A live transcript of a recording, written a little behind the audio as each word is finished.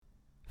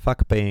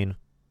Fuck pain.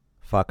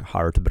 Fuck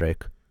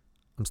heartbreak.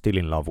 I'm still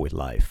in love with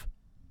life.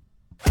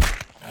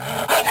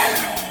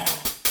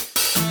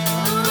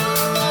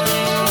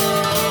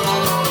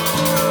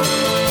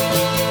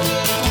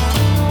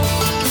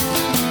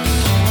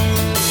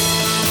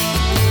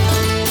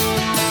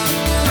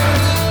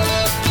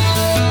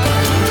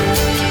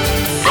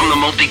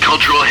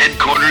 Multicultural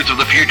headquarters of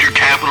the future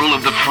capital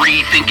of the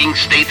free-thinking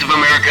states of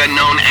America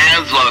known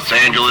as Los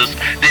Angeles,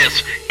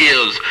 this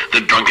is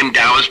the Drunken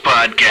Taoist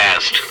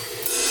Podcast.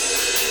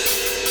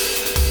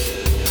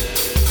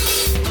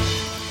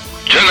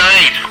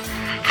 Tonight,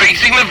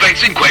 facing the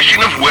vexing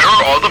question of where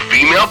are all the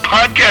female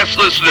podcast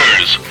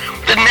listeners?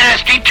 The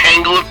nasty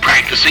tangle of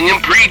practicing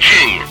and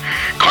preaching.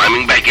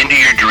 Climbing back into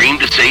your dream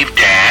to save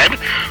dad.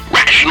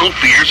 Rational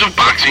fears of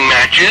boxing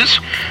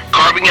matches.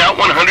 Carving out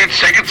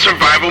 100-second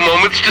survival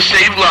moments to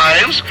save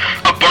lives.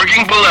 A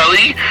barking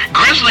bolelli.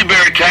 Grizzly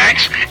bear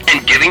attacks.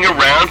 And getting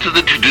around to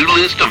the to-do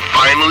list of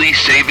finally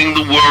saving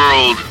the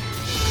world.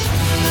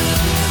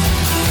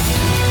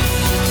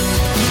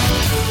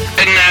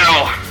 And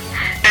now,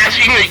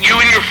 asking that you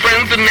and your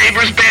friends and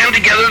neighbors band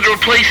together to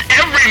replace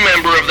every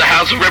member of the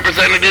House of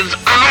Representatives,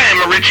 I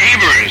am a Rich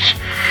Evers.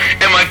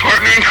 And my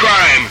partner in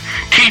crime,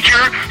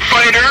 teacher,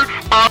 fighter,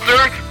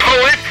 author,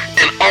 poet,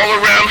 and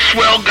all-around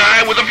swell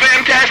guy with a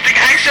fantastic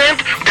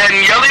accent,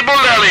 Daniele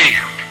Bolelli.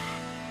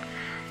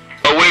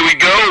 Away we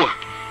go.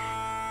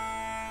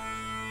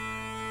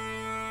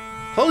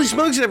 Holy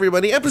smokes,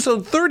 everybody.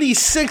 Episode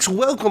 36.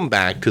 Welcome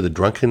back to the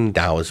Drunken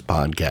Taoist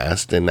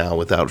Podcast. And now,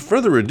 without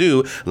further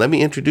ado, let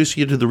me introduce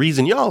you to the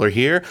reason y'all are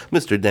here,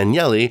 Mr.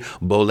 Daniele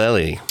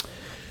Bolelli.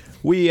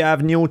 We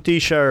have new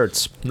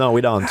t-shirts. No,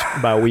 we don't.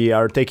 But we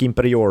are taking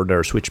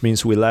pre-orders, which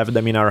means we'll have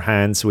them in our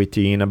hands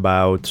within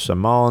about a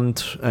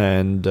month.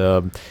 And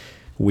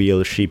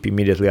we'll ship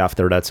immediately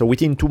after that. So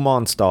within 2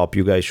 months,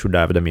 you guys should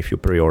have them if you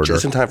pre-order.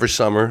 Just in time for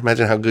summer.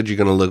 Imagine how good you're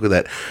going to look with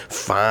that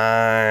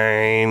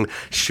fine,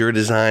 sure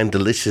design,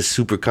 delicious,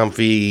 super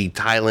comfy,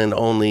 Thailand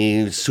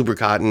only, super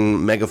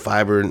cotton, mega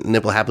fiber,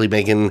 nipple happily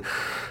making.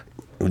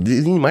 You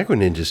need micro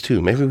ninjas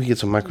too. Maybe we get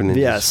some micro ninjas.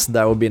 Yes,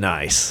 that would be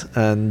nice.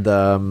 And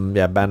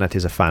Bennett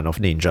is a fan of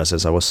ninjas,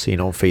 as I was seeing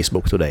on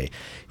Facebook today.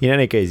 In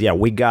any case,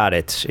 we got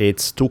it.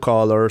 It's 2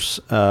 colors.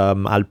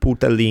 I'll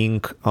put a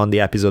link on the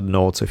episode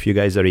notes. If you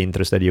guys are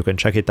interested, you can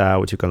check it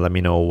out. You can let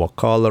me know what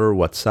color,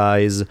 what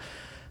size.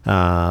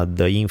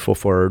 The info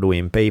for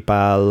doing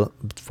PayPal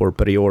for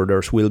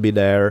pre-orders will be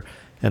there.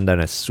 And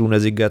then as soon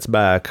as it gets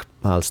back,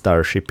 I'll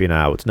start shipping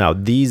out. Now,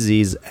 this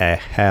is a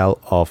hell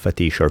of a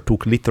t-shirt.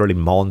 Took literally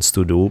months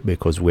to do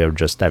because we're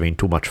just having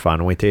too much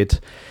fun with it.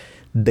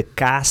 The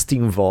cast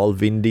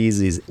involved in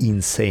this is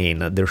insane.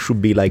 There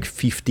should be like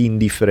 15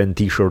 different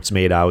t-shirts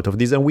made out of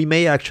this. And we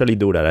may actually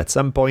do that. At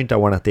some point, I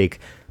want to take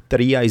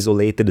 3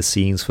 isolated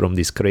scenes from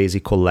this crazy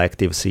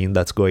collective scene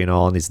that's going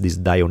on. It's this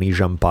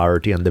Dionysian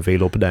party and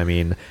develop them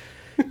in...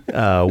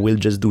 we'll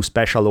just do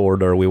special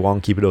order. We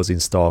won't keep those in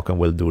stock and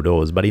we'll do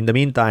those. But in the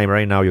meantime,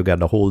 right now you got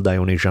the whole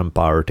Dionysian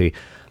party.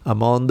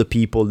 Among the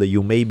people that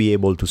you may be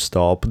able to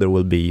stop, there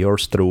will be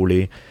yours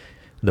truly,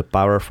 the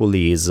powerful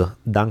Liz,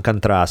 Duncan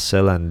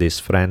Trussell and his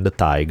friend the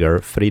Tiger,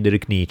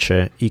 Friedrich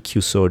Nietzsche,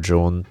 E.Q.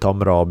 Sojourn,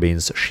 Tom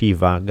Robbins,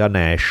 Shiva,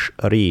 Ganesh,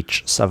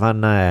 Rich,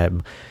 Savannah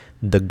M,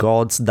 the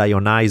gods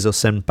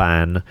Dionysos and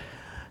Pan,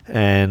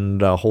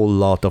 and a whole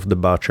lot of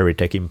debauchery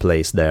taking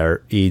place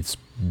there. It's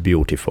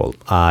beautiful.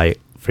 I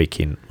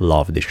freaking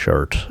love this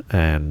shirt,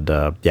 and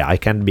I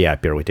can't be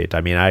happier with it.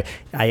 I mean, I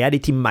had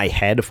it in my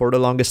head for the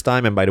longest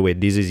time, and by the way,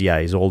 this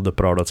is all the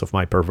products of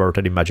my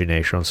perverted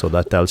imagination, so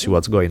that tells you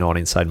what's going on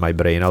inside my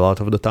brain a lot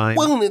of the time.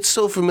 Well, and it's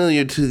so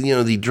familiar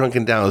to, the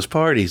Drunken Taoist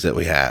parties that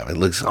we have. It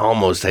looks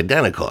almost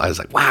identical. I was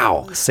like,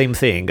 wow. Same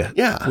thing.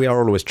 Yeah. We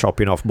are always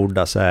chopping off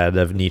Buddha's head,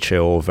 have Nietzsche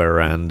over,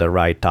 and the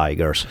right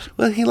tigers.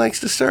 Well, he likes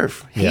to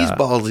surf. Yeah. He's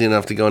ballsy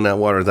enough to go in that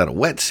water without a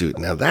wetsuit.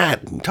 Now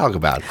that, talk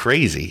about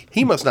crazy.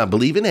 He must not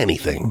believe in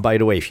anything. By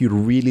the way, if you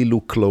really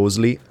look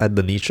closely at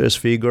the Nietzsche's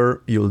figure,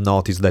 you'll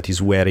notice that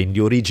he's wearing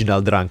the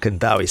original Drunken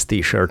Taoist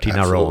t-shirt in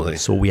our own.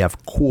 So we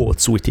have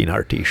quotes within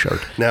our t-shirt.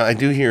 Now, I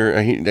do hear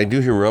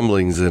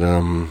rumblings that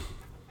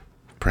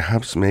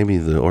perhaps maybe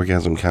the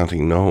orgasm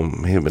counting gnome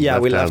may have been left out. Yeah,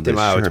 we left him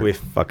out. Shirt. We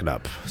fucked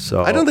up.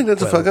 So I don't think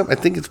that's a fuck up. I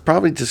think it's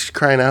probably just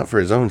crying out for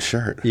his own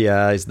shirt.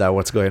 Yeah, is that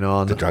what's going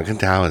on? The Drunken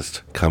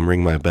Taoist, come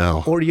ring my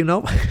bell. Or you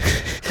know what?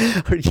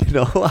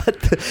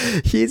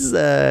 He's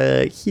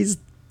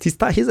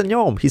a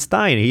gnome. He's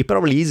tiny. He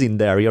probably is in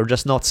there. You're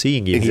just not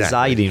seeing him. Exactly. He's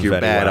hiding your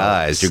very bad well.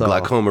 eyes, your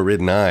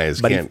glaucoma-ridden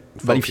eyes. But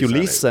if you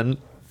listen,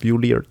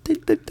 you'll hear.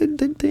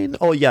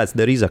 Oh yes,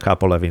 there is a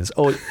couple of things.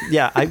 Oh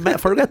yeah, I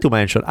forgot to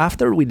mention.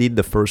 After we did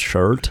the first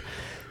shirt,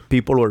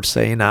 people were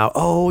saying now,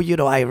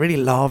 I really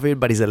love it,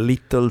 but it's a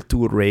little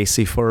too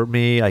racy for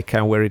me. I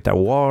can't wear it at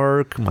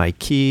work. My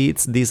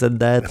kids, this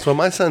and that. That's what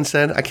my son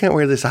said. I can't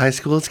wear this to high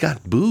school. It's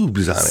got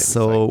boobs on it.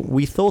 So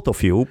we thought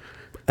of you,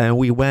 and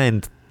we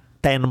went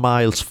 10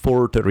 miles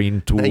further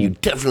into. Now, you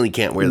definitely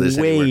can't wear this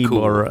way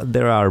anywhere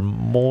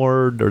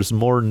cool. There's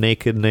more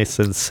nakedness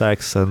and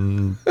sex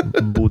and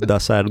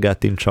Buddha's head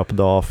getting chopped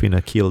off in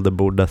a Kill the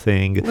Buddha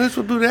thing. Well, that's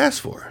what Buddha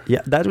asked for.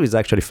 Yeah, that was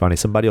actually funny.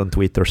 Somebody on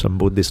Twitter, some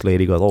Buddhist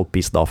lady got all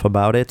pissed off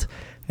about it.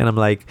 And I'm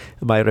like,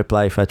 my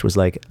reply fetch was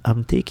like,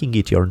 I'm taking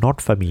it you're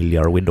not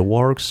familiar with the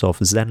works of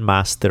Zen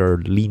master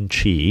Lin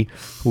Chi,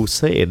 who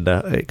said,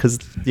 because,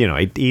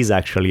 it is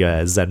actually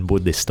a Zen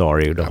Buddhist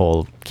story, the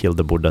whole Kill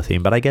the Buddha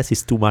thing. But I guess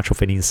it's too much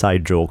of an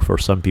inside joke for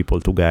some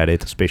people to get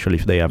it, especially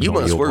if they have You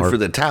no must humor. work for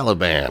the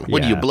Taliban.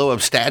 What, do you Yeah. blow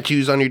up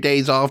statues on your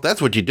days off?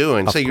 That's what you're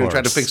doing. Of Say you're going to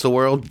try to course. fix the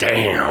world?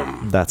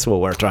 Damn. That's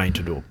what we're trying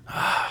to do.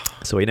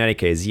 So in any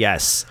case,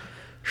 yes,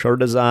 Short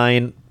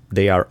Design,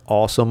 they are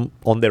awesome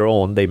on their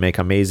own. They make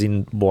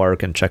amazing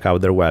work, and check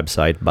out their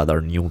website. But our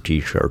new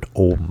t-shirt,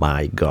 oh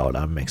my God,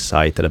 I'm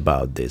excited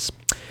about this.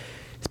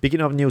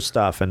 Speaking of new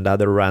stuff and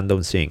other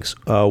random things,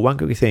 one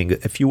quick thing.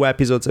 A few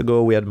episodes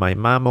ago, we had my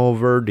mom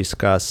over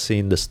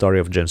discussing the story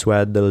of James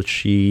Weddell.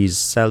 She's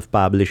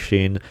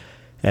self-publishing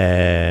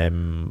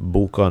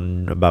book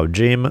about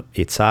Jim.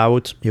 It's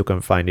out. You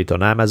can find it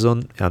on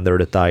Amazon under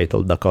the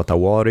title Dakota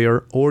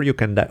Warrior, or you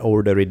can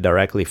order it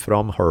directly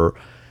from her.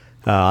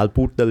 I'll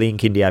put the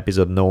link in the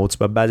episode notes,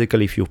 but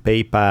basically if you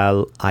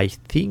PayPal, I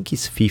think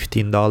it's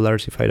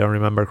 $15 if I don't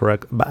remember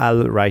correct, but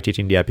I'll write it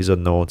in the episode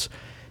notes,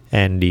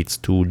 and it's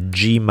to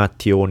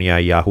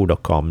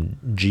gmattioni@yahoo.com.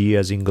 G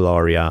as in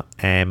Gloria,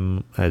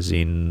 M as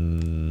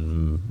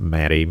in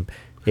Mary,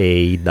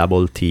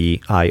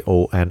 ATTIONI,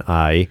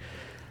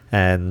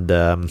 and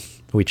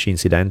which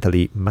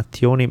incidentally,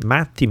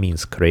 Matti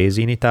means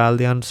crazy in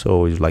Italian,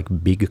 so it's like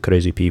big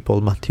crazy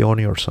people,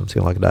 Mattioni or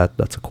something like that.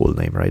 That's a cool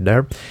name right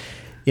there.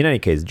 In any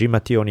case,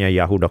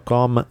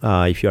 gmattioni@yahoo.com.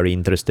 If you are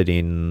interested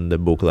in the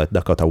booklet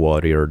Dakota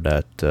Warrior,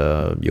 that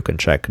you can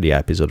check the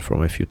episode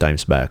from a few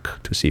times back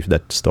to see if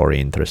that story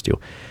interests you.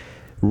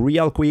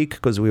 Real quick,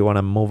 because we want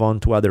to move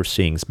on to other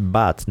things,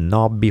 but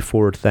not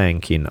before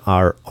thanking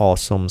our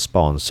awesome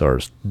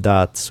sponsors,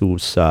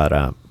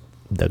 Datsusara,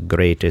 the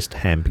greatest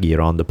hemp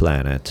gear on the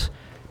planet.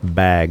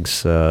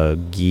 Bags,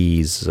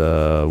 gis,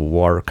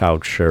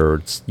 workout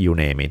shirts, you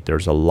name it.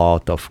 There's a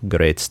lot of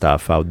great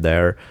stuff out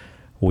there.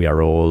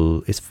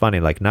 It's funny,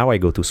 like now I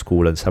go to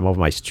school and some of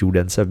my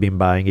students have been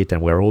buying it,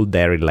 and we're all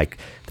there in there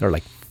are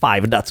like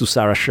 5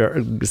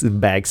 Datsusara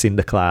bags in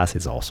the class.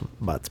 It's awesome.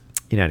 But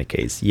in any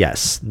case,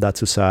 yes,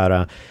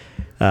 Datsusara,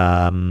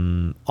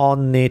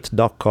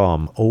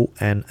 onnit.com,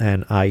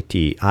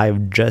 ONNIT.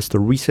 I've just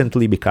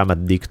recently become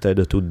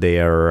addicted to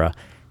their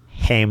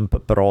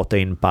hemp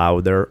protein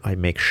powder. I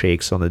make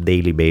shakes on a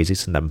daily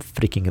basis and I'm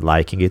freaking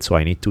liking it, so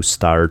I need to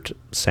start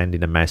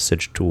sending a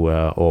message to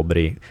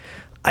Aubrey.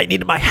 I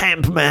need my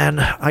hemp, man.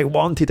 I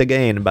want it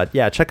again. But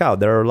yeah, check out.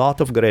 There are a lot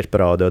of great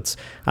products.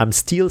 I'm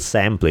still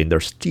sampling.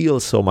 There's still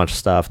so much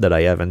stuff that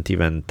I haven't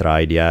even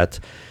tried yet.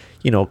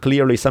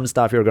 Clearly some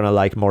stuff you're going to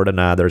like more than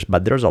others,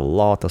 but there's a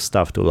lot of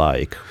stuff to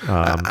like.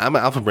 I'm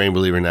an Alpha Brain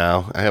believer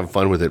now. I have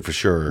fun with it for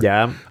sure.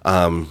 Yeah.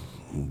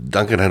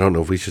 Duncan, I don't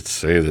know if we should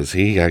say this.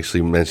 He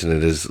actually mentioned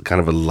it as kind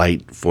of a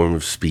light form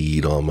of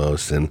speed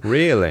almost. And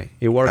really?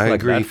 It worked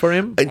like that for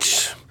him?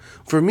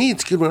 For me,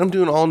 it's good when I'm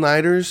doing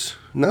all-nighters.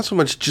 Not so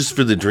much just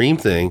for the dream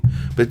thing,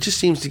 but it just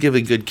seems to give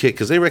a good kick,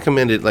 because they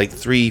recommend it like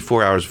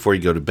 3-4 hours before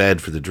you go to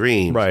bed for the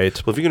dream.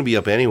 Right. Well, if you're going to be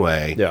up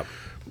anyway, yeah,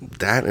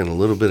 that and a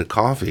little bit of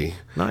coffee.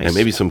 Nice. And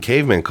maybe some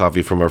caveman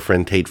coffee from our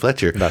friend Tate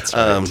Fletcher. That's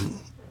right.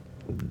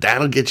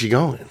 That'll get you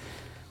going.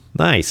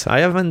 Nice.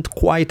 I haven't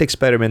quite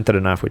experimented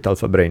enough with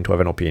Alpha Brain to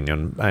have an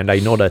opinion, and I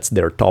know that's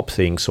their top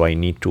thing, so I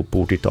need to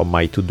put it on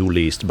my to-do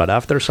list. But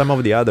after some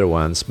of the other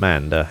ones,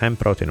 man, the hemp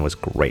protein was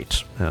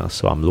great.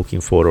 So I'm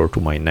looking forward to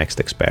my next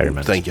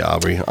experiment. Thank you,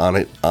 Aubrey. On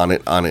it.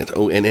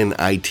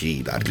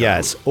 ONNIT.com.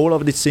 Yes, all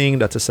of these things,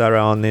 that's a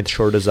Sarah on it,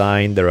 Short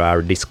Design. There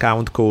are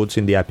discount codes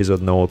in the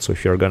episode notes, so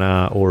if you're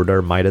gonna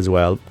order, might as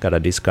well get a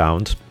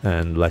discount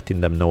and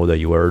letting them know that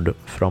you heard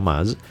from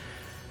us.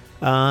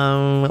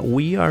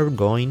 We are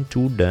going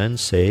to then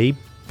say,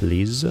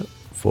 please,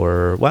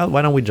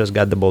 why don't we just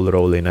get the ball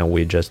rolling and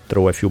we just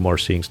throw a few more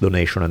things,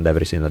 donation and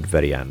everything at the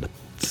very end.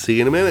 See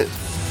you in a minute.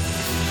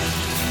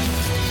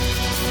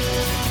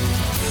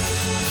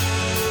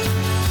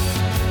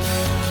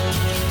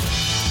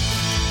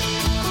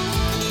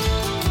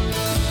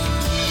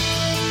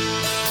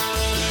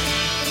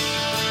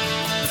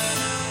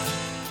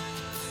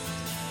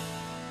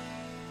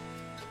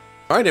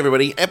 All right,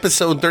 everybody,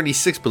 episode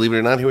 36, believe it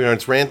or not, here we are,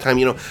 it's rant time.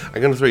 I'm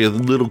going to throw you a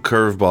little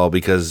curveball,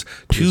 because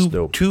two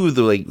of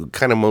the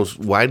kind of most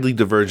widely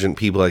divergent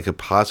people I could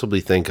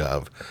possibly think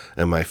of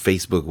in my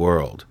Facebook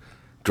world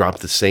dropped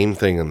the same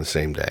thing on the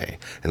same day,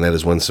 and that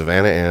is when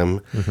Savannah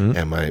M.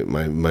 and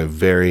my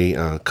very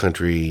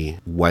country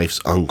wife's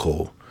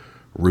uncle,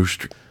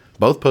 Rooster,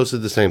 both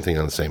posted the same thing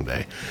on the same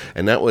day,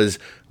 and that was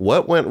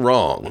what went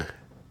wrong.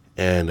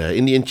 And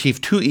Indian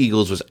Chief Two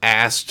Eagles was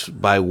asked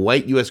by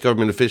white U.S.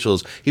 government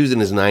officials. He was in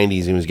his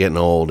 90s. He was getting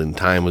old, and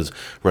time was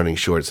running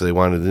short. So they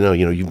wanted to know,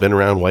 you've been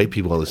around white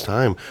people all this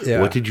time. Yeah.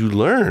 What did you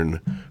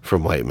learn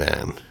from white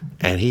man.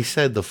 And he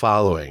said the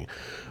following: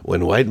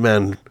 when white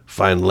men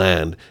find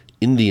land,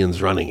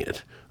 Indians running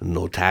it.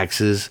 No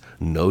taxes,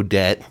 no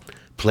debt,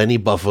 plenty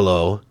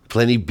buffalo,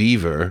 plenty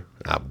beaver,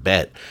 I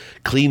bet,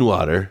 clean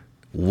water,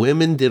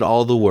 women did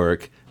all the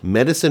work,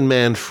 medicine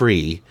man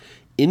free,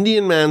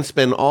 Indian man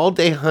spend all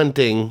day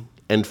hunting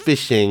and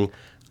fishing,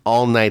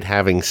 all night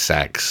having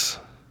sex.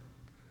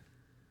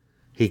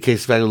 He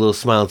kicks back a little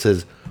smile and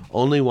says,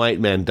 only white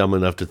man dumb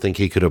enough to think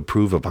he could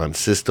improve upon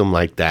system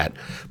like that.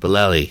 But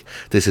Lely,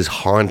 this has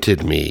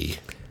haunted me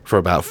for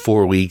about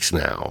 4 weeks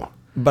now.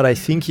 But I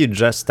think you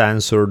just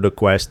answered the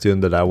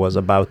question that I was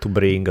about to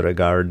bring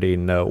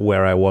regarding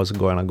where I was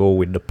going to go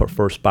with the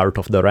first part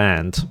of the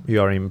rant.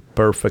 You are in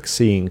perfect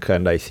sync,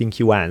 and I think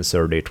you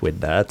answered it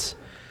with that.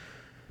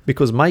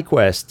 Because my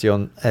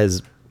question,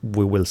 as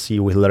we will see,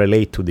 will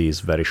relate to this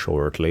very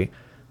shortly,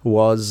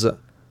 was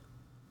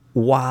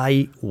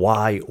why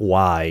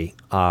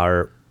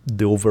are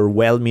the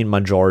overwhelming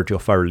majority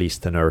of our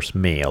listeners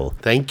male?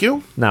 Thank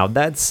you. Now,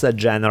 that's a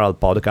general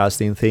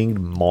podcasting thing.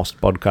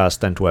 Most podcasts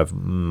tend to have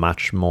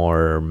much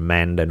more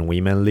men than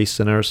women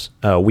listeners.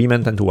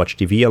 Women tend to watch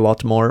TV a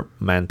lot more.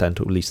 Men tend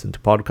to listen to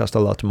podcasts a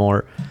lot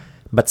more.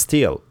 But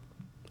still,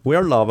 we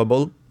are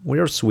lovable. We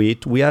are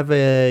sweet. We have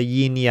a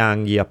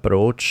yin-yang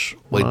approach.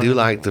 We do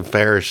like the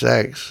fair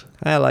sex.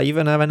 Hell, I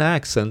even have an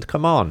accent.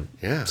 Come on.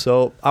 Yeah.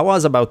 So I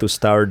was about to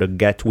start the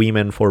Get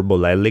Women for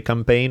Bolelli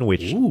campaign,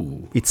 which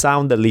it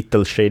sounds a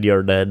little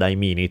shadier than I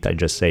mean it. I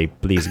just say,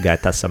 please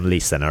get us some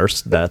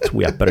listeners, that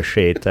we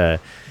appreciate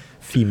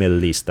female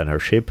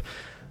listenership.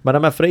 But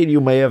I'm afraid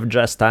you may have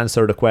just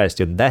answered the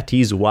question. That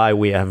is why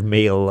we have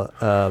male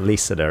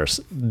listeners.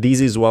 This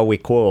is what we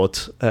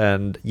quote.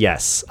 And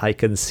yes, I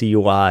can see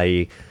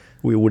why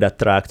we would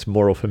attract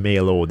more of a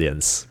male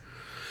audience.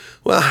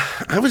 Well,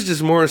 I was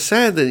just more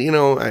sad that,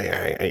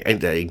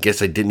 I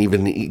guess I didn't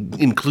even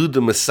include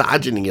the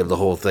misogyny of the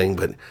whole thing,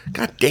 but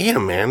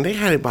goddamn, man, they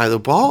had it by the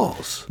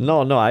balls.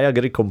 No, I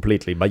agree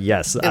completely, but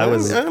yes,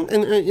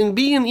 and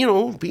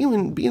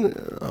being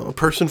a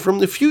person from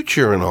the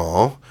future and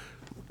all,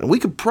 we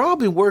could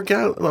probably work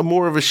out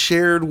more of a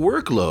shared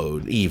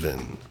workload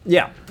even.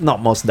 Yeah, no,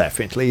 most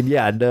definitely.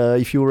 Yeah,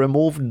 if you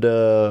remove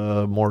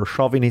the more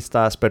chauvinist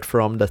aspect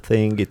from the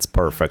thing, it's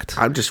perfect.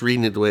 I'm just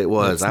reading it the way it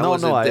was. I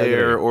wasn't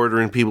there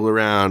ordering people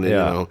around,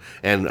 and,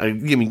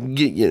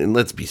 and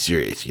let's be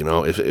serious.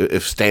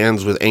 If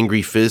Stans with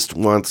angry fist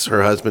wants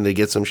her husband to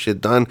get some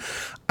shit done,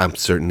 I'm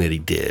certain that he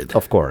did.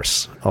 Of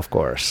course.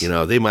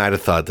 They might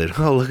have thought that,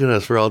 oh, look at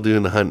us, we're all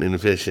doing the hunting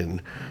and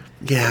fishing.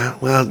 Yeah,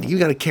 well, you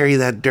got to carry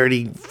that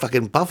dirty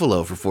fucking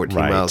buffalo for 14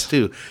 miles,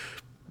 too.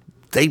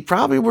 They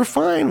probably were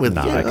fine with,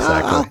 exactly.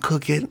 I'll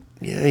cook it.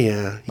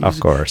 Yeah. Of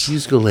course. You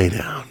just go lay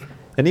down.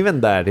 And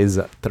even that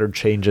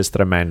changes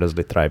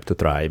tremendously tribe to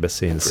tribe,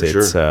 since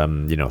it's,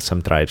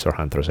 some tribes are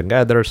hunters and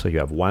gatherers, so you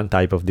have one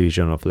type of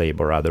division of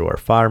labor, other are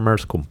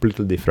farmers,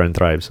 completely different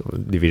tribes,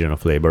 division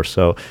of labor.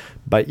 So,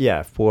 but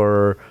yeah,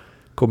 for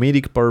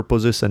comedic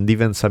purposes and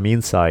even some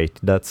insight,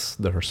 there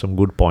are some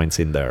good points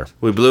in there.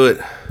 We blew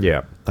it.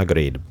 Yeah,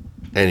 agreed.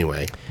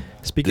 Anyway,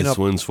 this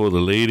one's for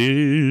the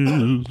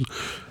ladies.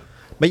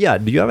 But yeah,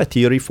 do you have a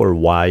theory for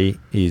why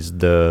is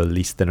the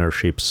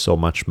listenership so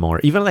much more?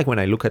 Even like when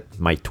I look at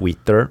my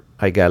Twitter,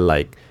 I get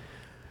like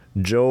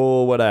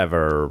Joe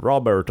whatever,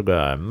 Robert,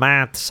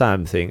 Matt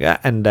something,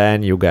 and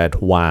then you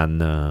get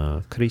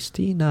one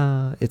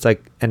Christina. It's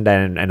like, and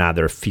then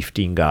another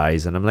 15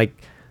 guys, and I'm like,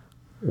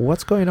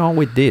 what's going on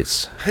with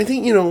this? I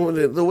think,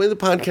 the way the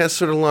podcast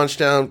sort of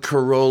launched out,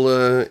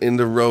 Corolla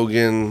into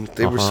Rogan,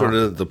 they were sort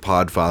of the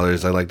pod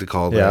fathers, I like to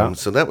call them. Yeah.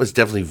 So that was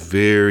definitely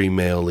very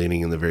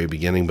male-leaning in the very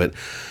beginning. But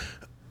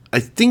I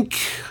think,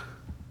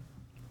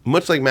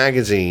 much like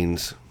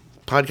magazines,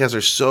 podcasts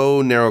are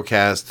so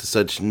narrowcast,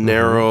 such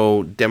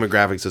narrow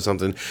demographics of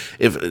something.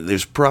 If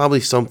there's probably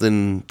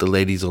something the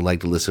ladies will like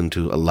to listen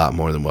to a lot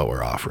more than what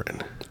we're offering.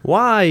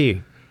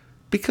 Why?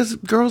 Because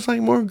girls like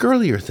more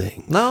girlier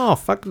things. No,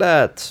 fuck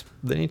that.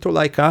 They need to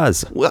like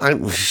us.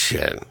 Well,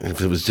 shit.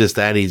 If it was just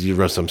that easy, you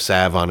rub some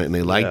salve on it and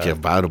they liked you.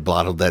 I would have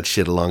bottled that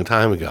shit a long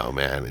time ago,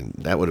 man. And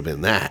that would have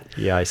been that.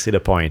 Yeah, I see the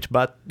point.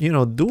 But,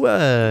 do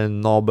a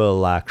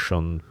noble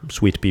action,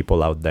 sweet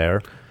people out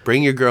there.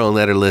 Bring your girl and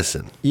let her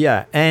listen.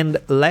 Yeah, and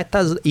let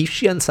us, if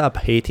she ends up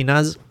hating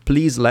us,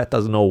 please let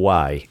us know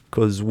why.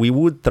 Because we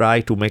would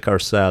try to make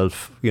ourselves,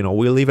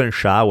 we'll even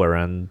shower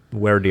and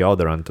wear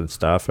deodorant and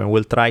stuff, and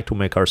we'll try to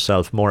make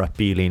ourselves more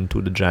appealing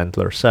to the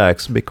gentler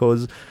sex,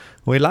 because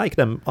we like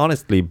them,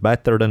 honestly,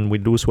 better than we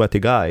do sweaty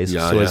guys.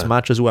 As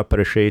much as we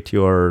appreciate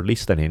your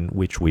listening,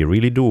 which we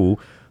really do,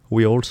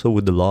 we also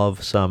would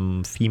love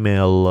some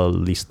female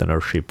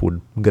listenership,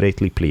 would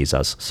greatly please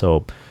us.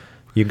 So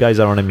you guys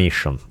are on a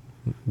mission.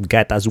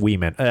 Get us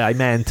women. I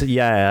meant,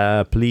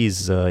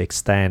 please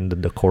extend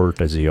the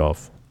courtesy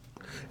of.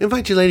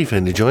 Invite your lady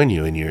friend to join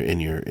you in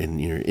your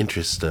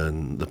interest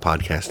in the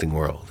podcasting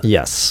world.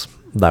 Yes,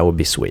 that would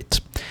be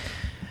sweet.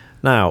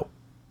 Now,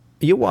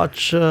 you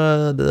watch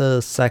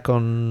the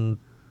second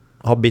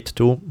Hobbit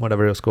 2,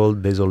 whatever it's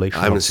called, Desolation.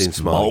 I haven't seen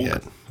Smaug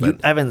yet. You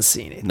haven't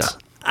seen it? No.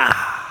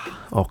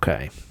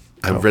 Okay.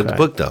 I've read the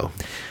book, though.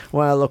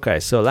 Well, okay,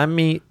 so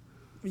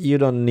you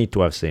don't need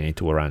to have seen it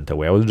to rant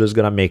away. I was just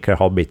going to make a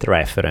Hobbit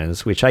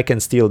reference, which I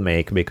can still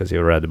make because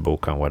you read the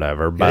book and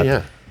whatever.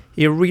 But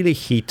it really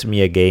hit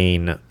me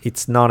again.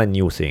 It's not a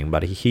new thing,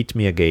 but it hit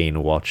me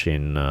again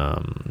watching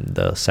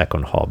the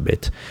second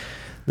Hobbit.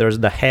 There's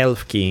the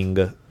Elf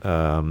King,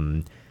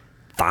 Thranduil,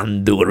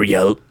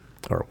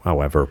 or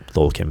however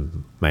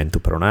Tolkien meant to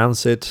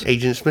pronounce it.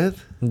 Agent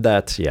Smith?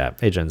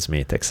 Agent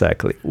Smith,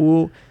 exactly.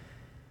 Who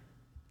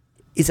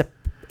is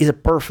a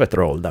perfect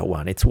role, that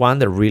one. It's one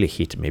that really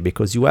hit me,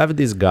 because you have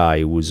this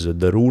guy who's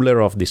the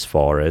ruler of this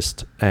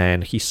forest,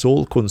 and his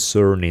sole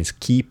concern is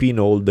keeping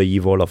all the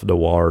evil of the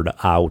world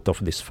out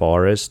of this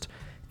forest.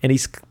 And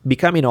it's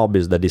becoming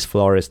obvious that this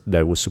forest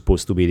that was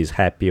supposed to be this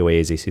happy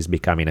oasis is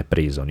becoming a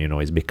prison.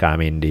 It's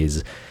becoming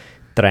these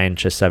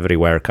trenches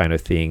everywhere kind of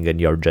thing, and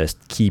you're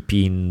just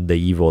keeping the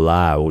evil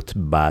out,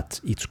 but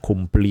it's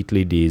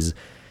completely this.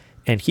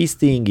 And his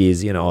thing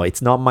is,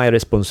 it's not my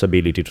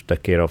responsibility to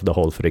take care of the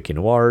whole freaking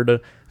world.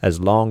 As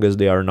long as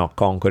they are not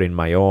conquering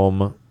my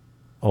home,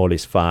 all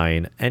is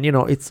fine. And,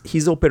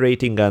 he's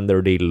operating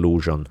under the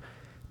illusion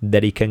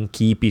that he can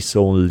keep his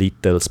own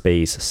little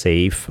space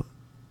safe.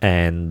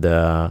 And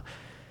the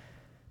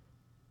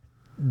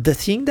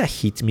thing that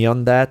hit me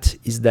on that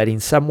is that in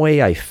some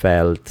way I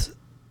felt,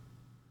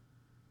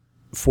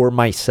 for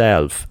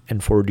myself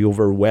and for the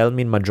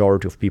overwhelming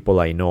majority of people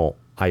I know,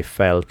 I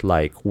felt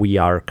like we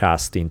are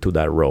cast into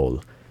that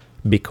role.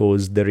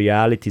 Because the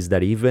reality is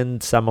that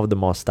even some of the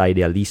most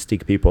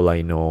idealistic people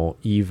I know,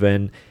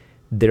 even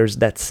there's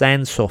that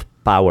sense of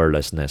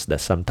powerlessness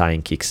that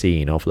sometimes kicks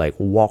in, of like,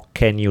 what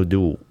can you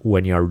do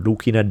when you're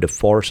looking at the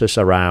forces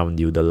around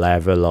you, the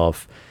level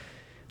of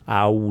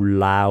how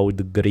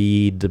loud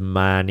greed,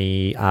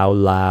 money, how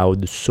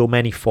loud so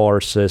many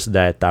forces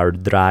that are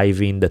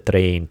driving the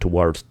train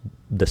towards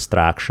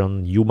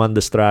destruction, human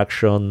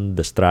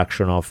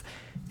destruction of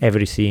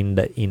everything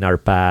that in our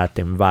path,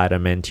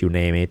 environment, you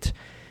name it.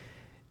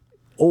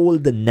 All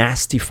the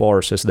nasty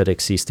forces that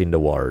exist in the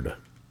world,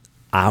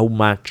 how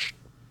much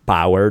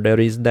power there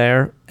is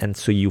there, and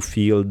so you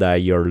feel that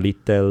your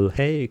little,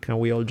 hey, can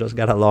we all just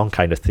get along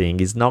kind of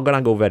thing is not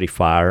gonna go very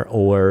far,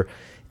 or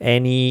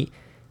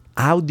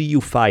how do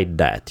you fight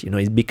that?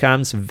 It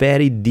becomes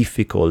very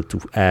difficult to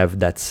have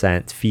that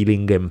sense,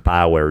 feeling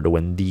empowered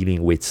when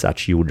dealing with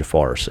such huge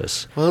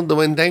forces. Well, the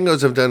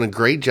Wendangos have done a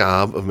great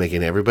job of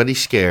making everybody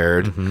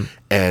scared,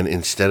 and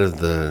instead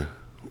of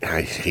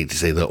I hate to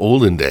say the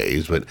olden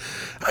days, but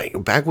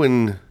back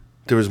when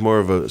there was more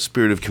of a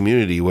spirit of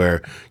community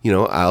where,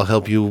 I'll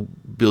help you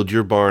build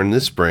your barn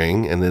this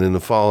spring, and then in the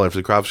fall, after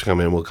the crops come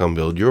in, we'll come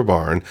build your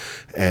barn,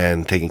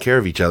 and taking care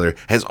of each other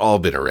has all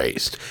been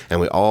erased.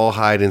 And we all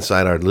hide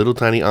inside our little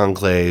tiny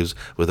enclaves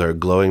with our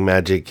glowing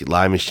magic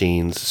lie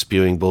machines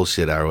spewing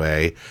bullshit our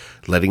way,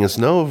 letting us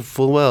know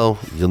full well,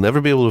 you'll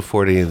never be able to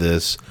afford any of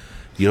this.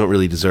 You don't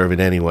really deserve it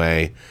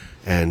anyway.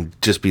 And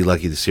just be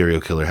lucky the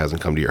serial killer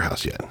hasn't come to your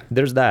house yet.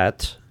 There's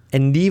that.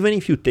 And even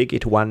if you take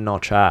it one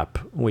notch up,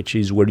 which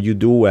is where you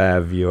do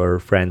have your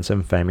friends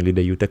and family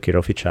that you take care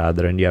of each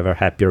other, and you have a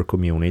happier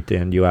community,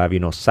 and you have,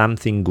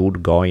 something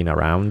good going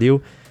around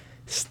you,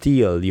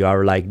 still you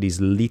are like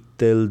this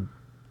little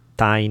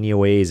tiny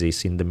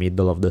oasis in the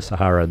middle of the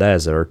Sahara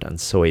Desert. And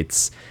so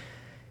it's,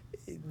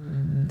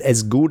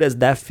 as good as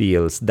that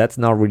feels, that's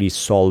not really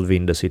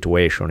solving the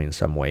situation in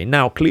some way.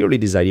 Now, clearly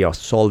this idea of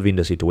solving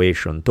the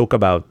situation, talk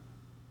about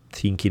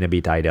thinking a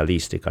bit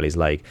idealistically, is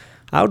like,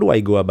 how do I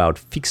go about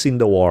fixing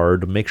the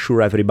world, make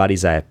sure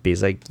everybody's happy?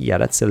 It's like, yeah,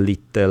 that's a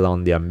little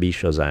on the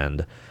ambitious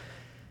end.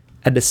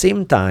 At the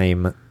same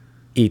time,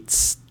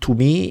 to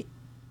me,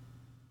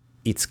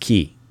 it's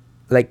key.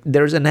 Like,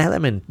 there's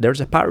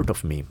a part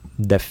of me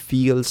that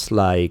feels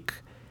like,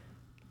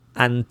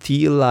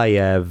 until I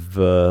have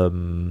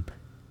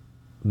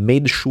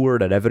made sure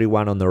that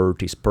everyone on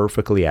Earth is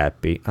perfectly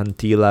happy,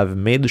 until I've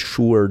made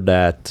sure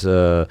that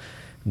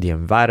the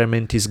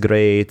environment is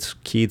great,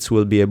 kids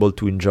will be able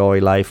to enjoy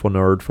life on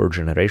Earth for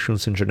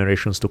generations and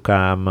generations to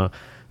come,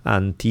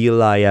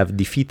 until I have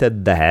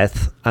defeated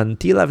death,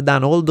 until I've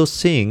done all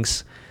those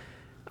things,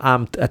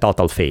 I'm a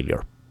total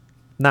failure.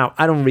 Now,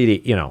 I don't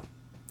really,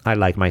 I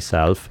like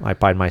myself. I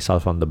pat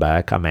myself on the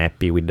back. I'm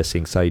happy with the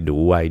things I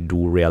do. I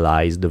do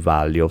realize the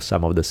value of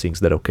some of the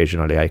things that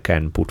occasionally I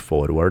can put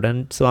forward.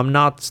 And so I'm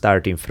not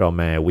starting from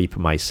a whip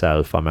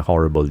myself, I'm a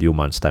horrible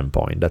human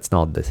standpoint. That's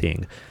not the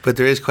thing. But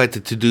there is quite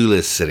the to-do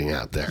list sitting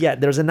out there. Yeah,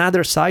 there's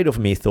another side of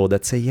me, though,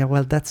 that say, yeah,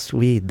 well, that's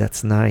sweet,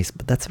 that's nice,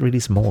 but that's really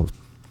small.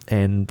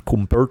 And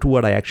compared to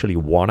what I actually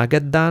want to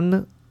get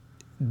done,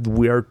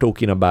 we are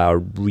talking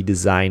about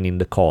redesigning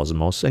the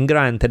cosmos. And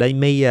granted, I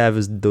may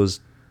have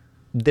those...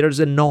 There's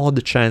an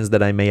odd chance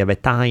that I may have a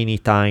tiny,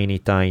 tiny,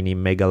 tiny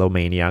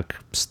megalomaniac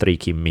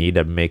streak in me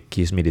that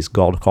gives me this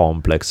god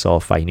complex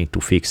of I need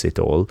to fix it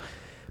all.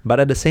 But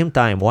at the same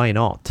time, why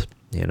not?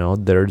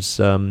 There's...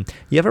 you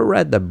ever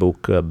read the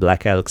book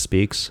Black Elk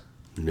Speaks?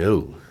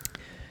 No.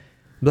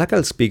 Black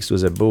Elk Speaks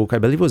was a book, I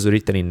believe it was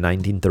written in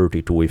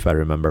 1932, if I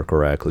remember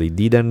correctly.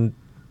 Didn't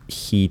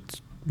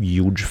hit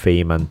huge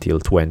fame until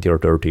 20 or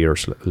 30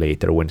 years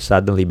later, when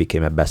suddenly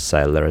became a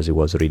bestseller as it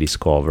was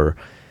rediscovered,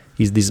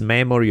 is this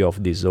memory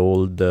of this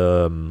old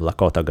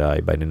Lakota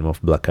guy by the name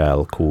of Black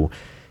Elk, who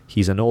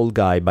he's an old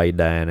guy by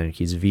then, and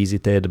he's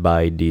visited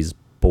by this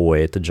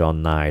poet,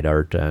 John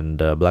Neidhart, and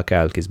Black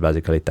Elk is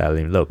basically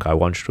telling him, look, I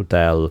want you to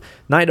tell...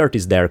 Neidhart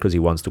is there because he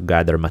wants to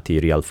gather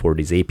material for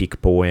this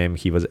epic poem.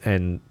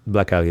 And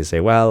Black Elk is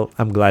saying, well,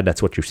 I'm glad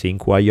that's what you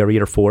think what you're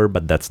here for,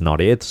 but that's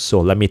not it. So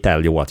let me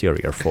tell you what you're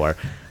here for.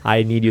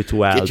 I need you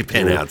to help Get your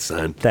pen out,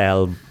 son.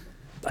 Tell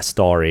a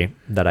story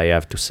that I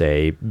have to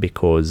say,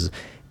 because...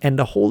 And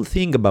the whole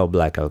thing about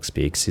Black Elk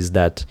Speaks is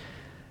that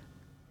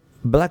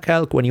Black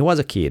Elk, when he was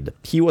a kid,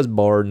 he was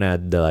born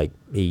at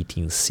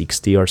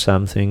 1860 or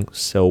something.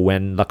 So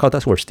when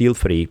Lakotas were still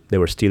free, they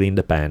were still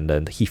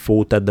independent. He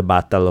fought at the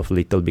Battle of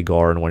Little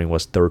Bighorn when he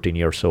was 13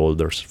 years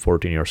old or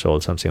 14 years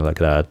old, something like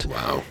that.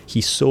 Wow. He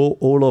saw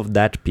all of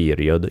that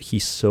period. He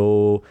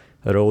saw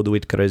Rode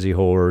with Crazy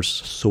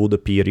Horse, saw the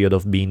period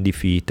of being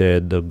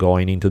defeated,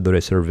 going into the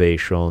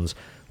reservations,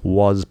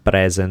 was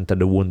present at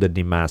the Wounded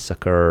Knee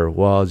Massacre,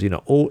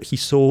 he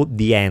saw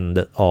the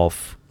end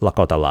of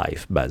Lakota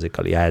life,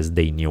 basically, as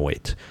they knew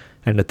it,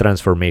 and the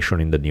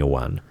transformation in the new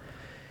one.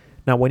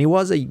 Now, when he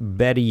was a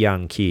very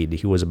young kid,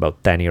 he was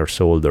about 10 years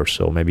old or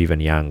so, maybe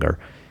even younger,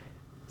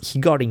 he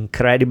got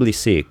incredibly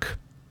sick.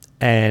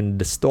 And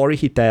the story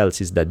he tells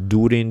is that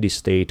during this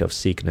state of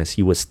sickness,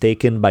 he was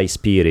taken by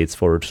spirits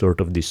for sort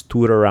of this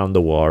tour around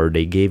the world.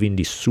 They gave him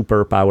this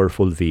super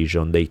powerful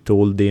vision. They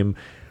told him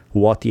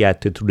what he had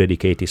to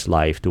dedicate his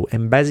life to,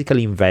 and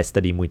basically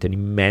invested him with an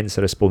immense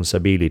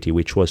responsibility,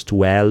 which was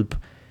to help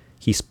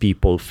his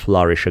people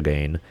flourish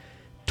again,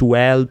 to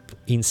help,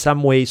 in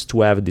some ways,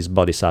 to have this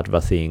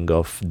Bodhisatva thing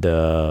of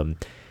the,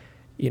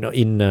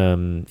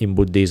 in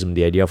Buddhism,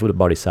 the idea of the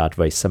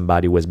Bodhisattva is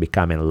somebody who has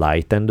become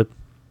enlightened,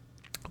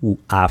 who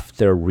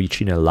after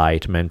reaching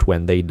enlightenment,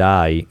 when they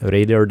die,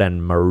 rather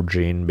than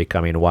merging,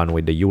 becoming one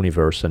with the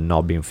universe and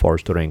not being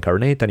forced to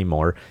reincarnate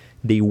anymore,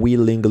 they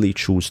willingly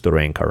choose to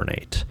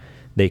reincarnate.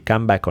 They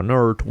come back on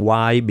Earth.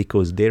 Why?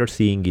 Because their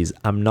thing is,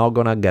 I'm not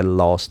going to get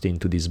lost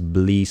into this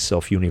bliss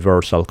of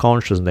universal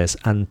consciousness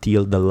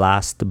until the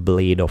last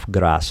blade of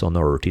grass on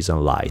Earth is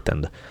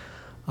enlightened.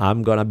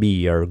 I'm going to be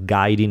here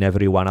guiding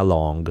everyone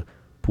along,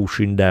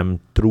 pushing them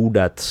through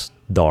that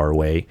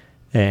doorway,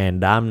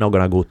 and I'm not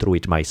going to go through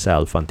it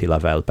myself until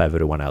I've helped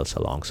everyone else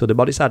along. So the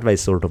Bodhisattva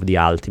is sort of the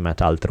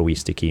ultimate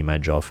altruistic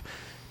image of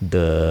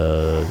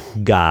the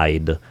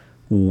guide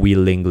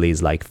willingly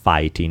is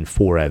fighting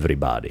for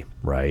everybody,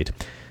 right?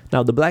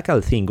 Now, the Black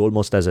Elk thing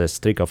almost has a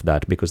streak of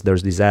that, because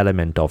there's this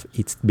element of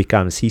it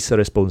becomes his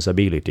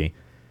responsibility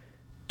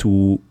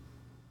to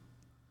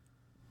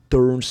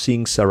turn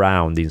things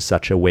around in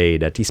such a way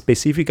that is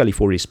specifically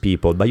for his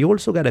people, but you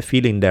also get a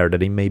feeling there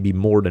that it may be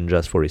more than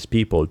just for his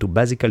people, to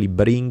basically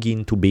bring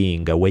into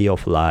being a way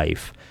of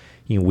life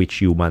in which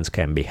humans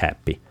can be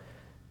happy.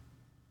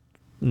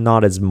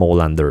 Not a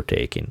small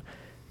undertaking.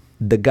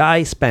 The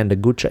guy spent a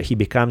good he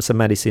becomes a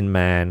medicine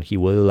man, he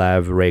will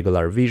have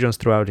regular visions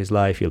throughout his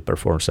life, he'll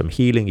perform some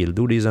healing, he'll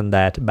do this and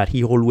that, but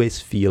he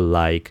always feel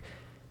like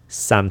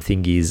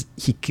something is,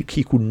 he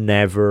could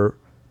never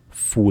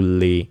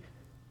fully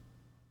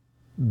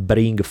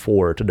bring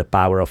forth the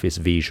power of his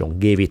vision,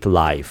 gave it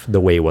life the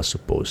way it was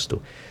supposed to.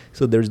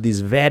 So there's this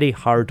very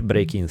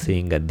heartbreaking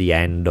thing at the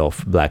end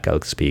of Black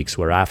Elk Speaks,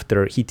 where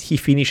after he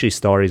finishes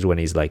stories when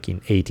he's in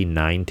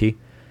 1890,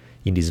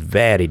 in this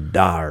very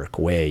dark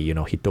way,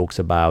 he talks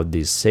about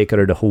this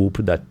sacred hoop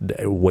that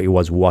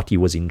was what he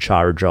was in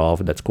charge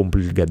of, that's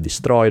completely got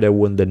destroyed at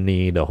Wounded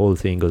Knee, the whole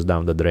thing goes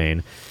down the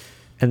drain.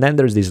 And then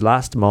there's this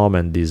last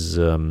moment, this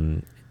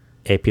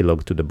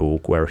epilogue to the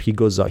book, where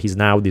he's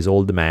now this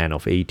old man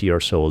of 80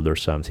 years old or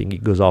something. He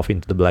goes off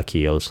into the Black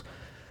Hills,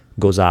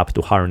 goes up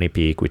to Harney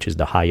Peak, which is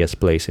the highest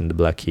place in the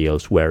Black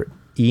Hills, where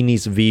in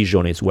his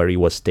vision is where he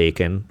was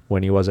taken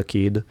when he was a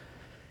kid.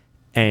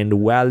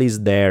 And while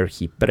he's there,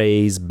 he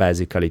prays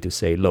basically to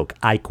say, look,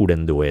 I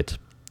couldn't do it.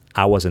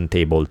 I wasn't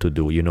able to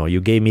do,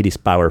 you gave me this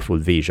powerful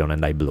vision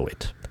and I blew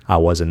it. I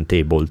wasn't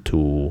able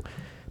to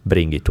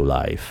bring it to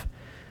life.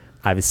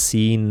 I've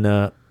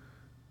seen,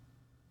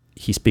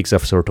 he speaks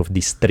of sort of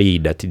this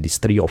tree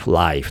of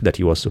life that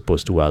he was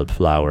supposed to help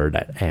flower,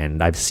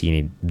 and I've seen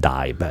it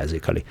die,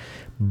 basically.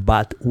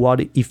 But what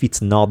if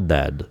it's not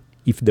dead?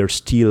 If there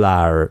still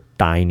are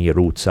tiny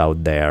roots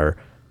out there,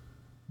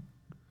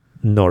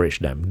 nourish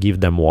them, give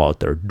them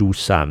water, do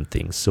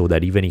something, so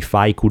that even if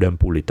I couldn't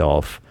pull it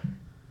off,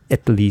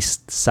 at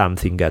least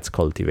something gets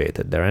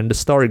cultivated there. And the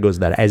story goes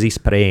that as he's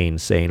praying,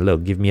 saying,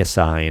 look, give me a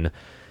sign,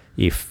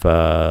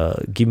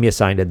 give me a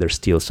sign that there's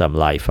still some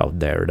life out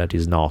there, that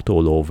is not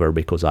all over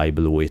because I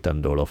blew it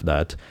and all of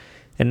that.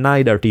 And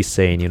Neidhart is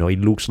saying, it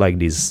looks like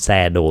this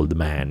sad old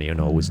man,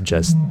 who's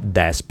just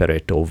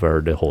desperate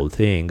over the whole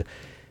thing.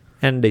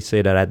 And they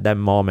say that at that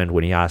moment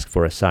when he asked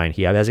for a sign,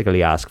 he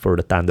basically asked for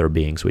the thunder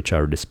beings, which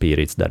are the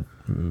spirits that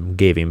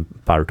gave him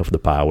part of the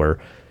power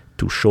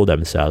to show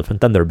themselves. And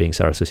thunder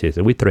beings are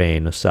associated with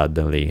rain.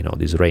 Suddenly,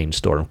 this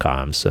rainstorm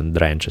comes and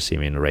drenches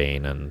him in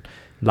rain and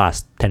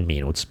last 10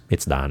 minutes,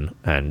 it's done,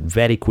 and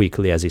very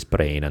quickly as he's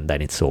praying, and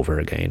then it's over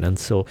again. And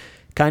so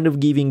kind of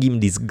giving him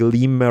this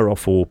glimmer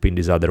of hope in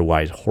this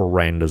otherwise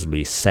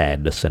horrendously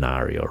sad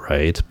scenario,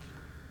 right?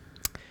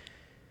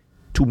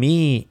 To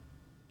me,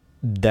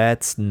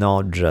 that's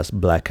not just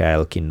Black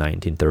Elk in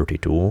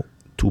 1932.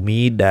 To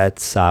me,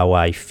 that's how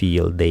I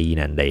feel day in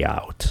and day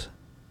out.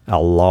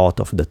 A lot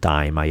of the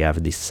time, I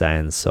have this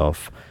sense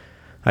of...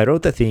 I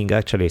wrote a thing,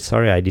 actually,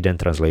 sorry I didn't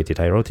translate it.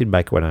 I wrote it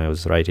back when I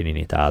was writing in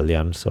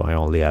Italian, so I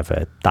only have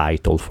a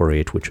title for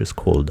it, which is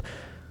called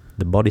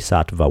The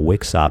Bodhisattva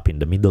Wakes Up in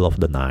the Middle of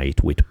the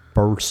Night with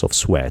Pearls of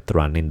Sweat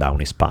Running Down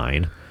His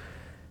Spine,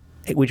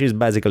 which is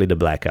basically the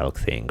Black Elk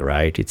thing,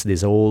 right? It's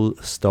this whole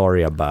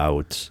story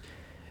about...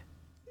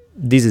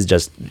 This is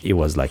just, it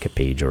was like a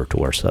page or two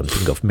or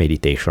something of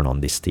meditation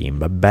on this theme,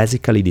 but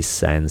basically this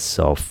sense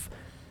of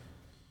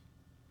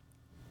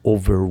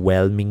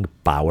overwhelming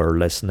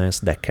powerlessness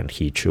that can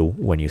hit you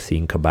when you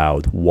think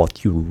about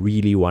what you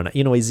really want.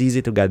 You know, it's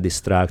easy to get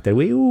distracted.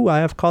 Ooh, I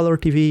have color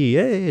TV.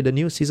 Hey, the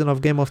new season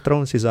of Game of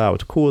Thrones is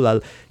out. Cool.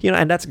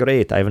 And that's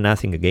great. I have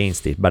nothing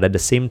against it. But at the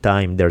same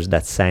time, there's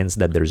that sense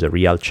that there's a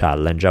real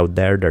challenge out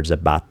there. There's a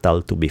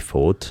battle to be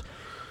fought.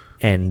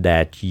 And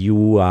that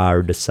you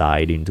are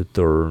deciding to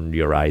turn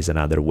your eyes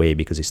another way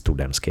because it's too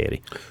damn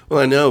scary.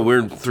 Well, I know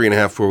we're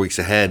 3.5, 4 weeks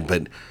ahead,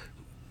 but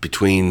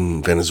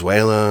between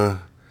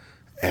Venezuela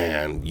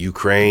and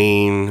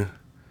Ukraine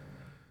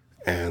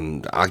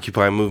and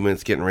Occupy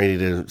movements getting ready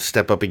to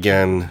step up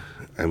again,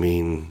 I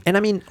mean,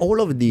 all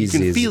of these, you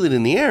can feel it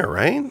in the air,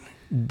 right?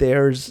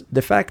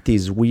 The fact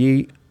is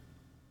we're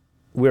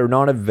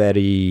not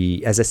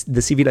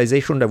the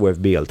civilization that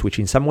we've built, which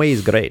in some ways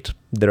is great.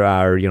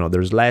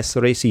 There's less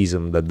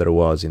racism than there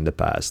was in the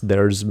past.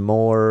 There's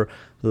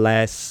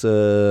less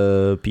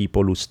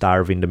people who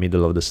starve in the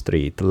middle of the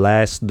street,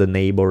 less the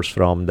neighbors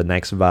from the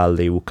next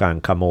valley who can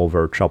come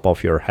over, chop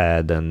off your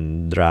head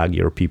and drag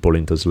your people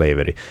into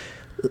slavery.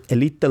 A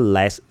little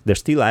less, there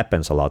still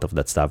happens a lot of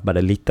that stuff, but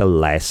a little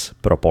less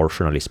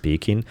proportionally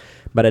speaking.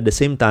 But at the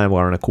same time,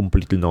 we're on a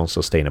completely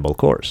non-sustainable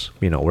course.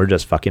 We're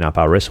just fucking up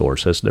our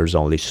resources. There's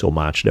only so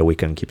much that we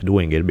can keep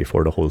doing it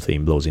before the whole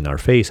thing blows in our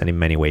face, and in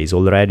many ways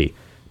already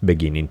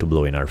beginning to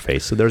blow in our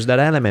face. So there's that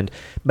element.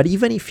 But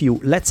even if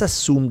let's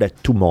assume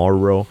that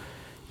tomorrow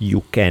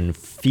you can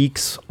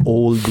fix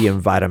all the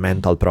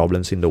environmental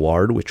problems in the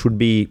world, which would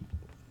be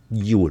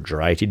huge,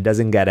 right? It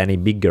doesn't get any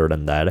bigger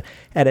than that.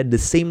 And at the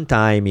same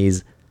time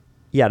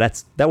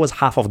that was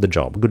half of the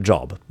job. Good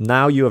job.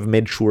 Now you have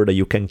made sure that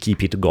you can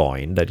keep it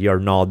going, that you're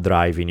not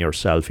driving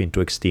yourself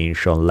into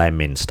extinction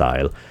lemming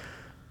style.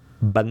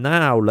 But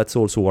now let's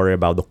also worry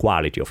about the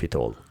quality of it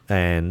all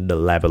and the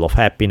level of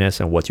happiness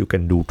and what you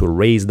can do to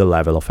raise the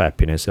level of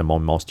happiness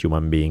among most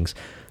human beings,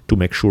 to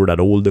make sure that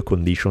all the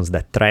conditions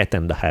that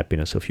threaten the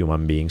happiness of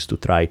human beings, to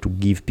try to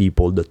give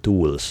people the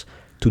tools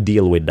to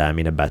deal with them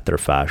in a better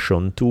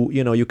fashion.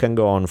 You can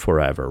go on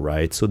forever,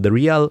 right? So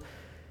the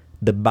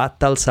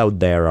battles out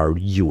there are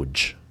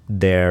huge.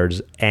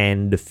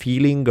 And the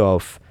feeling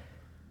of,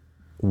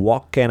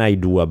 what can I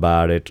do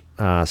about it?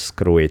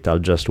 Screw it, I'll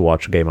just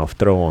watch Game of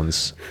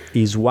Thrones,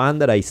 is one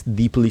that I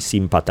deeply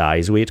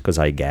sympathize with, because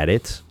I get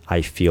it.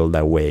 I feel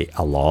that way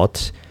a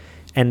lot.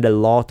 And a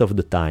lot of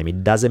the time,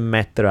 it doesn't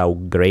matter how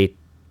great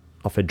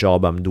of a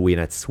job I'm doing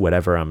at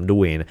whatever I'm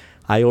doing,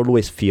 I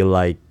always feel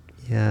like,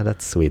 yeah,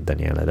 that's sweet,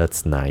 Daniela,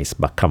 that's nice,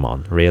 but come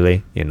on,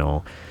 really?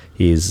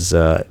 Is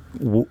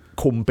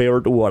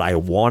compared to what I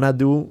want to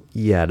do,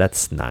 yeah,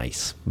 that's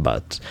nice.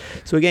 But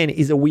so again,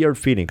 it's a weird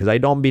feeling, because I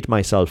don't beat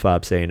myself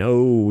up saying,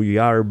 oh, you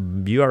are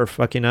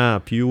fucking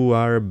up,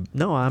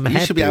 no, I'm happy.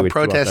 You should be out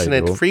protesting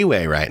at the do.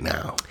 freeway right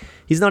now.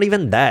 It's not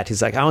even that.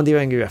 It's like, I don't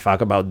even give a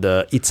fuck about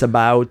it's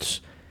about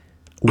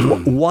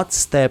what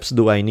steps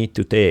do I need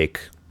to take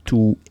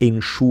to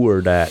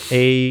ensure that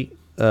we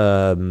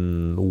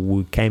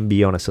can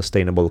be on a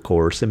sustainable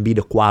course, and B,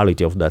 the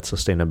quality of that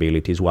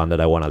sustainability is one that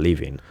I want to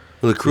live in.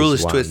 Well, the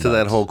cruelest twist to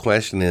that whole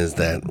question is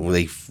that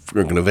we're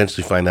going to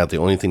eventually find out the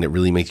only thing that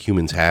really makes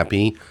humans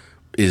happy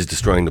is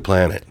destroying the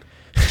planet.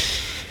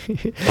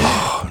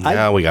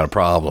 Now we got a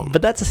problem.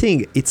 But that's the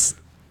thing.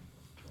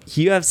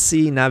 I've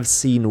seen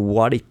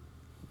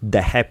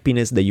the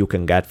happiness that you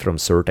can get from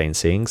certain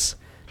things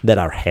that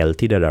are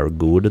healthy, that are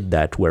good,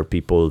 that where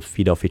people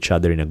feed off each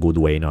other in a good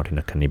way, not in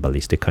a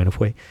cannibalistic kind of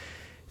way.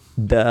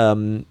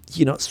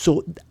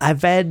 So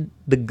I've had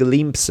the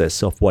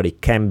glimpses of what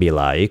it can be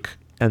like.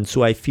 And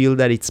so I feel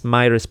that it's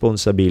my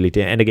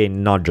responsibility, and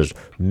again, not just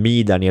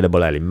me, Daniele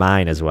Bolelli,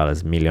 mine as well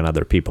as a million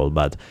other people,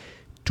 but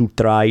to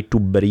try to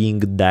bring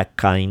that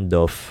kind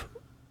of,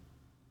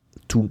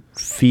 to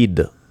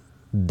feed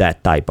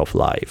that type of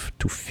life,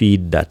 to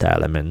feed that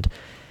element.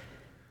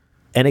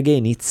 And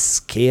again, it's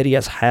scary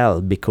as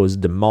hell, because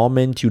the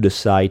moment you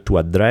decide to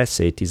address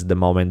it is the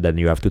moment that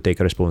you have to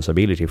take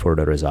responsibility for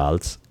the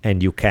results,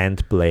 and you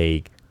can't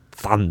play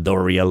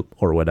Thranduil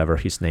or whatever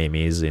his name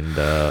is in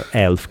the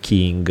Elf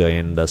King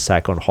in the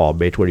second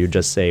Hobbit, where you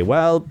just say,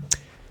 well,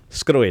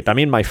 screw it. I'm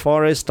in my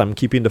forest. I'm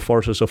keeping the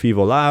forces of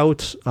evil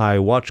out. I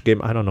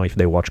don't know if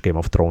they watch Game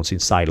of Thrones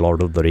inside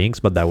Lord of the Rings,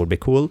 but that would be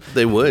cool.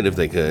 They would if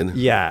they could.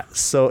 Yeah.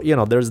 So,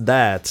 there's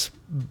that.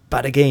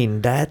 But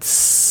again,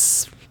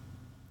 that's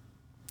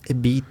a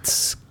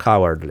bit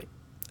cowardly.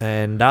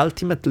 And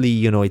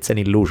ultimately, it's an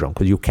illusion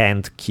because you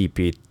can't keep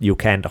it. You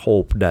can't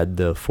hope that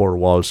the four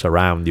walls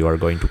around you are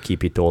going to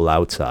keep it all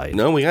outside.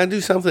 No, we got to do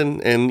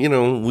something. And,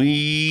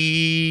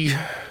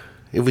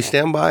 if we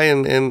stand by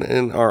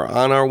and are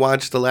on our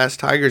watch, the last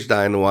tigers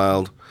die in the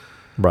wild.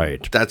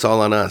 Right. That's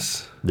all on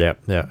us. Yeah.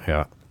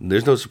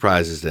 There's no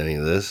surprises to any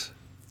of this.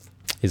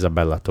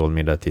 Isabella told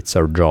me that it's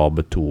her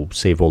job to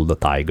save all the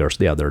tigers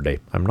the other day.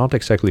 I'm not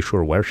exactly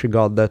sure where she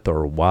got that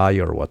or why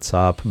or what's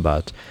up,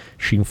 but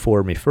she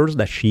informed me first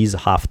that she's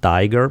half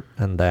tiger,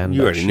 and then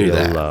you already knew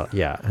that.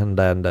 And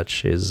then that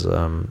she's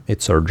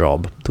it's her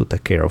job to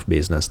take care of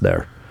business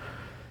there.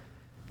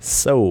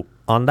 So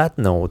on that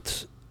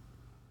note,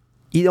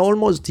 it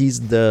almost is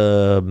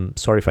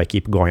sorry if I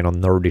keep going on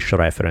nerdish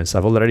reference.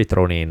 I've already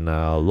thrown in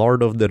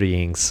Lord of the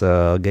Rings,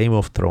 Game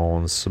of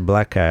Thrones,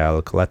 Black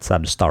Elk, let's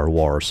add Star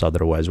Wars,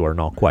 otherwise we're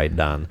not quite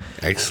done.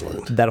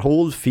 Excellent. That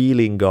whole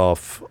feeling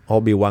of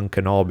Obi-Wan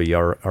Kenobi,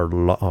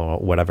 or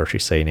whatever she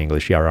say in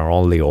English, you're our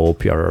only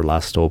hope, you're our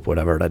last hope,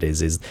 whatever that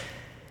is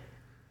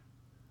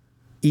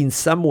in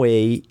some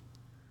way,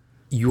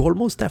 you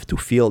almost have to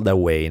feel that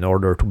way in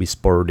order to be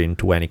spurred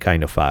into any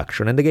kind of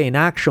action. And again,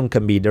 action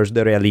can be, there's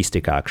the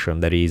realistic action.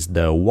 There is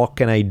the, what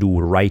can I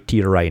do right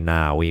here, right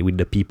now, with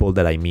the people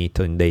that I meet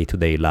in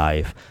day-to-day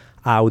life?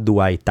 How do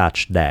I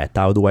touch that?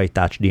 How do I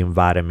touch the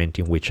environment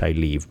in which I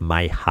live?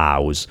 My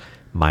house,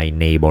 my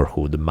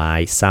neighborhood,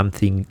 my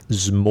something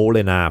small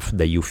enough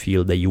that you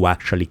feel that you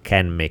actually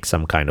can make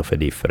some kind of a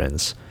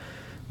difference.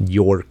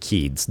 Your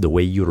kids, the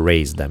way you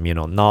raise them,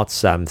 not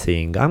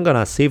something, I'm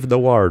gonna save the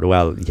world.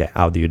 Well, yeah,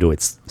 how do you do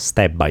it?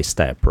 Step by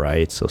step,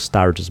 right? So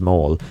start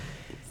small.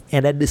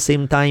 And at the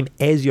same time,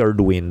 as you're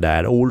doing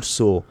that,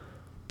 also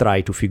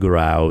try to figure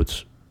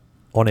out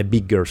on a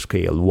bigger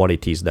scale what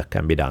it is that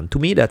can be done. To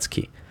me, that's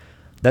key.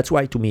 That's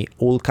why, to me,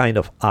 all kind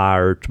of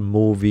art,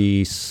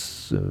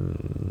 movies,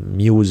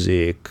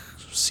 music,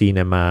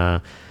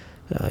 cinema,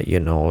 you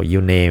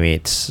name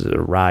it,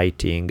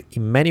 writing,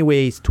 in many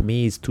ways, to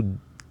me, is to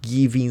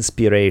give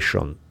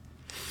inspiration,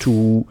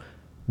 to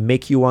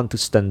make you want to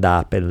stand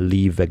up and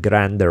live a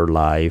grander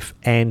life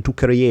and to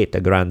create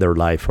a grander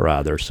life for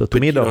others. So to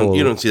me, you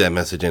don't see that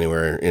message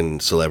anywhere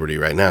in celebrity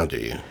right now, do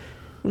you?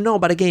 No,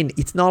 but again,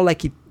 it's not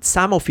like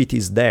some of it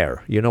is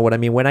there. You know what I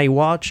mean? When I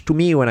watch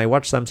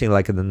something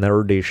like the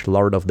nerdish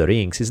Lord of the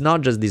Rings, it's not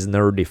just this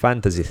nerdy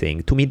fantasy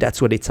thing. To me,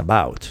 that's what it's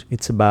about.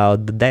 It's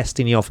about the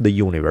destiny of the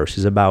universe.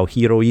 It's about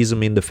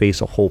heroism in the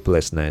face of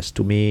hopelessness.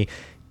 To me,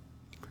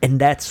 and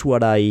that's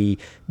what the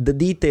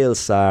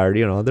details are,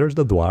 there's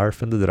the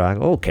dwarf and the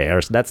dragon. Who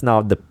cares? That's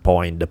not the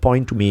point. The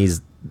point to me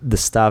is the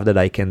stuff that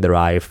I can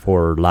derive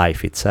for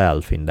life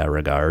itself in that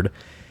regard.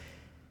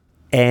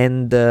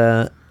 And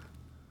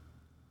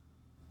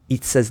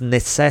it's as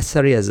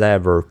necessary as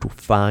ever to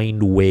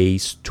find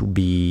ways to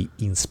be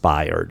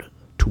inspired,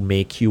 to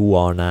make you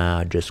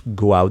wanna just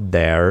go out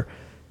there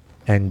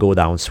and go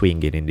down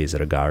swinging in this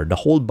regard. The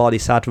whole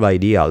Bodhisatva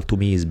ideal to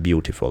me is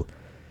beautiful.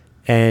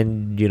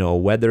 And,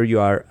 whether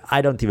you are,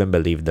 I don't even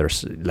believe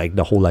there's like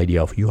the whole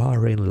idea of you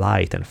are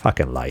enlightened,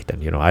 fucking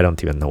enlightened, I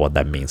don't even know what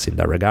that means in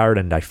that regard.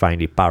 And I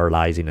find it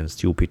paralyzing and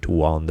stupid to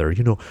wonder,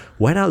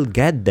 when I'll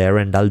get there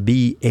and I'll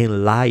be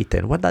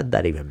enlightened, what does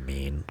that even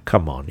mean?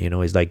 Come on,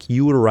 it's like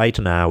you right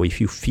now, if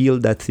you feel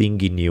that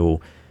thing in you,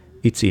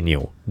 it's in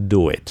you,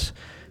 do it.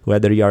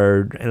 Whether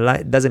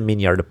it doesn't mean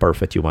you're the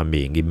perfect human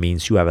being. It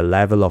means you have a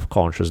level of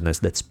consciousness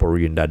that spurs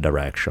you in that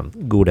direction.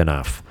 Good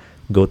enough.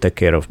 Go take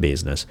care of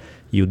business.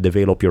 You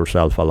develop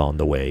yourself along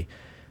the way.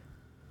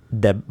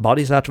 The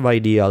Bodhisattva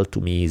ideal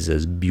to me is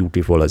as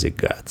beautiful as it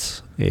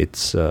gets.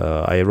 It's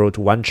I wrote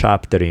one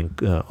chapter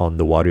on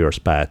the Warrior's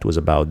Path was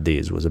about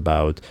this. Was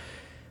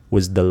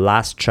the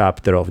last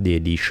chapter of the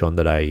edition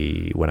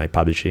that when I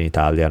published in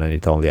Italian, and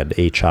it only had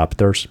 8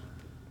 chapters.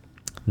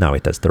 Now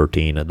it has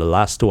 13. The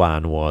last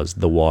one was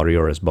the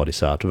warrior as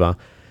Bodhisattva,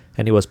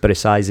 and it was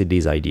precisely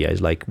this idea.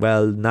 It's like,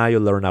 well, now you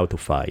learn how to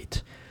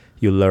fight.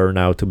 You learn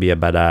how to be a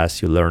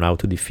badass. You learn how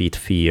to defeat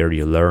fear.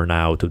 You learn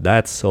how to...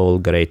 That's all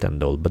great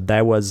and all. But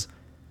those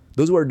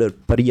were the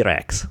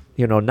prereqs.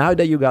 Now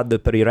that you got the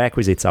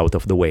prerequisites out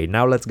of the way,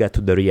 now let's get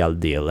to the real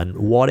deal. And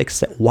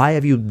why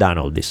have you done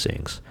all these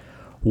things?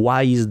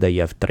 Why is that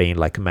you have trained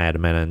like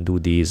madmen and do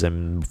this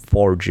and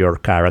forge your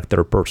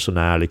character,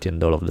 personality,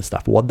 and all of the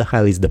stuff? What the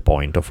hell is the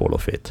point of all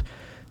of it?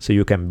 So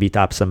you can beat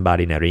up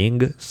somebody in a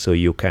ring? So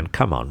you can...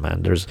 Come on,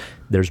 man.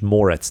 There's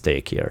more at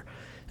stake here.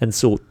 And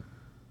so...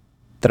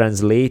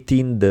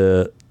 translating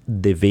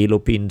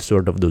developing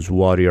sort of those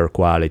warrior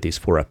qualities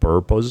for a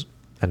purpose,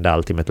 and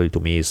ultimately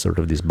to me is sort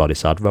of this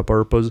Bodhisattva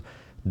purpose,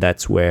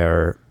 that's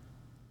where,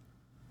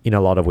 in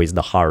a lot of ways,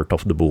 the heart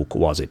of the book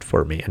was it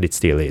for me, and it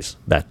still is.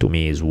 That to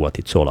me is what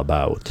it's all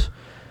about.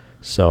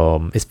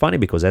 So it's funny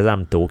because as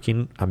I'm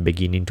talking, I'm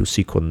beginning to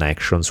see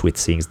connections with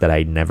things that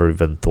I never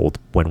even thought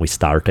when we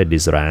started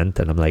this rant.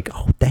 And I'm like,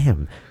 oh,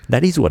 damn,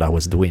 that is what I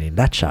was doing in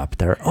that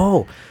chapter.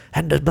 Oh,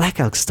 and the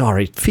Black Elk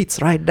story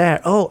fits right there.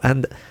 Oh,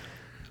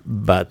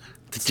 but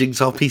the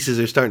jigsaw pieces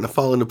are starting to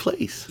fall into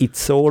place.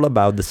 It's all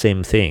about the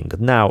same thing.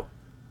 Now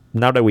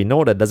that we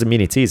know that, doesn't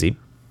mean it's easy.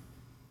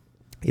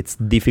 It's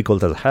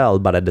difficult as hell,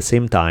 but at the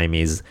same time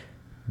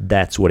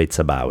that's what it's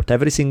about.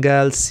 Everything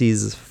else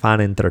is fun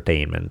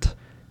entertainment.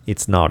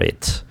 It's not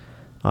it.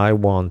 I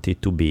want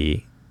it to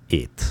be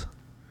it.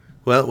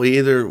 Well, we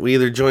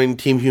either join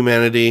Team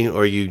Humanity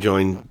or you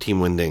join Team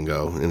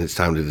Wendigo, and it's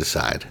time to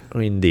decide.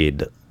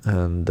 Indeed.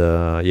 And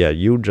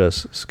you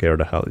just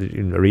scared the hell.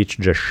 Rich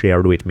just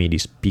shared with me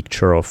this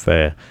picture of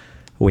a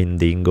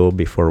Wendigo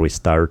before we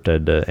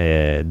started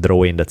a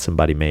drawing that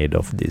somebody made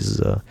of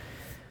this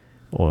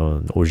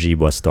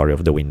Ojibwa story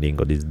of the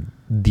Wendigo, this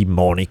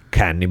demonic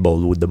cannibal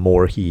who the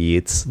more he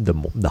eats,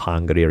 the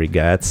hungrier he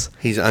gets.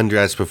 He's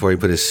undressed before he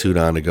put his suit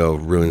on to go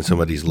ruin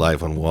somebody's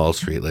life on Wall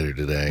Street later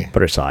today.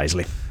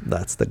 Precisely.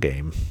 That's the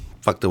game.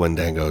 Fuck the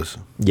Wendigos.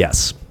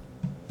 Yes.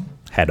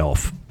 Head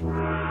off.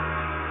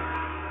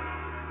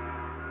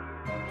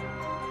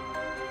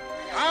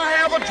 I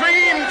have a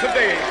dream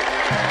today.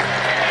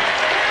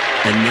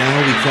 And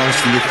now we cross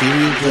the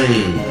ethereal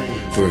plane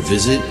for a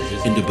visit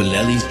into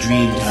Bolelli's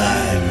dream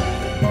time.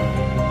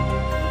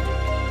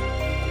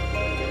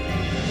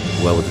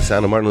 Well, with the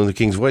sound of Martin Luther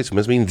King's voice, it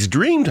must mean it's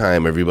dream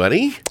time,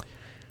 everybody.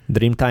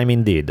 Dream time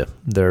indeed.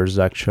 There's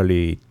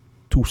actually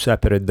 2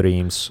 separate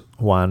dreams,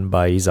 one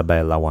by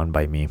Isabella, one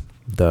by me.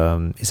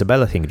 The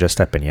Isabella thing just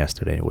happened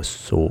yesterday. It was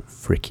so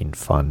freaking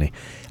funny.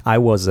 I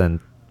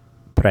wasn't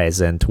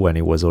present when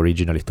it was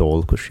originally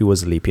told because she was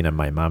sleeping at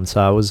my mom's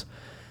house.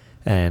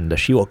 And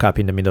she woke up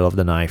in the middle of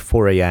the night,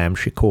 4 a.m.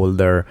 She called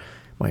her.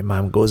 My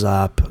mom goes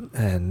up,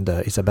 and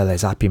Isabella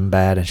is up in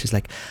bed, and she's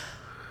like,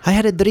 I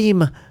had a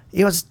dream.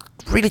 It was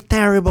really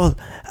terrible.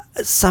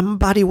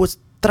 Somebody was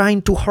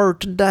trying to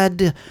hurt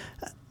Dad.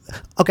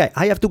 Okay,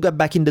 I have to get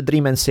back in the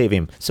dream and save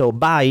him. So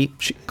bye.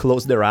 She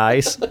closed her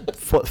eyes,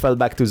 fell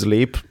back to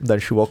sleep. Then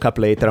she woke up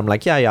later. I'm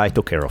like, yeah, I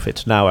took care of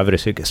it. Now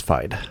everything is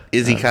fine.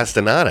 Izzy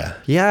Castaneda.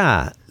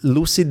 Yeah,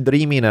 lucid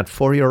dreaming at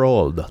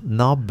 4-year-old.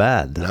 Not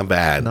bad. Not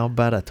bad. Not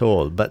bad at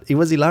all. But it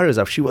was hilarious.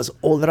 She was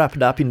all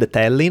wrapped up in the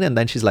telling, and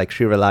then she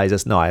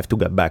realizes, no, I have to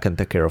get back and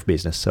take care of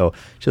business. So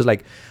she was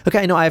like,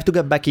 okay, no, I have to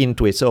get back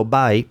into it. So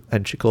bye.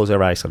 And she closed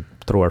her eyes and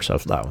threw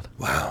herself down.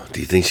 Wow.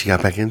 Do you think she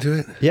got back into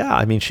it? Yeah,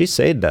 I mean, she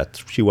said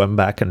that she went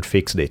back and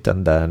fixed it,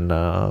 and then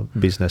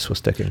business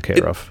was taken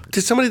care of.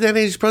 To somebody that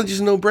age, it's probably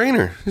just a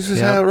no-brainer. This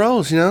is how it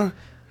rolls, you know?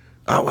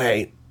 Oh,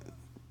 wait.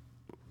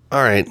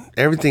 All right.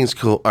 Everything's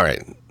cool. All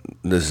right.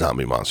 The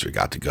zombie monster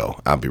got to go.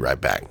 I'll be right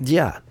back.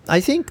 Yeah, I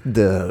think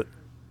the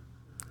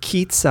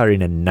kids are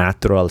in a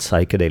natural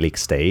psychedelic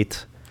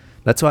state.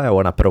 That's why I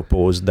want to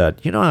propose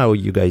that, you know how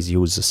you guys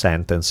use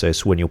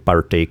sentences when you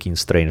partake in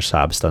strange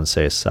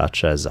substances,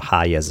 such as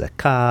high as a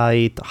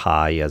kite,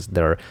 high as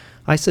there.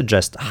 I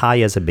suggest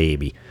high as a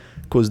baby,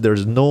 because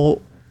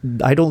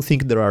I don't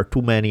think there are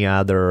too many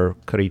other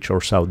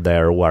creatures out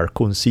there who are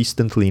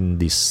consistently in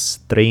this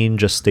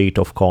strange state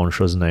of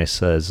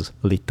consciousness as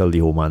little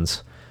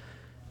humans.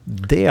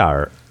 They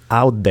are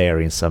out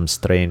there in some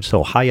strange,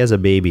 so high as a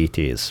baby it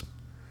is.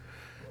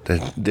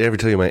 Did I ever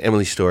tell you my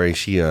Emily story?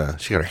 She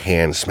got her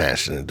hand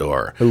smashed in the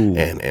door,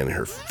 and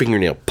her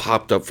fingernail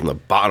popped up from the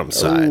bottom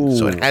side,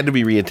 so it had to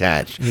be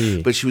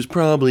reattached. But she was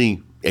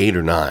probably 8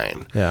 or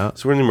 9. Yeah.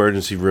 So we're in the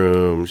emergency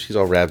room. She's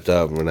all wrapped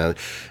up,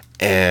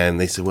 and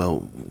they said,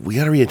 "Well, we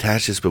got to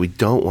reattach this, but we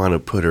don't want to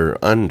put her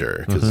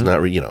under because it's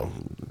not,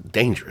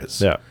 dangerous."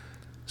 Yeah.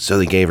 So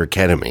they gave her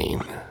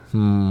ketamine.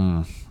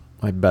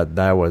 I bet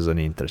that was an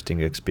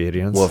interesting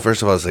experience. Well,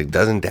 first of all, it's like,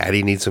 doesn't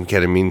Daddy need some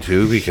ketamine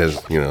too? Because,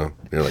 they're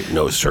like,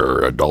 no,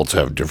 sir, adults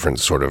have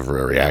different sort of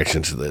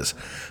reactions to this.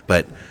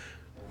 But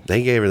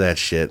they gave her that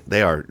shit.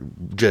 They are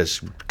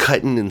just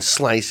cutting and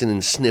slicing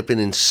and snipping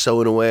and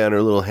sewing away on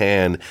her little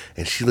hand.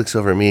 And she looks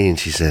over at me and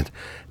she said,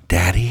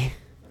 Daddy,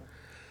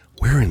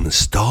 we're in the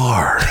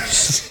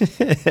stars.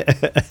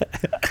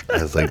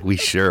 I was like, we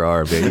sure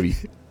are, baby.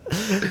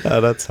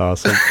 Oh, that's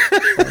awesome.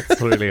 That's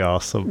really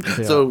awesome.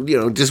 Yeah.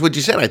 So, just what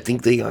you said, I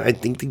think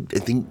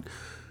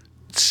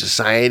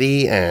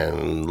society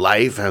and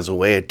life has a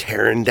way of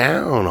tearing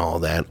down all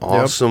that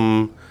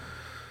awesome,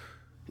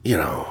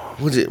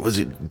 was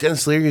it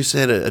Dennis Leary who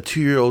said a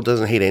 2-year-old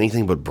doesn't hate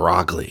anything but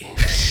broccoli?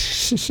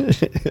 That's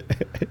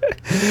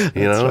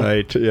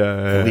right.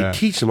 Yeah. We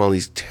teach them all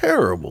these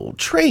terrible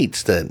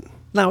traits that...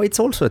 Now, it's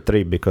also a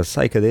trip because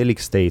psychedelic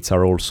states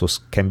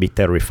can be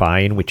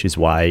terrifying, which is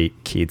why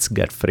kids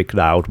get freaked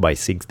out by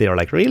things. They're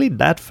like, really?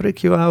 That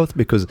freak you out?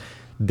 Because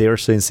their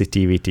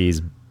sensitivity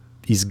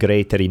is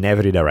greater in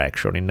every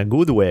direction, in a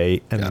good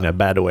way and in a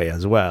bad way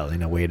as well,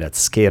 in a way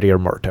that's scarier,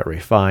 more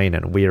terrifying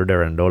and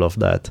weirder and all of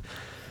that.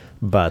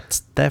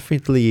 But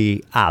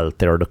definitely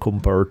altered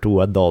compared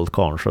to adult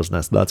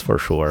consciousness, that's for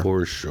sure.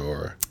 For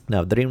sure.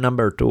 Now, dream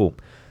number 2,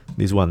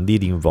 this one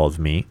did involve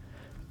me.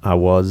 I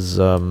was...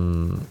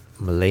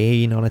 I'm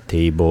laying on a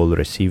table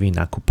receiving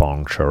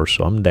acupuncture.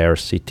 So I'm there,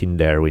 sitting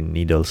there with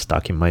needles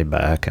stuck in my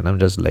back, and I'm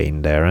just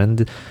laying there.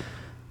 And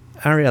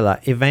I realize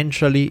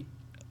eventually,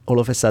 all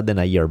of a sudden,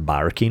 I hear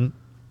barking.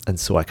 And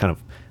so I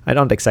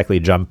don't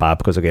exactly jump up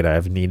because, again, I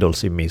have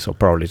needles in me. So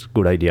probably it's a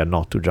good idea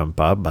not to jump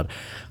up. But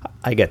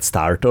I get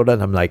startled,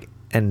 and I'm like,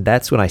 and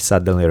that's when I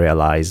suddenly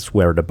realized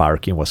where the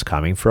barking was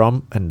coming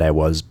from. And that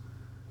was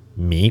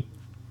me,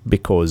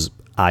 because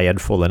I had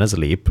fallen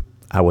asleep.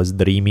 I was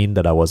dreaming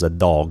that I was a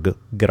dog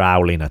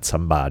growling at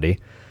somebody.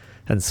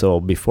 And so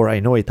before I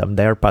know it, I'm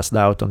there passed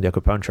out on the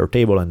acupuncture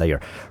table, and I hear,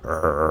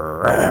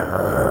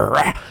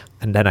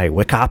 and then I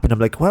wake up and I'm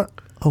like, what?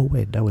 Oh,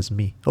 wait, that was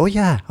me. Oh,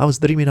 yeah, I was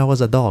dreaming I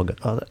was a dog.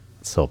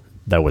 So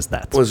that was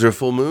that. Was there a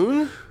full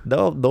moon?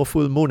 No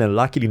full moon, and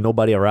luckily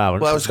nobody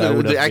around. Well, I was going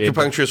to, the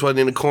acupuncturist wasn't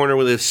in the corner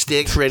with a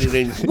stick ready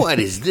to, what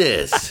is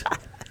this?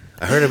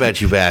 I heard about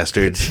you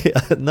bastards.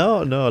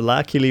 No,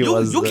 luckily it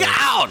was... You get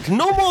out!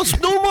 No more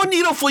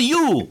needle for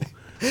you!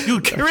 You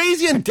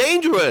crazy and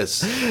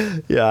dangerous!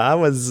 Yeah, it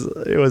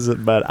was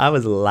bad. I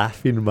was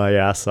laughing my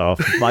ass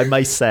off by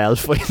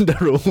myself in the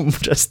room,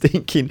 just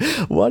thinking,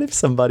 what if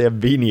somebody had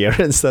been here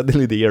and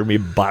suddenly they hear me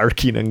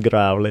barking and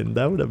growling?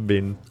 That would have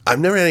been... I've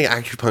never had any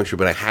acupuncture,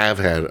 but I have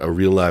had a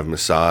real live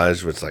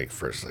massage, where it's like,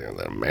 first thing,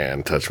 that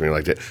man touched me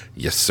like that.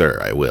 Yes, sir,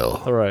 I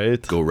will. All right.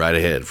 Go right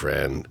ahead,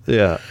 friend.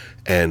 Yeah.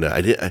 And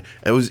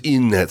I was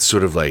in that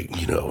sort of like,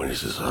 when he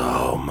says,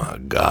 oh my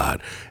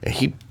God. And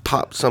he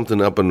popped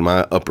something up in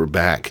my upper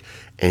back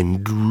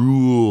and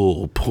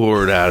drool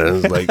poured out. And I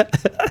was like,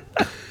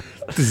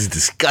 this is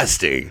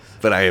disgusting.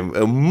 But I am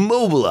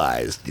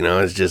immobilized.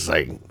 It's just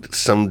like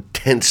some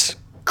tense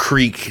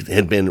creak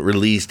had been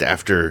released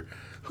after,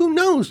 who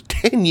knows,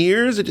 10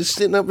 years of just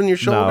sitting up in your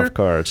shoulder? No, of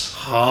course.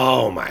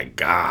 Oh my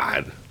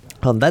God.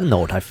 On that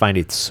note, I find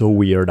it so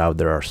weird how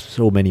there are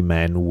so many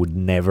men who would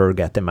never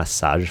get a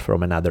massage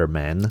from another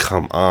man.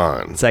 Come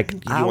on. It's like,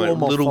 you how want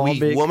homophobic... little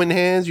weak woman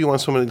hands? You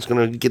want someone that's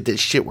going to get this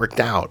shit worked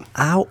out?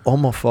 How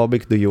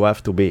homophobic do you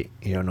have to be?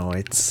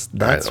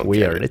 That's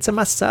weird. It's a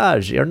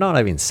massage. You're not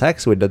having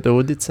sex with the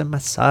dude. It's a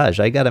massage.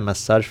 I got a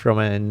massage from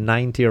a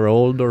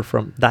 90-year-old or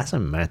from...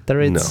 Doesn't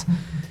matter.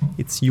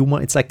 It's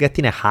human. It's like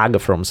getting a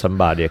hug from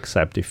somebody,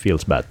 except it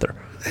feels better.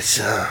 It's...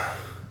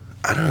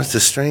 I don't know, it's a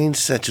strange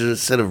set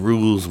of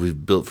rules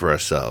we've built for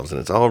ourselves,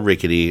 and it's all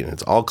rickety, and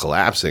it's all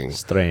collapsing.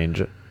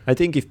 Strange. I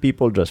think if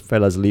people just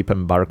fell asleep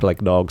and bark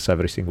like dogs,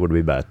 everything would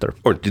be better.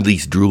 Or at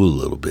least drool a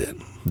little bit.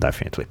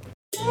 Definitely.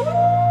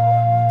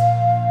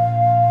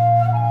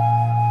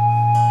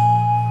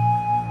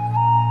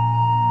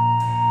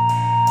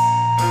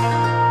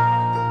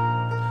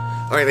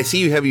 All right, I see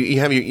you have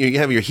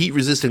your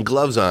heat-resistant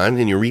gloves on,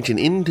 and you're reaching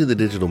into the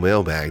digital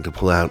mailbag to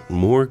pull out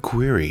more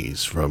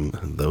queries from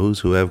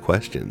those who have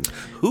questions.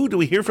 Who do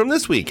we hear from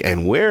this week,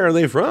 and where are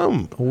they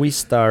from? We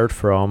start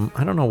from,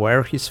 I don't know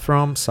where he's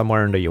from,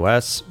 somewhere in the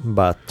US,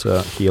 but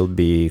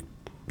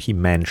he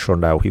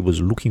mentioned how he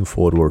was looking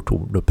forward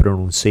to the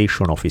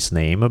pronunciation of his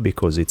name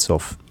because it's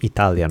of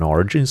Italian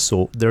origin,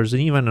 so there's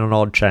even an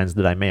odd chance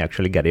that I may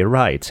actually get it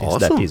right, since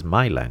Awesome. That is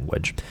my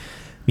language.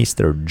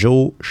 Mr.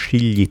 Joe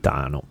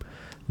Sciglitano.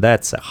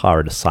 That's a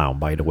hard sound,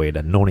 by the way,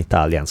 that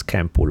non-Italians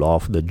can pull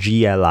off. The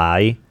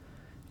GLI,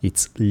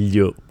 it's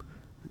L,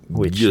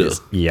 which is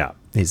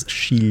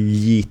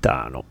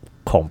Sciglitano.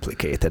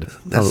 Complicated.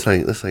 That's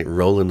like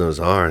rolling those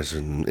R's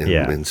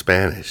in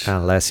Spanish.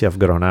 Unless you've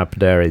grown up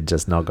there, it's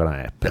just not gonna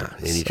happen.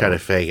 And you try to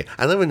fake it.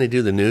 I love when they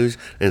do the news,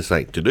 and it's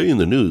like, today in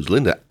the news,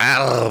 Linda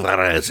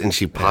Alvarez, and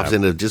she pops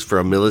into just for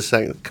a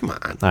millisecond. Come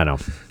on. I know.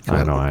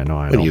 What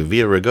are you,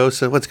 Via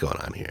Ragosa? What's going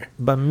on here?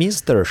 But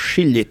Mr.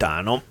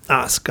 Sciglitano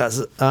asks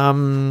us,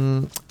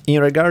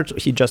 in regards,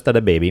 he just had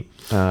a baby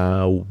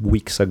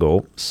weeks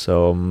ago,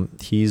 so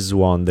he's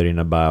wondering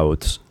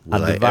about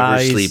Will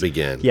advice. I ever sleep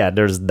again? Yeah,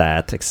 there's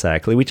that,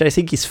 exactly, which I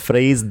think is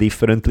phrased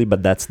differently,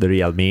 but that's the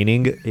real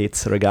meaning.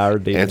 It's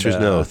regarding... Answer's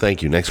no.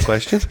 Thank you. Next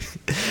question.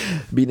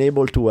 Being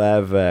able to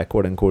have a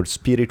quote-unquote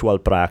spiritual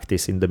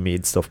practice in the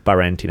midst of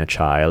parenting a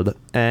child.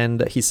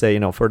 And he say,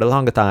 for the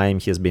long time,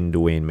 he has been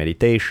doing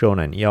meditation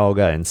and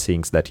yoga and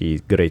things that he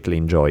greatly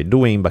enjoyed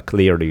doing, but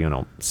clearly,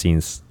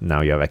 since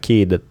now you have a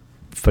kid,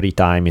 free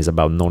time is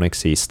about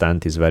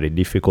non-existent. It's very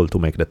difficult to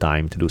make the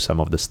time to do some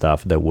of the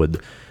stuff that would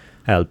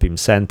help him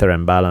center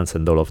and balance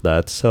and all of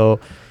that. So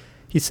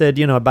he said,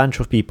 a bunch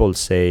of people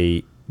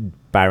say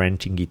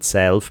parenting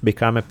itself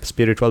become a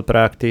spiritual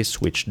practice,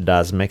 which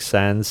does make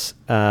sense.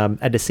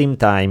 At the same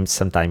time,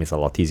 sometimes it's a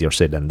lot easier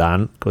said than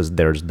done, because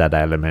there's that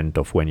element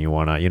of when you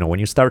want to, when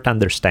you start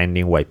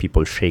understanding why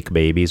people shake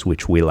babies,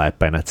 which will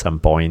happen at some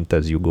point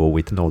as you go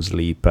with no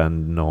sleep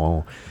and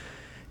no...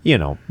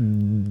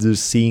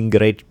 seeing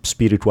great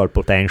spiritual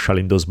potential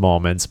in those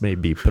moments may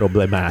be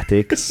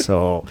problematic.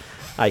 So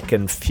I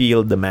can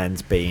feel the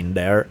man's pain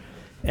there.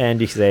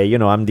 And he say,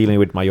 I'm dealing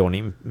with my own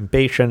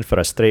impatience,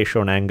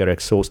 frustration, anger,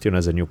 exhaustion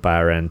as a new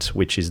parent,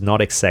 which is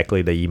not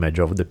exactly the image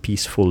of the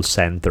peaceful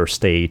center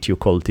state you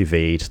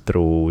cultivate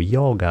through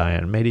yoga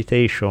and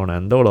meditation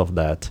and all of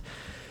that.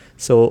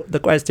 So the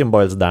question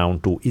boils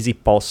down to, is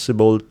it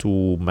possible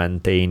to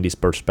maintain this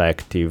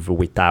perspective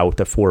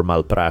without a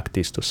formal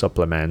practice to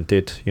supplement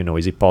it?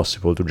 Is it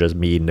possible to just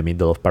be in the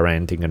middle of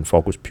parenting and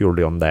focus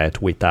purely on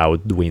that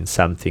without doing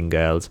something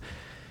else?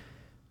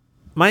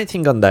 My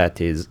thing on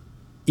that is,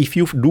 if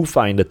you do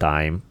find the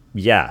time,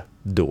 yeah,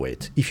 do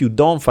it. If you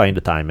don't find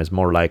the time, it's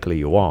more likely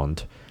you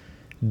won't.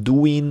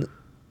 Doing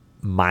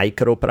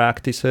micro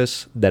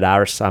practices that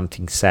are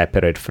something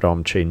separate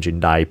from changing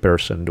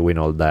diapers and doing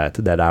all that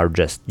are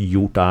just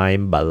you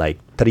time, but like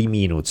 3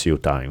 minutes you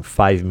time,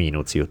 5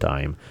 minutes you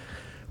time,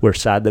 where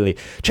suddenly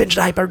change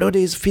diaper, do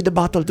this, feed the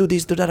bottle, do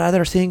this, do that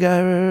other thing,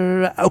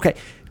 okay,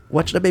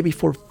 watch the baby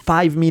for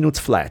 5 minutes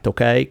flat,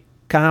 okay,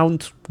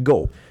 count,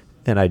 go.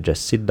 And I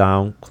just sit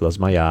down, close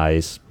my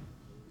eyes,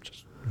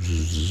 just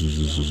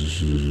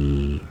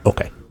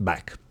okay,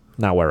 back,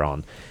 now we're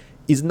on.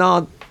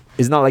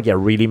 It's not like you're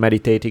really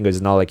meditating.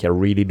 It's not like you're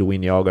really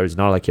doing yoga. It's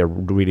not like you're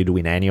really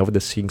doing any of the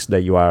things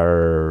that you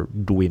are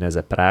doing as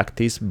a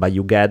practice, but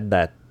you get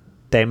that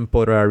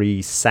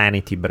temporary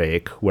sanity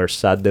break where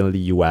suddenly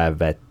you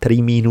have a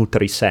 3-minute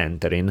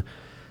recentering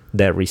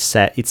that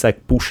reset. It's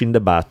like pushing the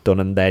button,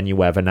 and then you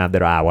have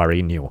another hour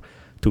in you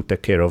to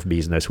take care of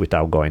business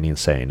without going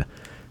insane.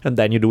 And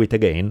then you do it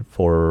again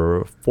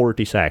for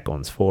 40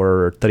 seconds,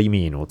 for 3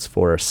 minutes,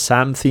 for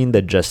something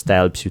that just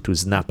helps you to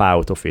snap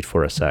out of it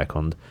for a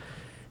second.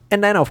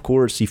 And then, of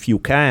course, if you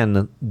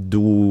can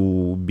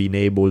being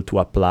able to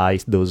apply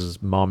those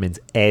moments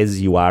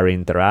as you are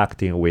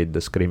interacting with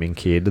the screaming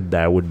kid,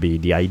 that would be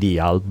the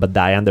ideal. But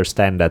I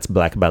understand that's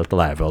black belt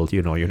level.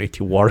 You need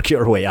to work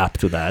your way up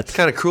to that. It's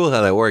kind of cruel how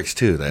that works,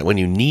 too. That when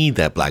you need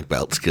that black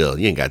belt skill,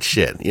 you ain't got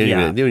shit. You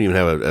don't even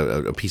have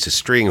a piece of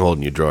string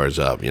holding your drawers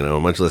up,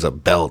 much less a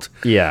belt.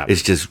 Yeah.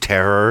 It's just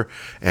terror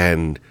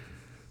and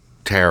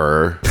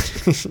terror.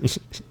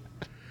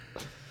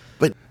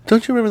 But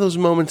don't you remember those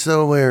moments,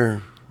 though,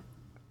 where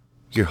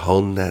you're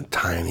holding that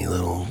tiny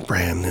little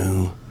brand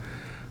new.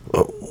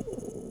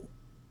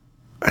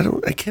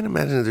 I can't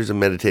imagine that there's a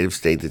meditative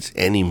state that's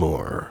any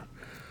more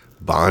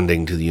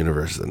bonding to the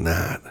universe than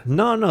that.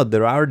 No,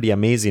 there are the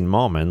amazing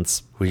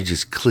moments where you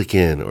just click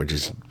in or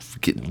just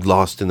get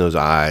lost in those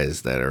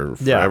eyes that are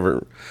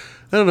forever. Yeah.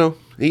 I don't know.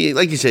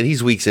 Like you said,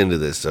 he's weeks into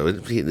this, so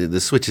the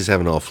switches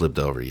haven't all flipped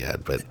over yet.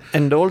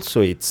 And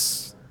also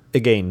it's,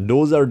 again,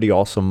 those are the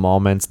awesome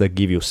moments that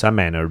give you some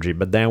energy,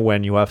 but then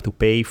when you have to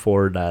pay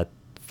for that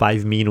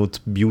 5-minute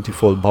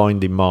beautiful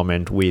bonding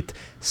moment with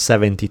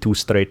 72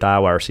 straight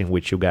hours in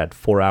which you get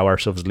 4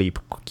 hours of sleep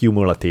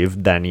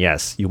cumulative, then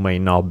yes, you may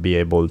not be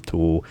able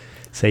to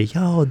say,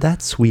 yo,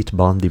 that sweet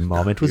bonding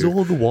moment was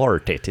all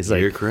worth it.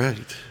 You're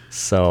correct.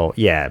 So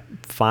yeah,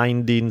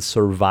 finding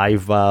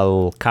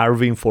survival,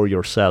 carving for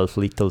yourself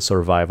little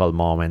survival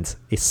moments,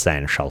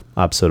 essential,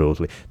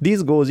 absolutely.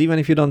 This goes even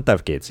if you don't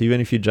have kids, even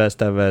if you just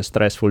have a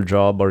stressful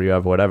job or you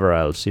have whatever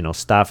else,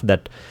 stuff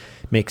that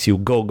makes you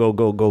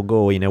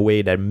go in a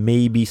way that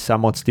may be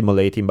somewhat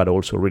stimulating but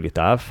also really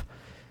tough.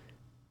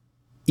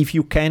 If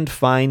you can't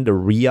find a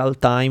real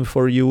time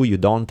for you, you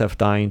don't have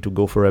time to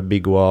go for a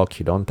big walk,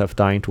 you don't have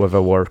time to have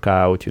a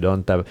workout,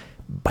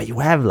 but you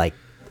have like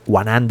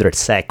 100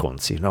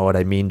 seconds, you know what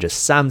I mean?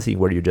 Just something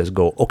where you just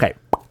go, okay,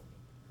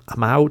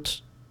 I'm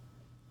out,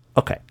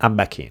 okay, I'm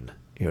back in,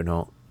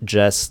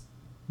 just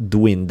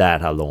doing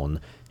that alone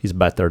is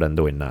better than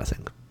doing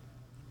nothing.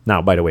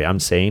 Now, by the way, I'm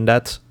saying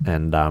that,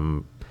 and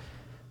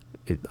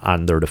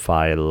under the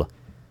file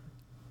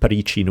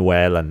preaching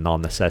well and not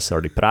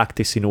necessarily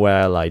practicing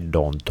well, I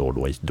don't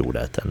always do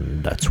that,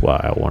 and that's why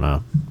I want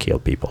to kill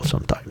people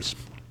sometimes.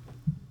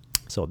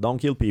 So don't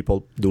kill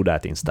people, do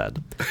that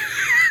instead.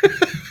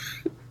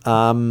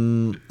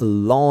 Lon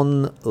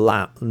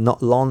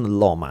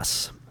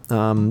Lomas.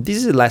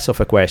 This is less of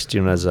a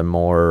question as a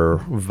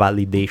more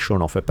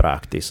validation of a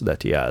practice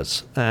that he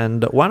has.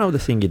 And one of the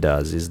things he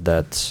does is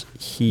that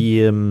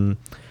he'll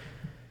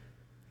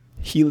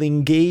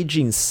engage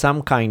in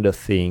some kind of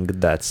thing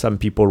that some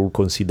people would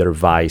consider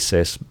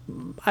vices.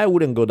 I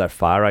wouldn't go that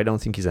far. I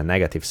don't think it's a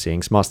negative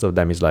thing. Most of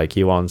them is like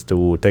he wants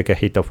to take a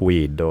hit of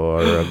weed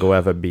or go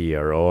have a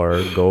beer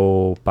or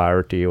go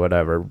party,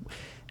 whatever.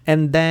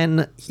 And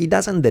then he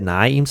doesn't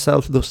deny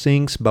himself those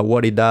things, but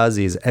what he does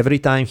is every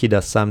time he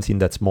does something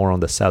that's more on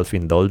the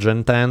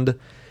self-indulgent end,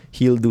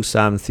 he'll do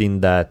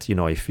something that,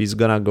 if he's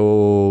gonna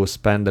go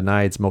spend the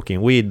night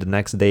smoking weed, the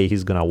next day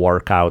he's gonna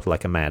work out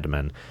like a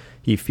madman.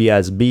 If he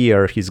has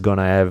beer, he's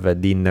gonna have a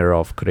dinner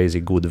of crazy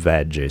good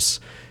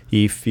veggies.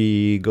 If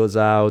he goes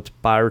out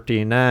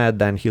partying,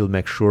 then he'll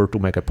make sure to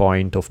make a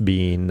point of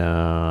being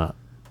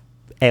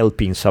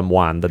helping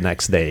someone the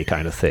next day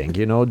kind of thing.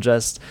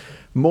 Just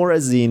more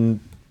as in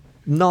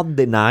not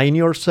denying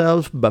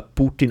yourself, but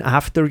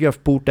after you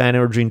have put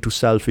energy into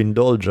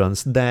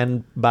self-indulgence,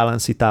 then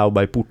balance it out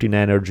by putting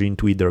energy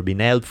into either being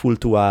helpful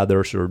to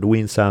others or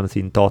doing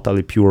something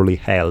totally purely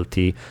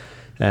healthy.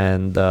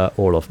 And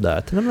all of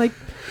that. And I'm like,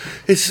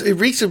 it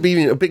reeks of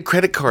being a bit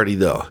credit cardy,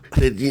 though.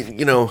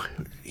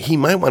 He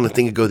might want to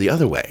think it go the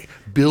other way.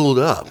 Build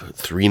up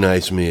 3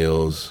 nice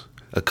meals,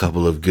 a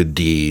couple of good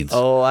deeds.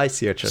 Oh, I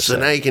see what you're So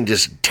saying. now you can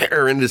just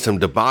tear into some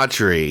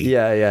debauchery.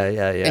 Yeah.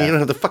 And you don't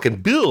have the fucking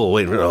bill.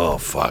 Wait, oh,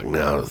 fuck,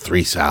 now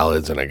 3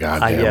 salads and a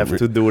goddamn... I have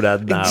to do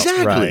that now.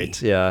 Exactly.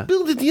 Right, yeah.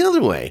 Build it the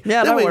other way.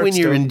 Yeah, that that way when works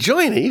you're too.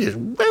 enjoying it, you just,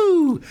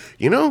 woo,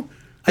 you know?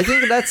 I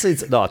think that's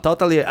it. No,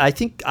 totally. I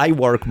think I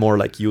work more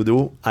like you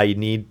do.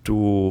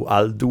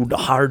 I'll do the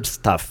hard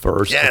stuff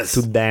first Yes.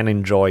 to then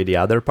enjoy the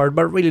other part.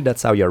 But really,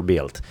 that's how you're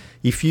built.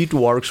 If it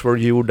works for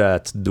you,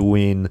 that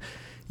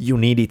you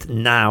need it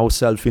now,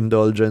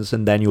 self-indulgence,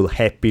 and then you'll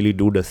happily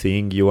do the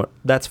thing.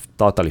 That's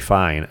totally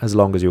fine, as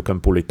long as you can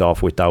pull it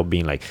off without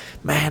being like,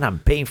 man, I'm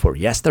paying for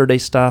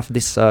yesterday's stuff.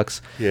 This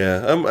sucks.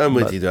 Yeah, I'm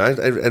with you, though.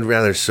 I'd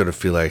rather sort of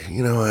feel like,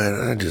 you know what,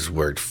 I just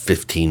worked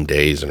 15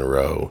 days in a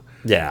row.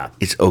 Yeah.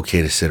 It's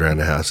okay to sit around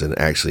the house and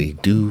actually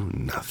do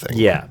nothing.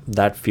 Yeah,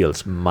 that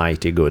feels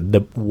mighty good.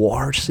 The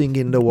worst thing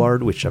in the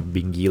world, which I've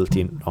been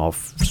guilty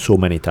of so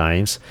many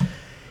times,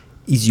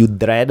 is you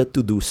dread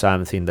to do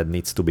something that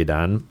needs to be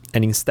done.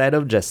 And instead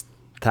of just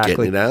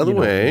Getting it out of the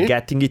way.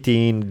 getting it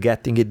in,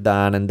 getting it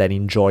done, and then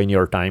enjoying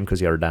your time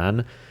because you're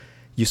done,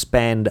 you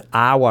spend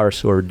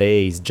hours or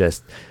days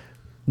just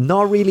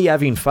not really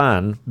having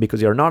fun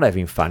because you're not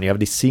having fun. You have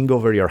this thing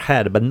over your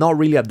head, but not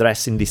really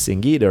addressing this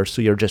thing either.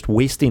 So you're just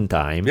wasting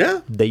time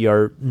that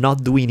you're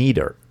not doing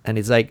either. And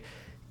it's like,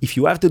 if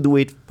you have to do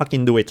it,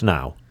 fucking do it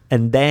now.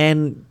 And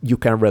then you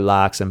can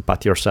relax and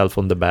pat yourself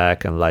on the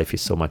back, and life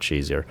is so much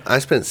easier. I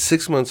spent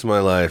 6 months of my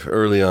life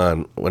early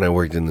on when I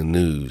worked in the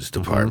news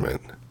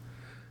department,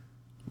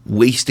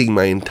 wasting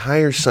my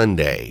entire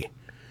Sunday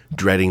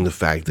dreading the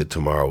fact that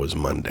tomorrow was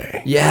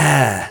Monday.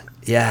 Yeah.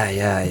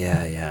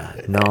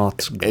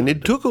 Not good. And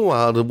it took a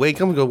while to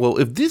wake up and go, well,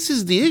 if this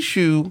is the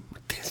issue,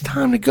 it's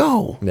time to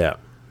go. Yeah.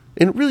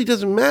 And it really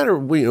doesn't matter,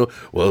 well,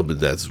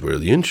 but that's where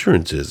the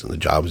insurance is and the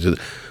jobs.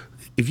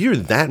 If you're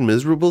that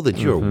miserable that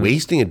you're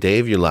wasting a day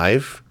of your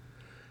life,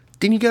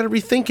 then you got to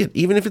rethink it,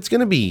 even if it's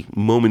going to be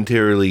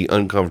momentarily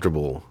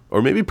uncomfortable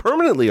or maybe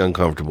permanently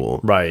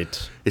uncomfortable.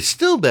 Right. It's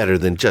still better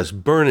than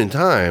just burning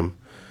time.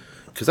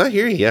 Because I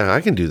hear you. Yeah, I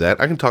can do that.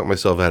 I can talk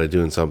myself out of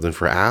doing something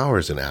for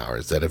hours and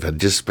hours that if I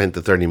just spent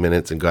the 30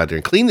 minutes and go out there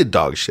and clean the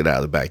dog shit out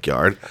of the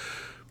backyard,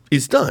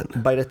 it's done.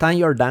 By the time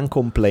you're done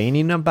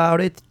complaining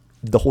about it,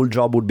 the whole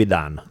job would be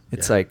done.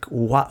 It's like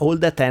all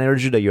that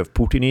energy that you have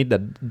put in it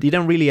that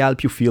didn't really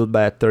help you feel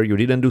better. You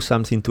didn't do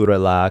something to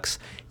relax.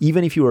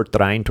 Even if you were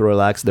trying to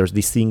relax, there's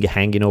this thing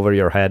hanging over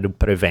your head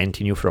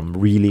preventing you from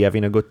really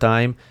having a good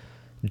time.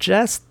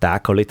 Just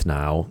tackle it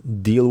now.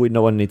 Deal with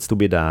what needs to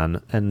be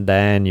done. And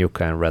then you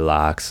can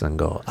relax and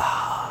go,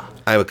 I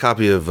have a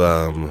copy of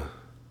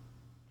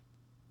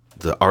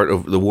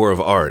the War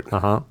of Art.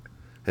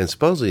 And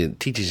supposedly it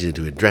teaches you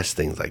to address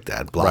things like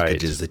that,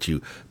 blockages that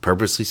you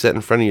purposely set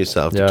in front of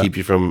yourself to keep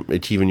you from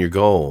achieving your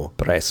goal.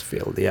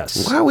 Pressfield,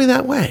 yes. Why are we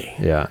that way?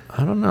 Yeah,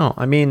 I don't know.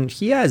 I mean,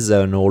 he has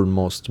an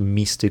almost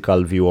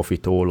mystical view of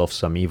it all, of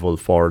some evil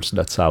force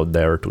that's out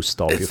there to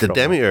stop you It's the from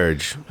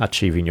demiurge.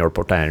 achieving your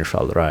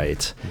potential,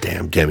 right?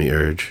 Damn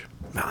demiurge.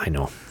 I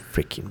know,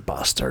 freaking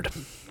bastard.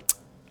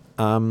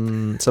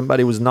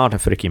 Somebody who's not a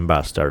freaking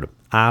bastard.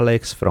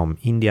 Alex from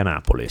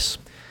Indianapolis.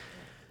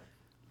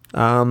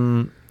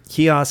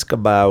 He asked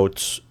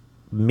about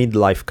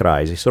midlife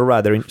crisis, or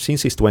rather,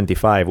 since he's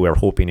 25, we're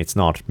hoping it's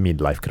not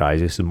midlife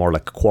crisis, it's more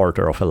like a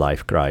quarter of a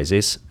life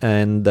crisis.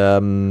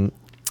 And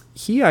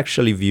he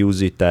actually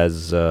views it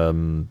as a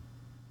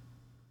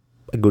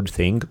good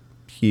thing.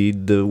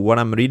 What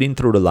I'm reading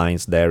through the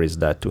lines there is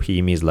that to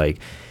him is like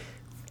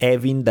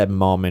having that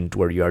moment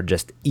where you are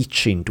just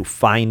itching to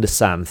find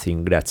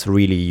something that's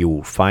really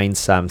you, find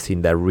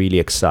something that really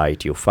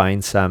excites you,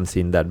 find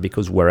something that,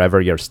 because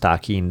wherever you're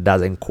stuck in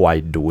doesn't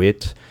quite do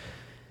it.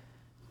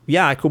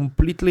 Yeah, I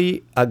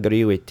completely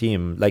agree with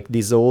him. Like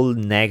this whole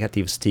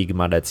negative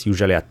stigma that's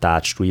usually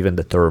attached to even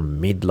the term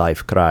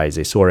midlife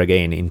crisis, or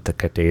again, in the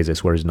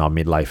cases where it's not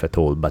midlife at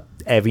all, but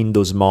having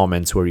those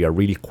moments where you're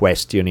really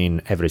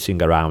questioning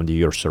everything around you,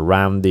 your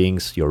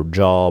surroundings, your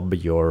job,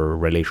 your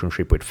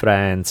relationship with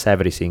friends,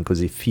 everything,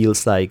 because it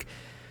feels like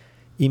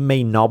it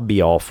may not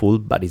be awful,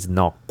 but it's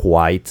not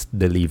quite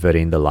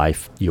delivering the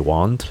life you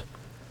want.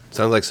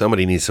 Sounds like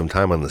somebody needs some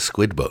time on the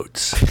squid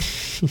boats.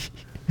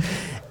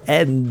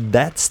 And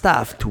that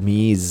stuff to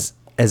me is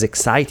as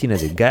exciting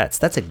as it gets.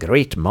 That's a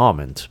great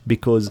moment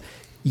because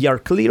you're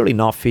clearly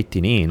not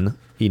fitting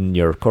in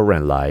your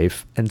current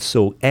life. And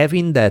so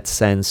having that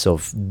sense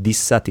of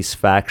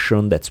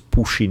dissatisfaction that's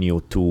pushing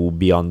you to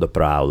be on the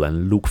prowl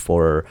and look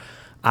for,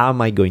 how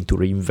am I going to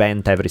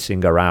reinvent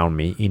everything around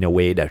me in a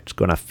way that's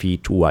going to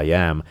fit who I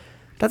am?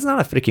 That's not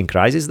a freaking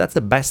crisis. That's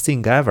the best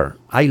thing ever.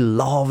 I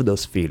love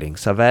those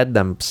feelings. I've had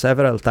them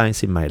several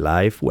times in my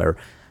life where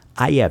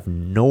I have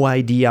no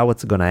idea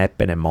what's going to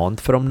happen a month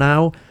from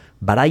now,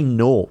 but I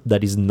know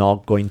that is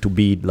not going to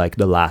be like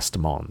the last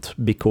month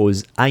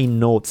because I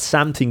know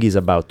something is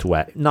about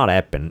to not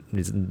happen.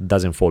 It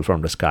doesn't fall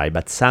from the sky,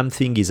 but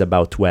something is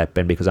about to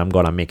happen because I'm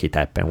going to make it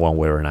happen one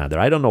way or another.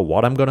 I don't know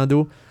what I'm going to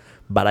do,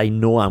 but I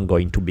know I'm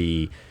going to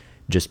be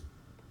just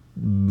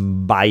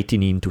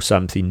biting into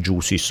something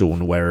juicy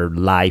soon where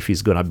life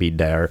is gonna be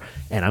there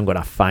and I'm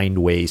gonna find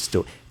ways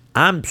to.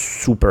 I'm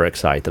super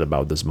excited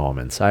about those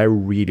moments. I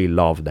really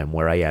love them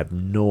where I have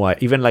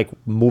even like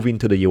moving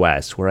to the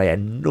US where I had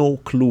no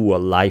clue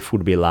what life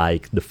would be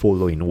like the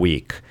following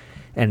week.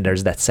 And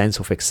there's that sense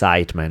of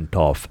excitement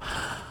of,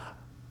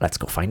 let's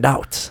go find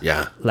out.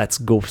 Yeah. Let's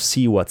go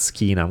see what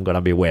skin I'm going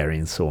to be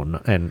wearing soon.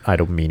 And I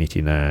don't mean it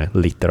in a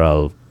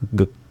literal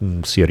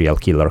serial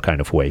killer kind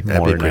of way.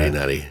 That'd be pretty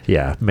nutty.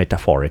 Yeah,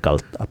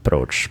 metaphorical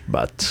approach.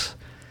 But,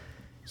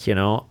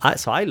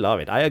 so I love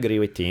it. I agree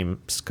with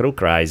him. Screw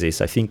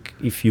crisis. I think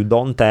if you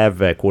don't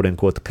have a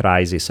quote-unquote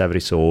crisis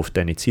every so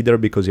often, it's either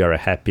because you're a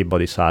happy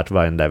bodhisattva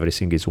and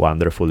everything is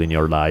wonderful in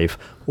your life,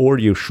 or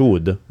you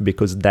should,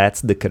 because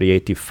that's the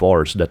creative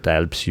force that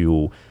helps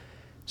you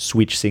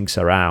switch things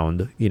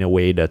around in a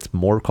way that's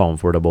more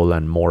comfortable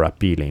and more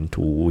appealing to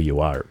who you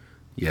are.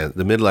 Yeah,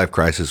 the midlife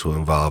crisis will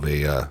involve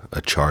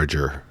a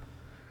Charger.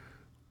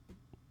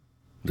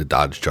 The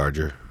Dodge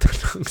Charger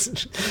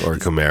or a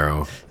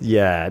Camaro.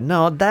 Yeah,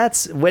 no,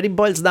 that's when it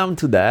boils down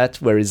to that,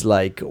 where it's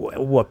like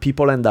what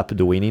people end up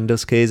doing in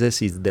those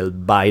cases is they'll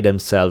buy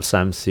themselves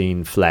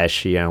something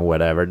flashy and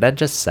whatever. That's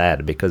just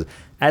sad because it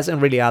hasn't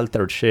really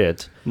altered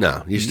shit.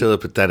 No, you're still a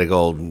pathetic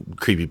old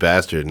creepy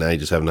bastard. Now you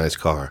just have a nice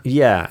car.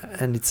 Yeah,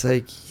 and it's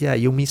like, yeah,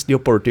 you missed the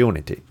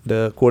opportunity.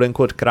 The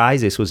quote-unquote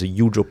crisis was a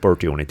huge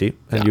opportunity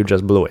and you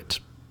just blew it.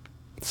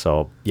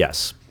 So,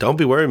 yes. Don't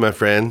be worried, my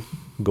friend.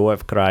 Go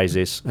have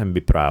crisis and be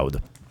proud.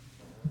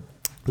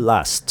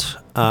 Last,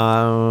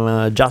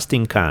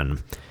 Justin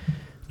Khan.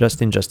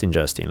 Justin.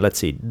 Let's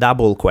see.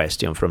 Double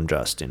question from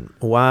Justin.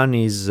 One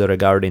is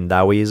regarding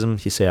Taoism.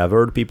 He said, I've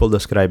heard people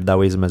describe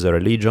Taoism as a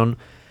religion,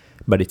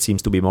 but it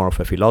seems to be more of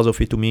a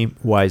philosophy to me.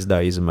 Why is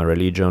Taoism a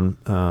religion?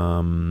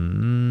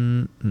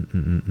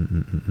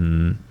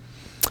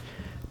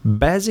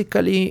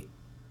 Basically,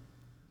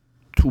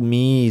 to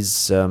me,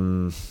 is...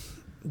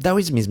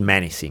 Taoism is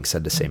many things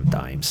at the same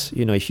time.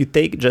 If you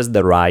take just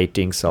the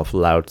writings of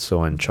Lao Tzu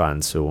and Chuan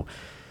Tzu,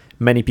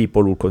 many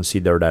people would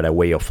consider that a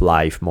way of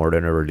life more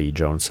than a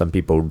religion. Some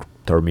people would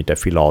term it a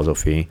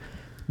philosophy.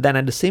 Then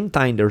at the same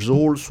time, there's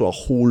also a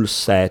whole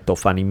set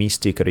of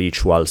animistic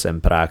rituals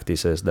and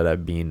practices that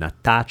have been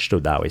attached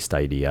to Taoist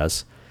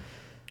ideas.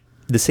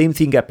 The same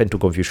thing happened to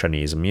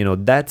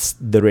Confucianism. That's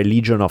the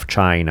religion of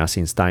China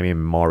since time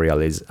immemorial,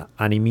 is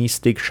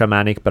animistic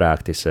shamanic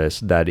practices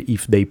that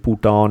if they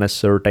put on a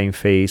certain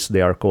face,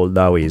 they are called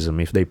Taoism.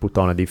 If they put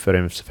on a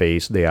different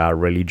face, they are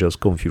religious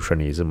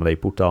Confucianism.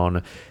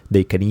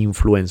 They can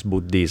influence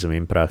Buddhism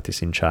in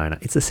practice in China.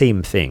 It's the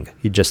same thing.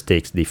 It just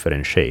takes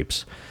different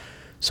shapes.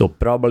 So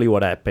probably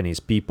what happened is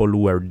people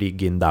who were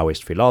digging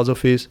Taoist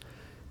philosophies,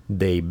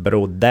 they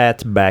brought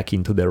that back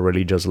into their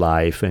religious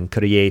life and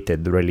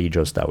created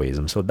religious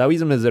Taoism. So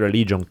Taoism as a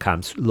religion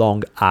comes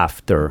long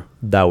after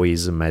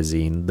Taoism as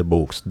in the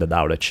books, the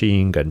Tao Te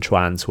Ching and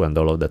Chuan Tzu and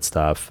all of that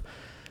stuff.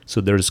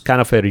 So there's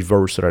kind of a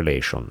reverse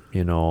relation.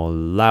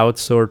 Lao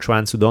Tzu or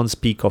Chuan Tzu don't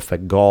speak of a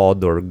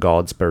god or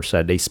gods per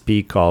se. They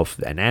speak of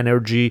an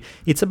energy.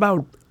 It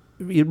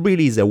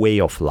really is a way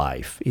of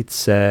life.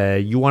 It's,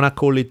 you want to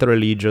call it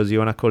religious, you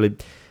want to call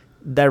it...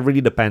 That really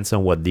depends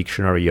on what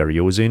dictionary you're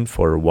using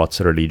for what's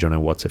a religion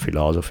and what's a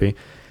philosophy.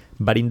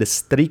 But in the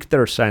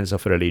stricter sense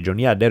of religion,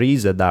 yeah, there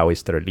is a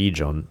Taoist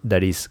religion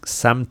that is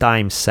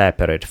sometimes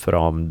separate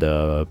from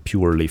the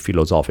purely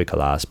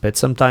philosophical aspect.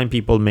 Sometimes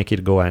people make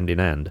it go hand in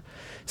hand.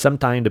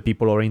 Sometimes the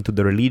people who are into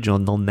the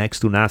religion know next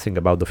to nothing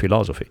about the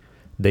philosophy.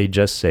 They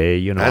just say,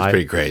 That's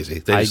pretty crazy.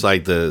 They just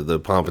like the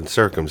pomp and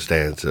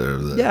circumstance.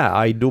 Yeah,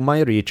 I do my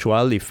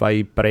ritual. If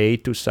I pray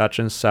to such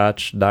and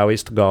such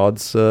Taoist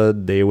gods,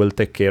 they will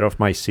take care of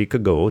my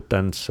sick goat.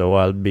 And so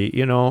I'll be,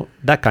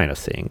 that kind of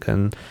thing.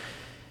 And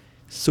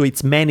so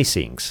it's many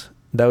things.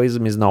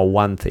 Taoism is not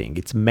one thing.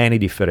 It's many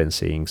different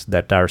things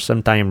that are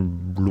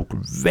sometimes look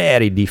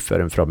very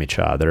different from each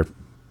other.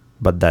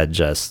 But that's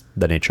just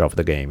the nature of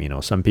the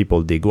game. Some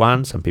people dig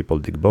one, some people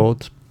dig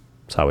both.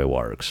 That's how it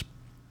works.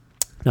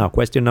 Now,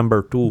 question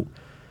number 2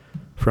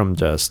 from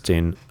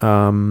Justin.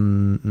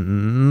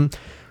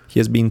 He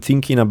has been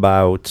thinking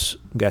about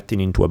getting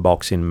into a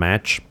boxing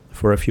match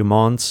for a few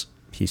months.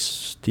 He's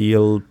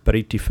still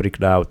pretty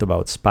freaked out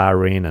about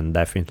sparring and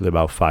definitely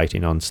about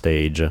fighting on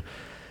stage.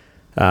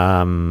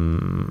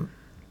 On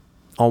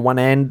one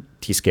end,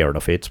 he's scared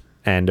of it.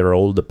 And there are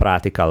all the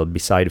practical,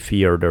 beside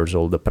fear, there's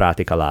all the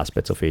practical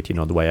aspects of it.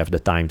 Do I have the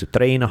time to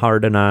train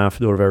hard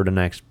enough over the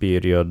next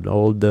period?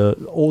 All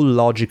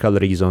logical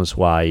reasons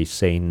why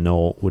saying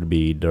no would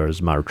be the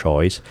smart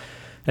choice.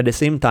 At the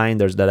same time,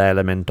 there's that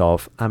element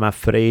of, I'm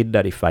afraid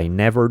that if I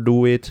never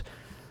do it,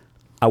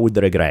 I would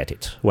regret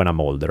it when I'm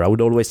older. I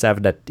would always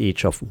have that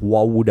itch of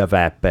what would have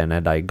happened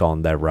had I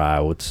gone that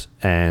route.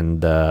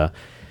 And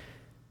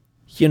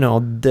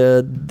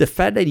the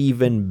fact that you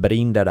even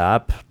bring that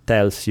up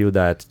tells you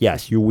that,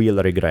 yes, you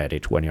will regret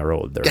it when you're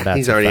older. Yeah, That's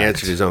he's already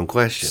answered his own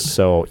question.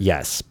 So,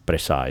 yes,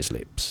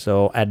 precisely.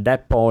 So at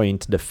that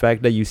point, the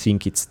fact that you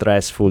think it's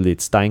stressful,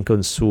 it's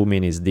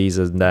time-consuming, is this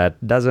and that,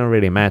 doesn't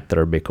really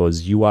matter,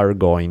 because you are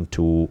going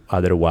to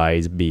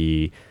otherwise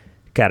be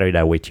carried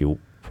out with you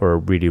for a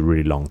really,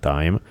 really long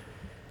time.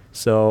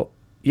 So,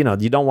 you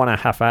don't want to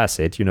half-ass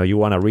it. You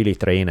want to really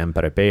train and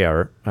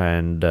prepare.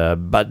 And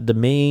but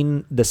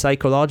the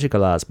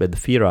psychological aspect, the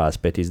fear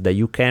aspect, is that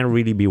you can't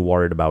really be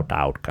worried about the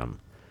outcome.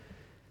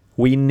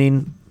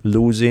 Winning,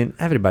 losing,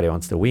 everybody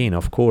wants to win,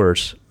 of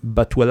course.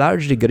 But to a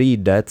large degree,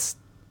 that's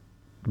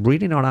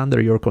really not under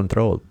your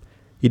control.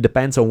 It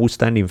depends on who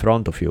stands in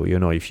front of you.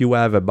 If you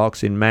have a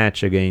boxing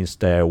match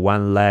against a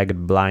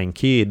one-legged blind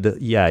kid,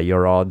 yeah,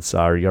 your odds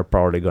are you're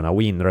probably going to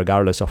win,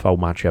 regardless of how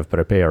much you have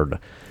prepared.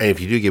 And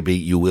if you do get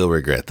beat, you will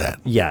regret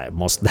that. Yeah,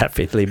 most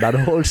definitely.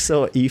 But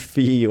also, if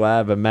you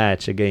have a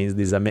match against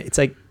this, it's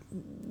like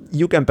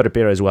you can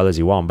prepare as well as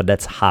you want, but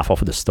that's half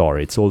of the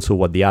story. It's also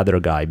what the other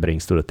guy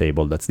brings to the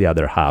table. That's the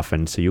other half.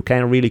 And so you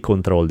can't really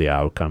control the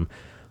outcome.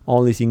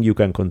 Only thing you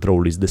can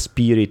control is the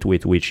spirit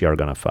with which you're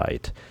going to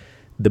fight.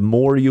 The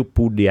more you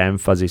put the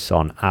emphasis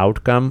on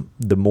outcome,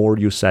 the more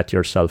you set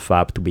yourself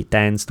up to be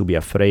tense, to be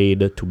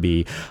afraid, to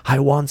be, I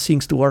want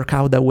things to work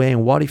out that way,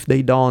 and what if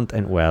they don't?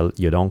 And well,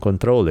 you don't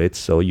control it,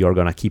 so you're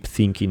going to keep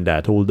thinking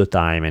that all the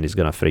time, and it's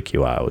going to freak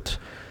you out.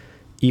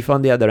 If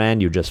on the other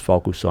hand, you just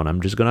focus on,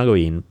 I'm just going to go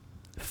in,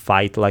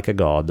 fight like a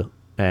god,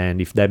 and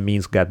if that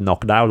means get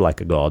knocked out like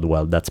a god,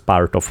 well, that's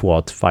part of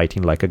what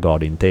fighting like a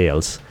god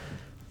entails.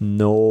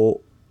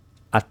 No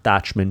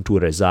attachment to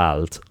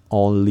result,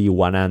 only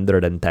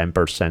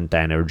 110%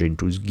 energy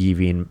into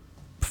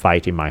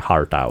fighting my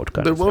heart out.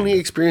 But won't he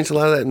experience a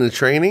lot of that in the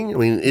training? I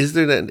mean, is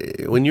there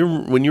that when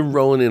you're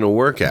rolling in a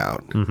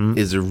workout,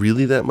 is there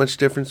really that much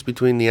difference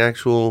between the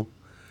actual,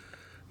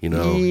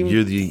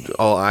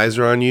 all eyes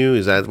are on you?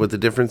 Is that what the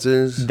difference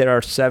is? There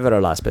are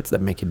several aspects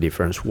that make a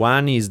difference.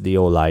 One is the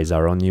all eyes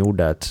are on you.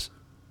 That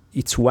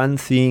it's one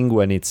thing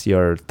when it's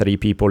your 3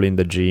 people in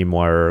the gym who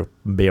are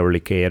barely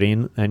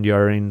caring and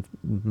you're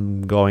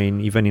going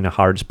even in a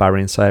hard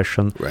sparring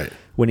session. Right.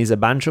 When it's a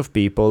bunch of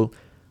people,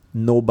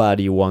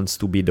 nobody wants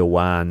to be the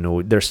one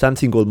who... There's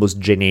something almost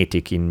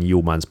genetic in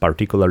humans,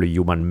 particularly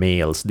human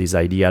males, this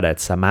idea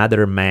that some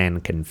other man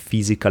can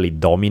physically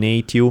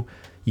dominate you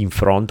in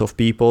front of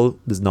people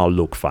does not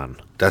look fun.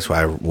 That's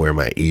why I wear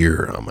my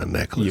ear on my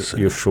necklace.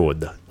 You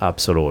should,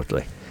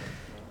 absolutely.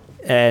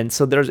 And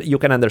so you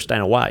can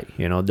understand why.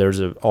 There's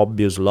an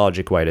obvious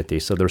logic why it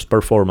is. So there's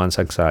performance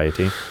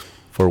anxiety,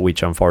 for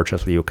which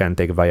unfortunately you can't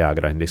take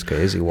Viagra in this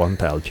case. It won't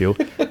help you.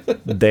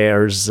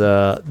 There's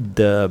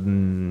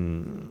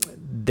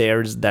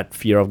there's that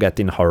fear of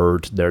getting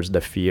hurt. There's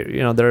the fear.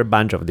 There are a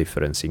bunch of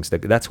different things.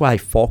 That's why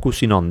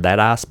focusing on that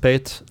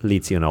aspect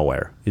leads you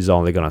nowhere. It's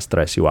only going to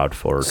stress you out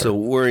further. So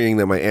worrying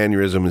that my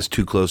aneurysm is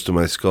too close to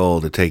my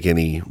skull to take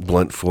any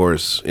blunt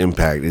force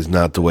impact is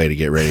not the way to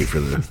get ready for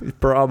the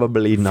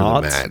probably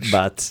not. The match.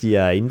 But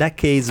yeah, in that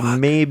case,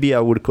 maybe I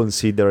would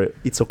consider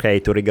it's okay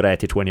to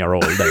regret it when you're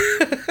older.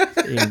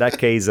 In that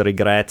case,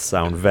 regrets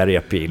sound very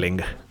appealing.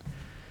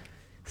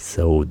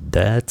 So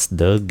that's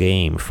the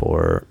game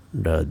for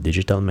the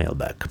digital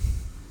mailbag.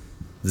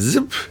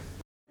 Zip.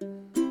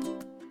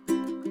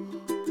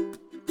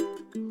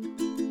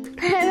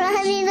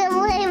 Running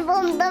away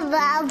from the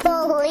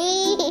baboy.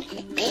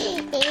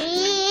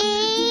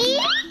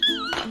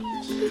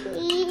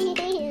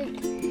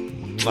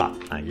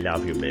 I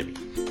love you, baby.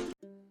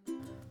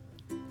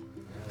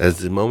 As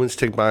the moments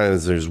tick by,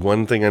 there's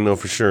one thing I know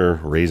for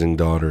sure: raising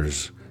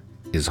daughters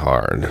is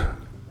hard.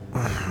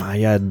 I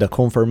had the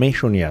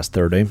confirmation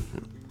yesterday.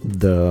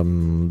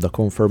 The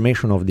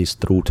confirmation of this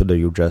truth that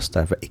you just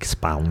have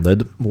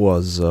expounded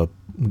was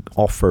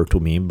offered to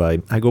me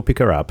by... I go pick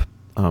her up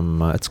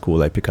at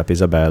school. I pick up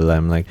Isabella.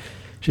 I'm like,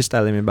 she's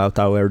telling me about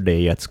how her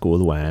day at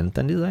school went.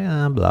 And he's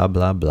like, blah,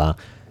 blah, blah.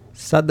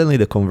 Suddenly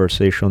the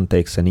conversation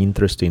takes an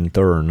interesting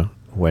turn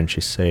when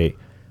she say,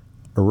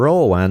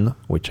 Rowan,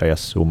 which I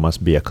assume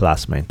must be a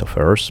classmate of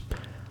hers,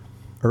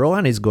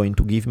 Rowan is going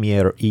to give me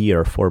her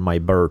ear for my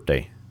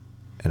birthday.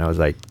 And I was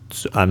like,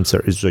 I'm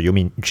sorry, so you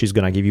mean she's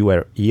going to give you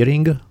her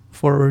earring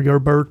for your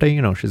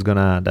birthday? She's going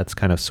to, that's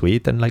kind of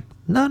sweet. And like,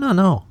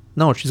 no,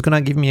 she's going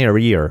to give me her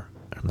ear.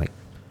 I'm like,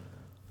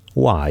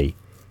 why?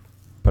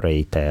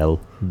 Pray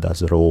tell,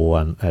 does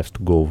Rowan have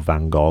to go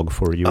Van Gogh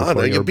for you for your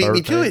birthday? You beat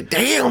me to it,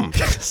 damn.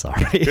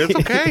 Sorry. It's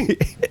okay.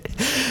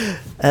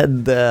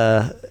 And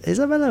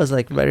Isabella was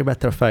like very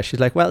matter of fact. She's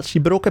like, well, she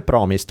broke a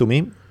promise to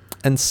me.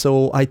 And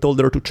so I told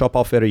her to chop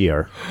off her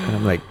ear. And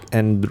I'm like,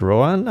 and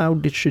Rowan, how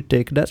did she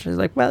take that? She's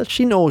like, well,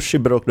 she knows she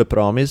broke the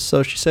promise.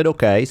 So she said,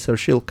 okay. So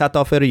she'll cut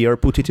off her ear,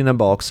 put it in a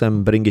box,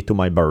 and bring it to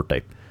my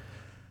birthday.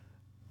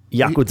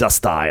 Yakuza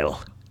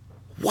style.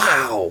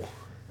 Wow.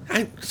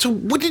 So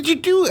what did you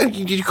do?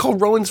 Did you call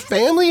Rowan's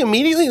family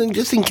immediately,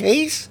 just in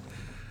case?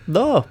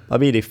 No. I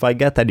mean, if I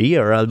get an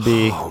ear, I'll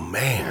be... Oh,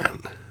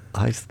 man.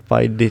 I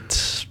find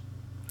it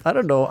I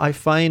don't know. I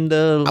find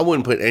I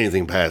wouldn't put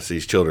anything past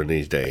these children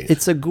these days.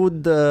 it's a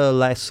good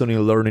lesson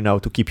in learning how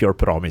to keep your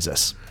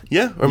promises.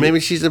 Yeah, or maybe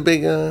she's a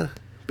big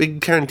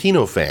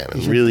Tarantino fan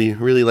and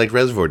really liked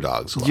Reservoir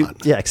Dogs a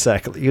lot. Yeah,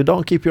 exactly. You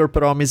don't keep your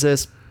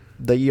promises.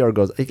 The year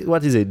goes.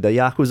 What is it? The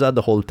Yakuza,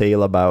 the whole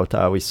tale about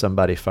how if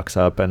somebody fucks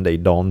up and they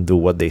don't do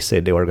what they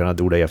said they were going to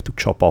do, they have to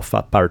chop off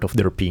a part of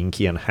their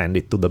pinky and hand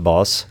it to the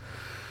boss.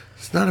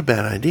 It's not a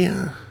bad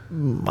idea.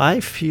 I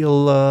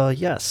feel,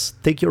 yes,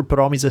 take your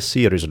promises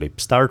seriously.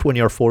 Start when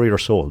you're 4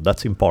 years old.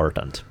 That's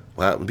important.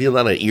 Wow, it'd be a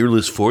lot of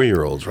earless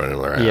 4-year-olds running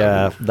around.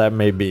 Yeah, that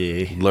may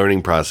be.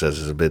 Learning process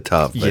is a bit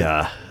tough. But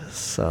Yeah,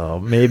 so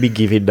maybe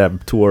giving them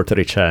 2 or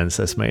 3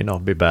 chances may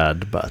not be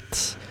bad.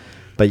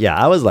 But yeah,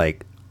 I was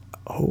like,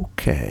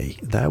 okay,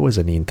 that was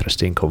an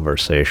interesting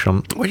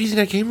conversation. Where do you think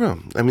that came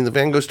from? I mean, the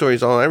Van Gogh story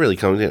is all that really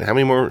comes in. How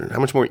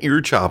much more ear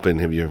chopping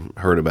have you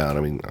heard about? I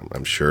mean,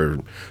 I'm sure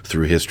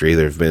through history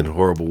there have been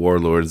horrible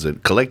warlords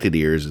that collected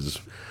ears as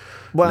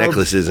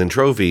necklaces and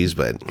trophies,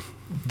 but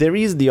there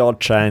is the odd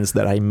chance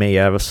that I may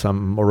have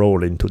some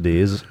role into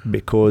this,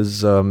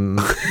 because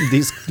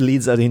this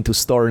leads us into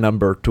story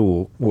number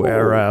 2,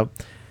 where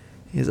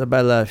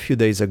Isabella, a few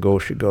days ago,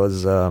 she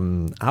goes,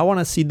 I want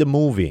to see the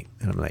movie.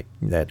 And I'm like,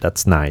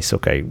 that's nice.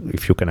 Okay,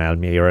 if you can help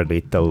me here a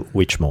little,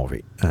 which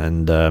movie?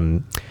 And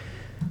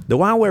the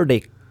one where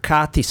they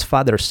cut his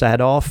father's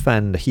head off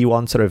and he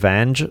wants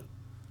revenge.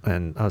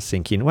 And I was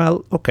thinking,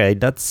 well, okay,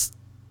 that's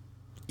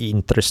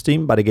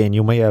interesting. But again,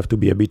 you may have to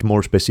be a bit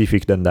more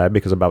specific than that,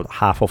 because about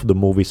half of the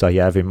movies I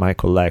have in my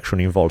collection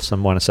involve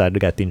someone's head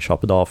getting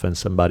chopped off and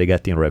somebody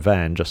getting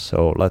revenge.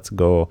 So let's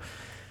go.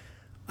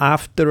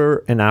 After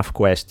enough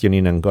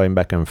questioning and going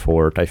back and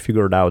forth, I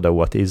figured out that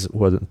what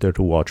wasn't there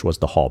to watch was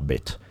The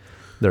Hobbit.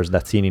 There's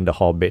that scene in The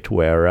Hobbit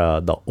where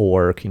the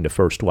orc in the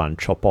first one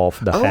chop off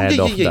the head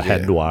of the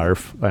head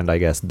dwarf, and I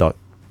guess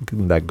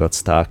that got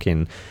stuck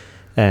in,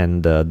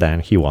 and then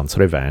he wants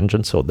revenge,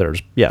 and so there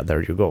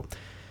you go.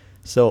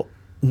 So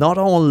not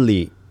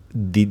only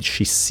did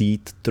she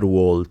sit through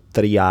all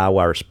 3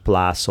 hours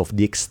plus of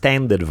the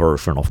extended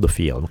version of the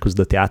film, because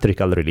the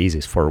theatrical release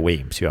is for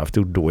wimps, you have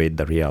to do it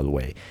the real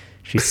way.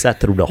 She sat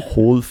through the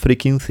whole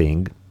freaking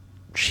thing.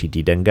 She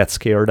didn't get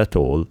scared at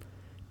all.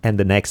 And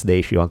the next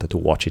day she wanted to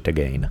watch it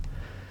again.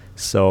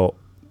 So,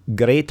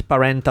 great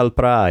parental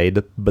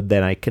pride, but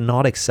then I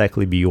cannot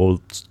exactly be all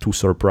too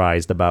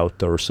surprised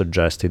about or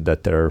suggested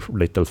that their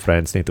little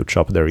friends need to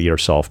chop their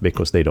ears off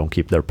because they don't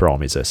keep their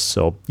promises.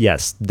 So,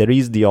 yes, there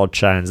is the odd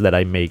chance that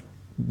I may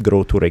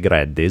grow to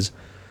regret this.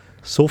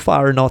 So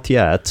far, not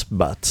yet,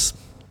 but...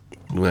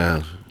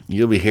 Well,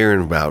 you'll be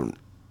hearing about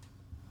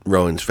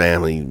Rowan's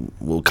family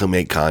will come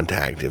make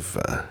contact if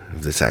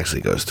this actually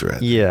goes through.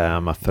 Yeah,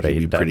 I'm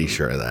afraid. You'd be pretty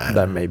sure of that.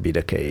 That may be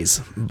the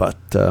case. But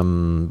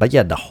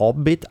yeah, The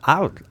Hobbit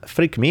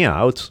freak me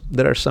out.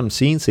 There are some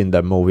scenes in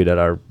that movie that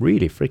are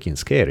really freaking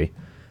scary.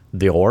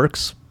 The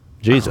orcs,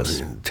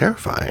 Jesus,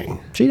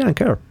 terrifying. She didn't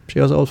care. She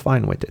was all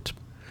fine with it.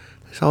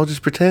 It's all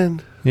just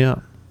pretend. Yeah,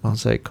 I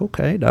was like,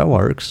 okay, that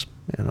works.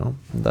 You know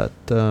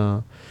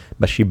that.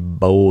 But she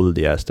bowled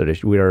yesterday.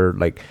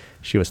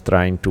 She was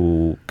trying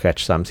to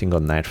catch something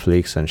on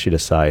Netflix, and she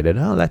decided,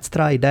 let's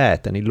try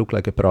that. And it looked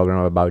like a program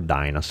about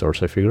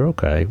dinosaurs. I figured,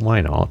 okay,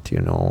 why not?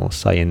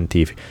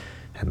 Scientific.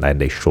 And then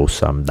they show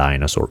some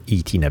dinosaur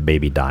eating a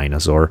baby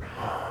dinosaur.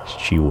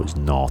 She was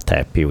not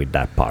happy with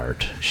that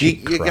part. You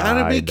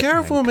gotta be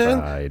careful,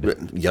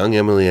 man. Young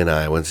Emily and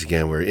I, once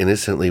again, were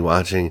innocently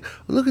watching.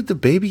 Look at the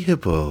baby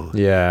hippo.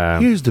 Yeah.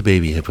 Here's the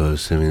baby hippo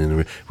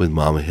swimming with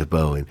mama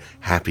hippo and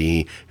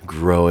happy,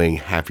 growing,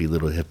 happy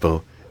little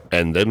hippo.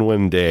 And then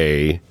one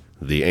day,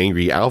 the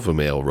angry alpha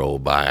male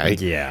rolled by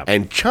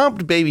and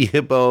chomped baby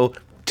hippo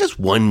just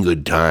one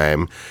good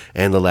time.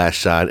 And the last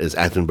shot is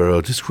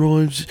Attenborough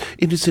describes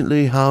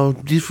innocently how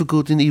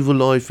difficult and evil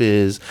life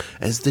is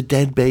as the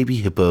dead baby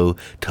hippo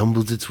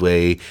tumbles its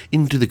way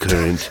into the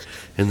current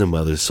and the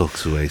mother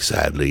sulks away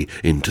sadly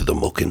into the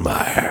muck and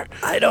mire.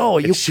 I know.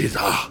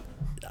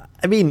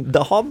 I mean,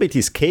 The Hobbit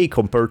is cake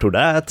compared to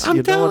that.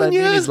 You know what I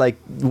mean? It's like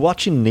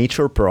watching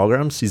nature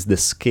programs is the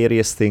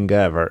scariest thing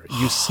ever.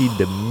 You see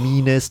the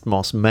meanest,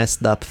 most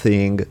messed up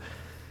thing.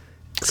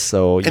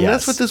 So, and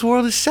that's what this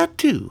world is set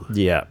to.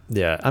 Yeah.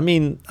 I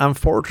mean,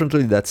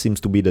 unfortunately, that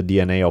seems to be the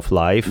DNA of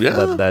life.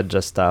 Yeah. That's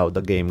just how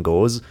the game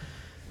goes.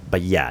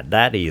 But yeah,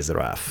 that is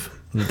rough.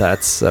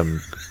 That's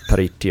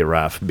pretty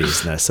rough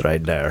business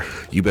right there.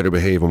 You better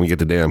behave when we get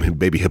the damn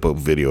baby hippo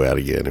video out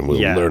again, and we'll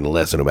learn a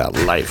lesson about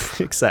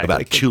life. Exactly.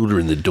 About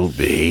children that don't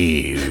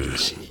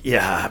behave.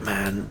 Yeah,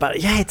 man.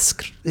 But yeah, it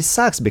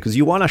sucks because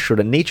you want to show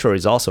that nature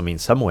is awesome in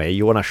some way.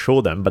 You want to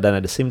show them, but then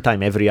at the same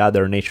time, every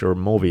other nature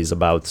movie is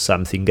about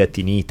something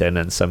getting eaten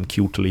and some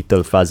cute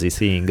little fuzzy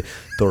thing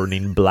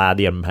turning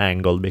bloody and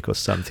mangled because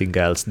something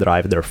else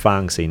drive their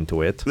fangs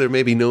into it. There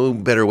may be no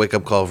better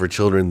wake-up call for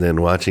children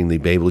than watching the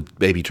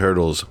baby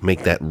turtles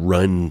make that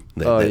run,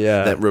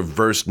 that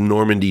reverse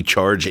Normandy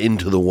charge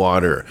into the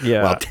water,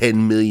 while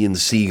 10 million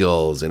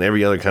seagulls and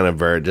every other kind of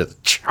bird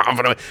just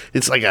chomping away.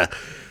 It's like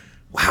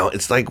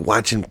it's like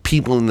watching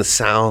people in the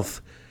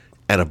South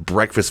at a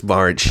breakfast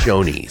bar at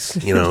Shoney's.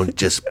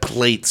 Just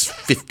plates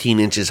 15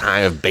 inches high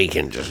of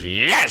bacon. Just,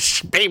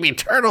 yes, baby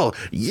turtle.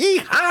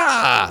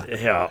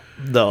 Yeehaw. Yeah,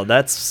 no,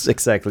 that's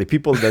exactly.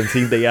 People don't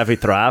think they have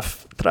it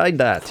rough. Try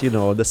that.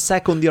 The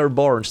second you're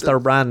born,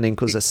 start running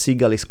because a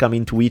seagull is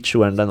coming to eat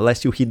you, and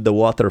unless you hit the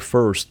water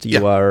first,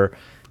 you are.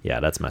 Yeah,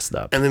 that's messed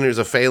up. And then there's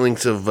a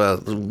phalanx of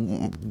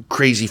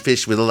crazy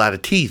fish with a lot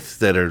of teeth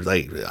that are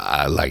like,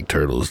 I like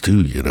turtles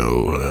too,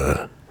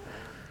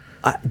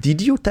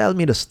 Did you tell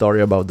me the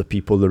story about the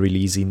people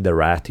releasing the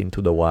rat into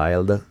the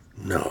wild?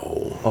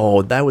 No.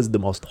 Oh, that was the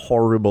most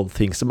horrible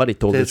thing. Somebody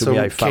told it to me.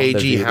 I found the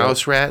cagey video.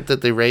 house rat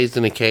that they raised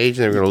in a cage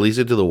and they were going to release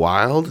it to the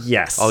wild?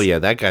 Yes. Oh, yeah,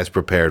 that guy's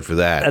prepared for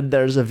that. And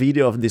there's a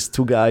video of these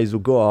two guys who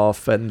go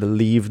off and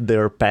leave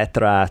their pet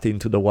rat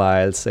into the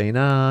wild, saying,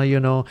 I'm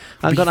going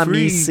to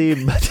miss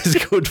him, but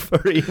it's good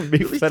for him.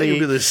 Be At least take him free.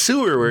 to the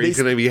sewer where he's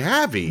going to be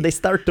happy. They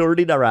start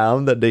turning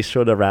around and they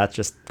show the rat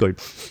just going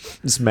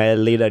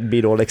smelling and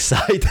being all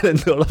excited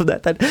and all of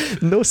that.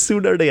 And no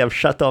sooner they have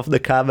shut off the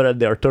camera and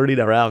they're turning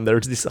around,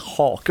 there's this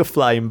hawk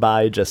flying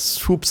by, just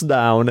swoops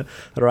down,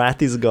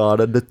 rat is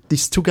gone, and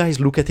these two guys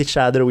look at each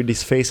other with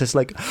these faces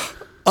like,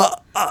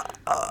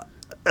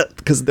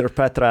 because their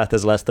pet rat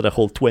has lasted a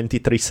whole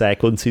 23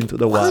 seconds into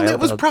the wild. That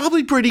was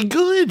probably pretty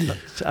good.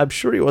 I'm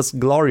sure it was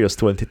glorious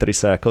 23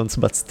 seconds,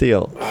 but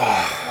still,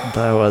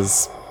 that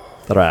was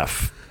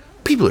rough.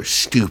 People are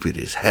stupid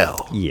as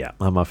hell. Yeah,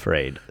 I'm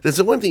afraid. That's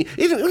the one thing.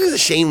 It's a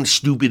shame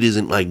stupid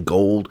isn't like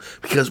gold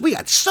because we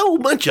got so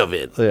much of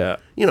it. Yeah.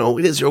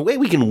 Is there a way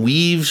we can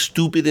weave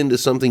stupid into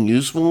something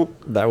useful?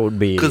 That would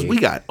be... Because we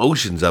got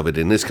oceans of it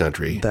in this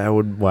country.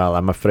 Well,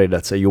 I'm afraid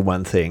that's a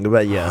human thing,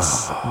 but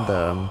yes.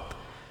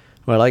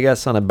 Well, I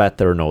guess on a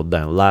better note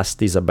then,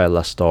 last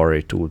Isabella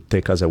story to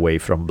take us away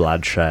from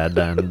bloodshed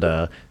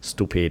and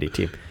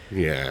stupidity.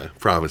 Yeah,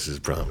 promises.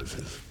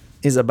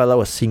 Isabella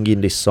was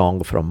singing this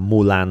song from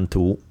Mulan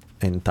 2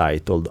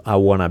 entitled I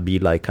Wanna Be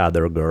Like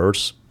Other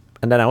Girls.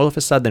 And then all of a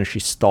sudden she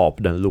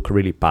stopped and looked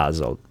really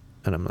puzzled.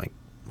 And I'm like,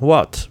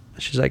 what?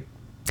 She's like,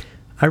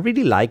 I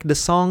really like the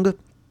song,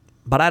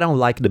 but I don't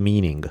like the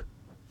meaning.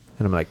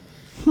 And I'm like,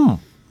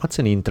 that's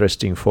an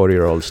interesting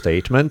 4-year-old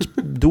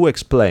statement. Do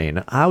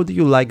explain. How do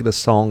you like the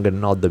song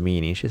and not the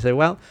meaning? She said,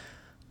 well,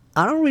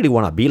 I don't really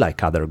want to be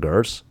like other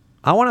girls.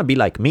 I want to be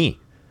like me.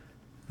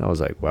 And I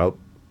was like, well,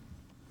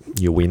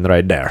 you win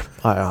right there.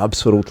 I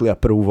absolutely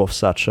approve of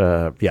such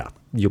a... Yeah,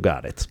 you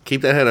got it.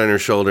 Keep that head on your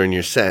shoulder and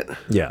you're set.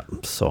 Yeah,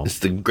 so... It's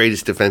the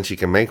greatest defense you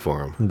can make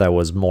for him. That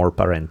was more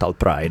parental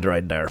pride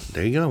right there.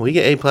 There you go. We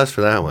get A+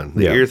 for that one.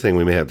 The ear thing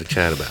we may have to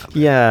chat about.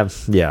 Yeah,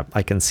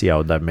 I can see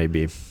how that may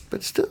be.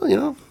 But still,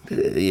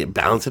 you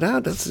balance it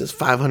out. That's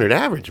 500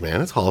 average, man.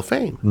 That's Hall of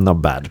Fame.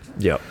 Not bad.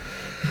 Yeah.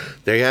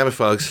 There you have it,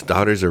 folks.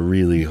 Daughters are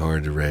really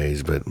hard to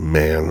raise, but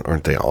man,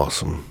 aren't they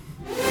awesome.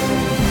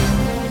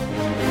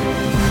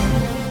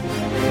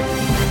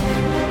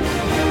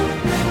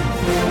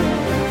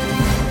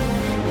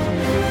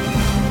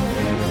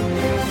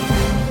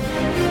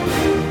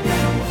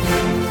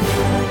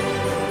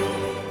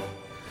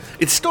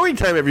 It's story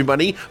time,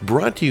 everybody.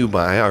 Brought to you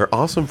by our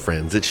awesome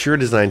friends at Sure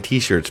Design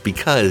T-shirts,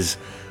 because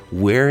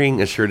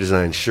wearing a Sure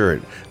Design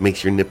shirt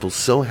makes your nipples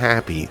so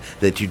happy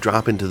that you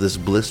drop into this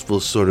blissful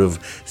sort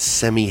of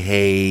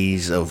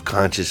semi-haze of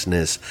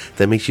consciousness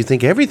that makes you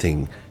think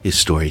everything is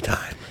story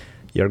time.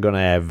 You're going to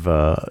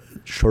have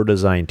Sure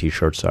Design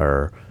T-shirts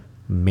are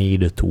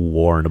made to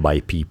worn by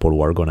people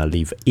who are going to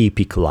live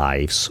epic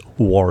lives,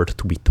 worth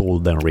to be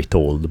told and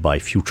retold by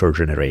future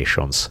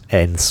generations,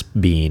 hence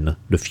being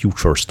the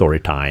future story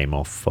time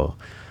of...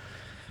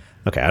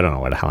 okay, I don't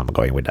know where the hell I'm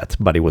going with that,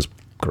 but it was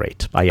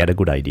great. I had a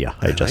good idea.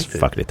 I just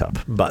fucked it up.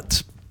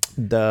 But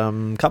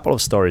the couple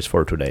of stories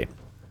for today.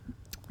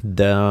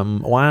 The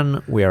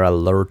one, we are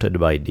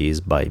alerted by this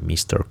by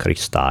Mr.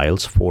 Chris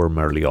Stiles,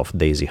 formerly of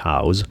Daisy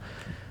House,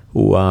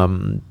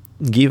 who...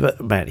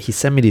 he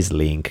sent me this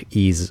link.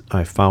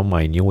 I found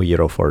my new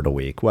hero for the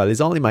week. Well, it's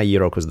only my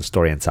hero because the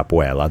story ends up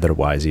well.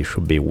 Otherwise, he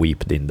should be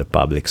whipped in the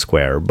public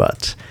square.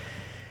 But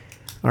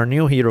our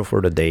new hero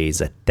for the day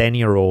is a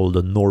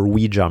 10-year-old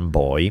Norwegian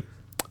boy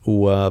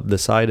who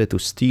decided to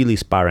steal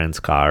his parents'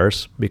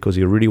 cars because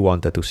he really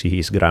wanted to see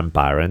his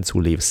grandparents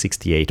who live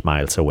 68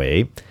 miles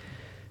away.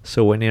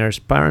 So when his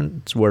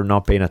parents were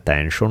not paying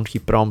attention, he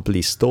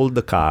promptly stole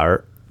the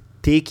car,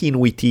 taking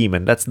with him,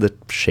 and that's the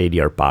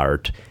shadier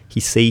part,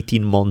 his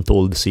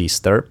 18-month-old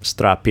sister,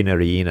 strapping her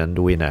in and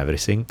doing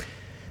everything.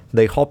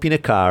 They hop in a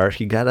car,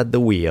 he got at the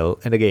wheel,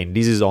 and again,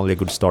 this is only a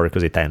good story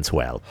because it ends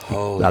well.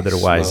 Holy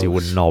Otherwise, smokes. it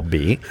would not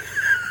be.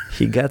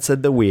 He gets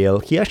at the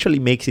wheel, he actually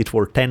makes it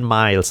for 10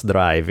 miles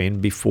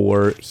driving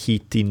before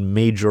hitting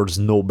major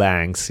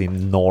snowbanks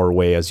in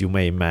Norway, as you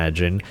may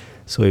imagine,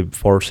 so it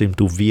forced him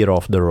to veer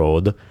off the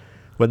road.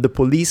 When the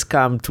police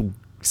come to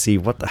see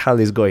what the hell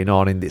is going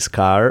on in this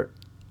car,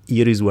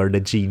 here is where the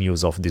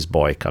genius of this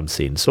boy comes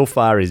in. So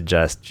far, it's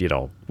just,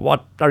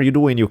 what are you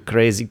doing, you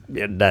crazy?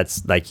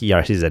 That's like,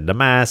 here he's at the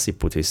mass, he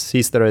put his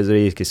sister at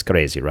risk, he's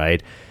crazy,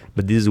 right?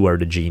 But this is where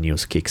the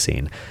genius kicks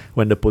in.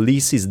 When the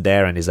police is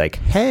there and is like,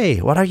 hey,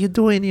 what are you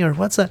doing here?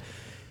 What's that?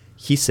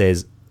 he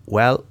says,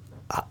 well,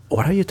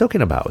 what are you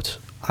talking about?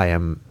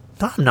 I'm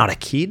not a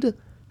kid.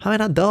 I'm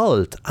an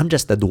adult. I'm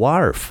just a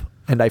dwarf.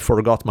 And I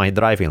forgot my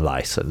driving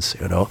license,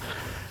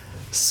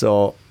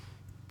 So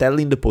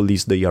telling the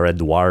police that you're a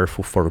dwarf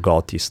who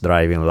forgot his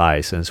driving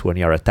license when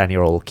you're a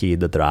 10-year-old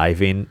kid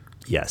driving,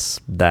 yes,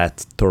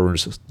 that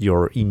turns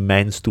your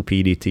immense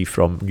stupidity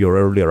from your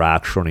earlier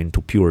action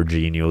into pure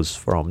genius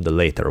from the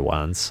later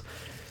ones.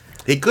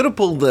 He could have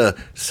pulled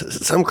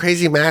some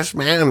crazy masked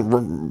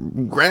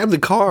man, grabbed the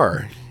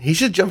car. He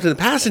should have jumped in the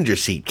passenger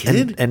seat,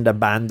 kid. And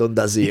abandoned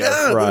us here,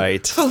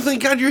 right. Oh,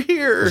 thank God you're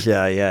here.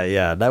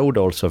 Yeah. That would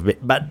also be...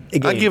 But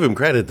again... I give him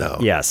credit, though.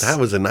 Yes. That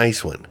was a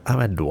nice one. I'm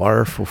a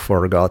dwarf who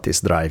forgot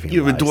his driving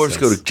license. Dwarves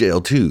go to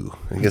jail, too.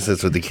 I guess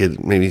that's what the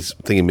kid... Maybe he's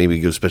thinking maybe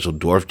he goes special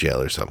dwarf jail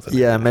or something.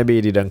 Yeah, maybe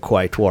he didn't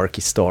quite work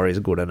his stories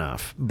good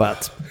enough.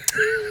 But...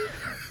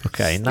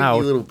 Okay, now...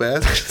 You little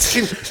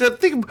bastard.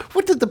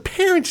 What did the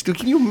parents do?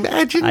 Can you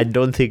imagine? I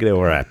don't think they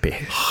were happy.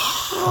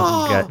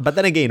 Okay. But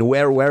then again,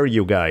 where were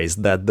you guys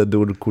that the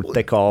dude could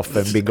take off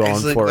and be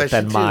gone for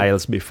 10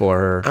 miles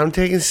before... I'm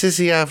taking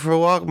Sissy out for a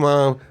walk,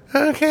 Mom.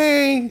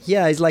 Okay.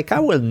 Yeah, it's like I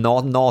will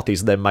not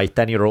notice that my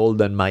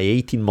 10-year-old and my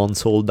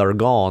 18-month-old are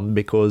gone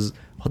because...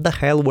 What the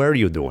hell were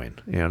you doing,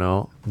 They're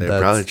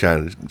probably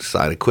trying to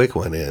slide a quick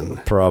one in.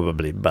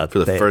 Probably, but... For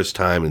the first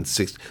time in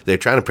 6... They're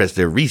trying to press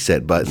their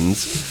reset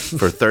buttons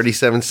for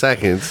 37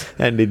 seconds.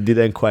 And it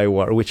didn't quite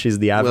work, which is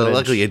the average... Well,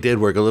 luckily it did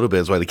work a little bit.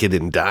 That's why the kid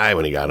didn't die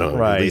when he got home.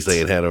 Right. At least they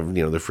had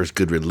their first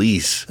good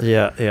release.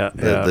 Yeah.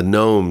 The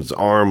gnome's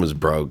arm was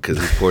broke because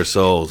his poor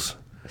souls.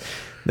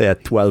 They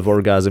had 12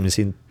 orgasms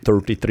in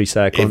 33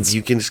 seconds. If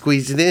you can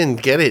squeeze it in,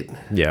 get it.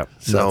 Yeah,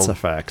 that's a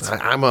fact.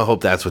 I'm going to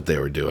hope that's what they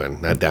were doing,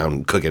 not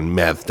down cooking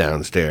meth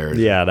downstairs.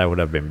 Yeah, that would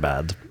have been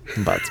bad.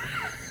 But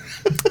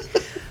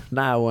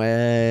now,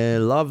 a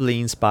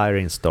lovely,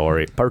 inspiring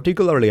story,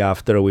 particularly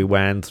after we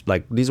went,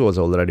 this was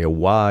already a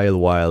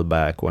while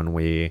back when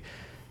we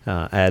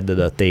had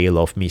the tale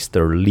of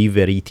Mr.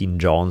 Liver-Eating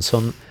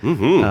Johnson.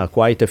 Mm-hmm.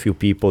 Quite a few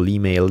people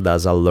emailed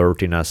us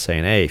alerting us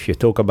saying, hey, if you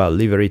talk about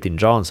Liver-Eating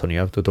Johnson, you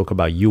have to talk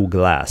about Hugh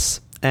Glass.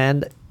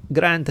 And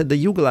granted, the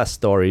Hugh Glass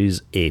story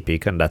is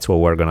epic, and that's what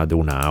we're going to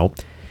do now.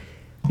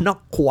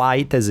 Not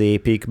quite as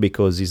epic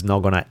because he's not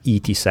going to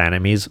eat his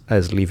enemies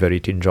as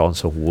Liver-Eating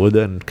Johnson would,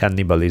 and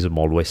cannibalism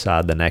always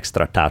had an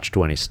extra touch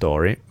to any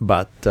story.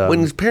 But when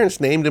his parents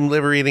named him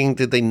Liver-Eating,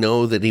 did they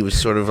know that he was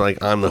sort of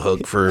on the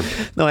hook for...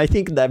 No, I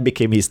think that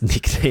became his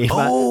nickname.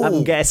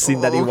 I'm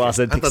guessing that he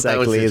wasn't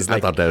exactly his... I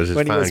thought that was his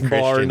when he was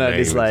born and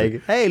he's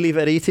like, hey,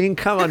 Liver-Eating,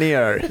 come on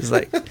here. He's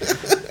like...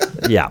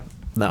 Yeah.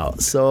 No,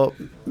 so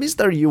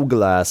Mr. Hugh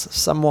Glass,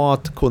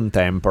 somewhat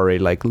contemporary,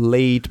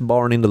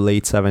 born in the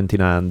late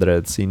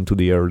 1700s into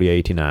the early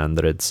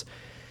 1800s.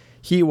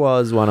 He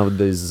was one of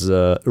these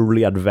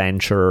early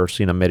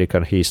adventurers in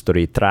American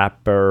history,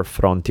 trapper,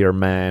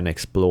 frontierman,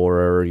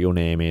 explorer, you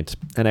name it.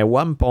 And at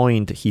one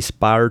point, he's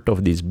part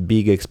of this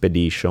big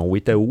expedition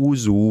with a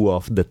who's who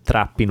of the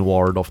trapping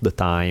world of the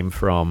time,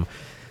 from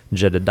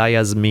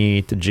Jedediah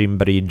Smith, Jim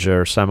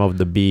Bridger, some of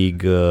the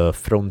big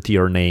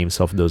frontier names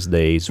of those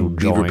days who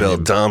Beaver joined Bell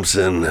him.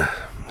 Thompson,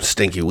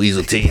 Stinky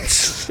Weasel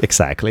Teats.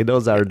 Exactly.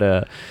 Those are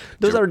the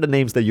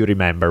names that you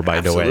remember, by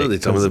the way. Absolutely,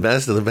 some of the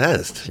best of the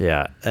best.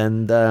 Yeah,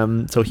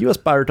 and so he was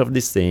part of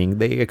this thing.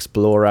 They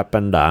explore up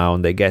and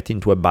down. They get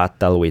into a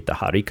battle with the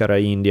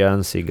Harikara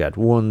Indians. He got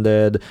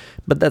wounded,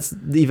 but that's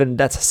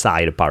a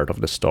side part of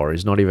the story.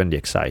 It's not even the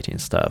exciting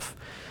stuff.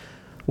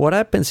 What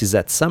happens is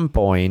at some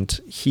point,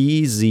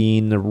 he's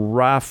in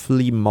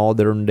roughly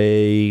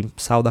modern-day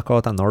South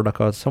Dakota, North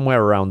Dakota,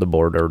 somewhere around the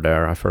border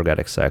there. I forget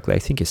exactly. I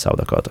think it's South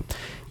Dakota.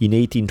 In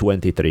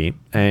 1823,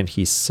 and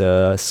he's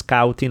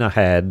scouting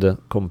ahead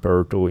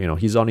compared to,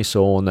 he's on his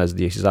own as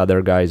his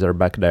other guys are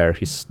back there.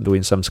 He's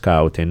doing some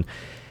scouting.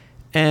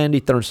 And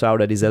it turns out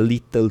that he's a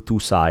little too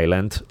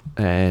silent,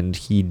 and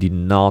he did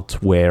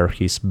not wear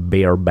his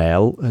bear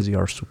bell, as you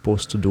are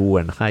supposed to do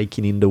when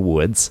hiking in the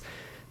woods.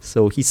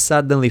 So he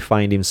suddenly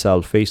finds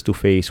himself face to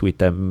face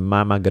with a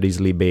mama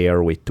grizzly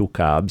bear with 2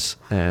 cubs,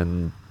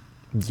 and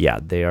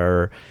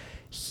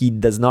he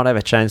does not have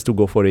a chance to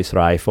go for his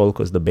rifle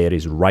because the bear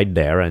is right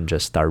there and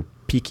just start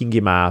picking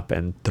him up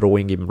and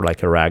throwing him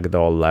like a rag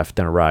doll left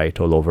and right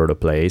all over the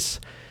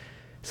place.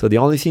 So the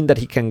only thing that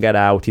he can get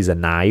out is a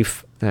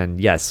knife, and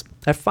yes,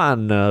 have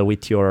fun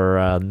with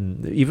your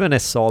even a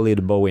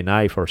solid Bowie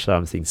knife or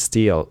something.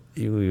 Still,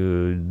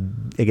 you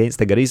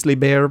against a grizzly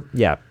bear,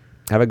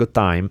 have a good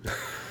time.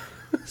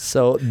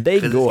 So they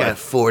go. It's got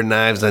 4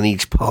 knives on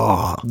each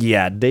paw.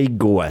 Yeah, they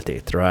go at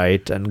it,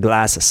 right? And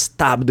Glass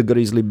stabs the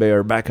grizzly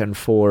bear back and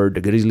forth.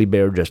 The grizzly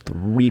bear just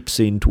rips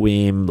into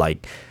him.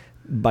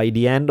 By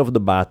the end of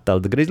the battle,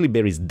 the grizzly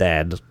bear is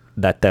dead.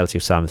 That tells you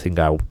something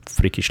how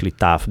freakishly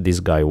tough this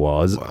guy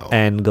was. Wow.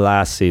 And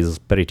Glass is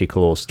pretty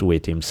close to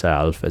it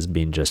himself, has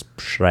been just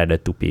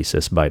shredded to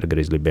pieces by the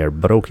grizzly bear.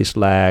 Broke his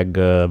leg,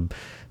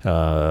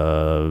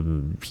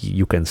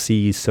 You can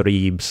see his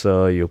ribs.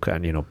 You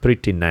can,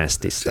 pretty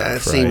nasty stuff.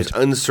 That seems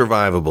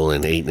unsurvivable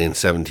in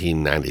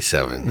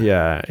 1797.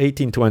 Yeah,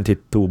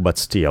 1822, but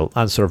still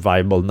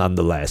unsurvivable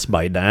nonetheless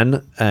by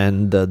then.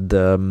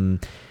 And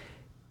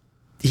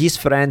his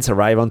friends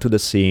arrive onto the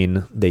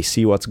scene. They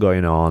see what's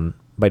going on.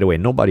 By the way,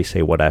 nobody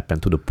say what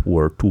happened to the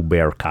poor 2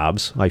 bear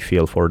cubs. I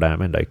feel for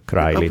them and I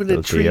cry Up in little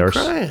a tree tears.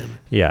 crying.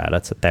 Yeah,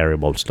 that's a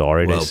terrible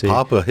story. Well, they say.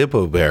 Papa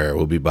Hippo Bear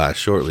will be by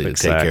shortly to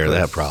take care of Exactly.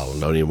 that problem.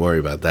 Don't even worry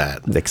about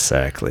that.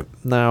 Exactly.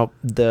 Now,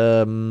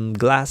 the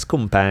glass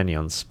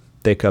companions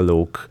take a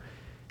look.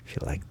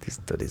 Feel like this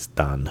dude is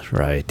done,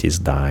 right? He's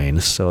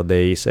dying. So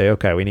they say,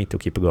 okay, we need to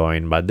keep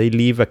going. But they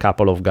leave a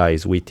couple of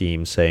guys with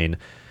him saying,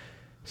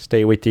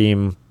 stay with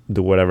him,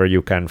 do whatever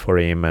you can for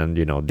him, and,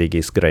 dig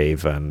his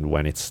grave. And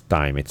when it's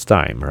time,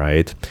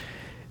 right?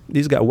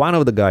 This guy, one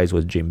of the guys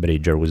was Jim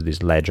Bridger, was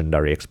this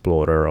legendary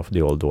explorer of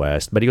the Old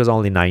West, but he was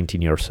only 19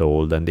 years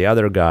old. And the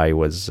other guy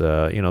was,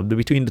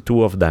 between the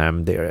two of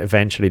them,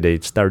 eventually they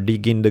start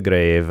digging the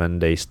grave,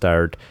 and they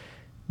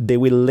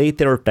will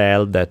later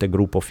tell that a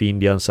group of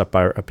Indians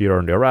appear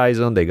on the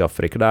horizon. They got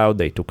freaked out.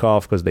 They took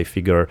off because they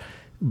figure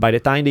by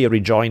the time they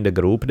rejoin the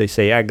group, they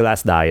say,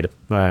 Glass died.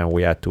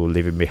 We had to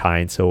leave him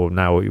behind. So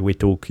now we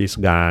took his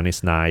gun,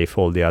 his knife,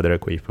 all the other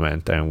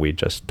equipment, and we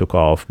just took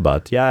off.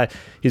 But yeah,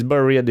 he's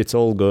buried. It's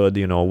all good.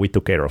 We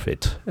took care of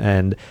it.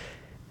 And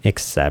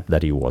except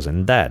that he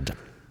wasn't dead.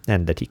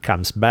 And that he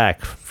comes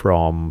back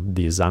from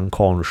this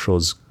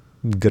unconscious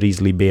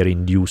grizzly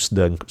bear-induced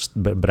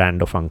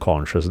brand of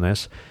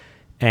unconsciousness.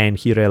 And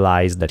he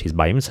realized that he's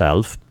by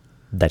himself,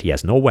 that he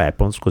has no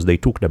weapons because they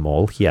took them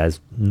all. He has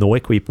no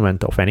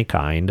equipment of any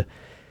kind.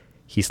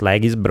 His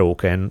leg is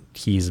broken.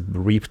 He's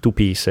ripped to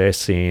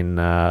pieces. And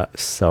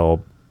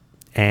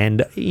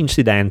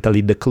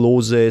incidentally, the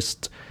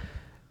closest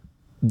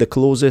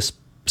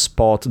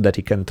spot that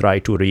he can try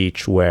to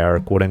reach where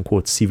quote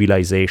unquote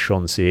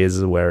civilizations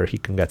is, where he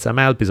can get some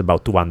help, is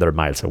about 200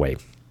 miles away.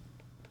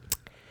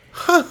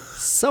 Huh.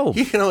 So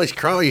you can always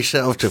crawl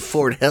yourself to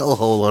Fort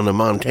Hellhole on the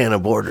Montana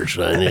border,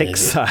 son.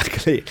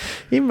 Exactly.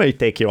 It may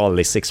take you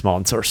only 6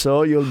 months or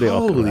so. You'll be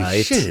okay.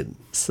 Holy shit.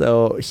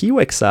 So he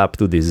wakes up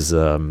to this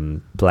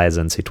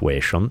pleasant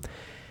situation.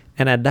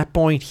 And at that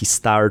point, he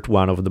starts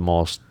one of the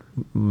most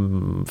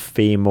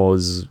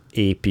famous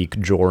epic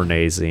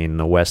journeys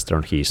in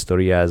Western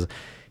history. As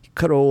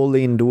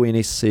crawling, doing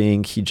his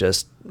thing, he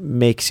just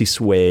makes his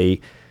way,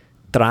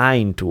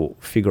 trying to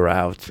figure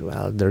out,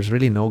 well, there's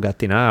really no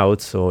getting out,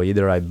 so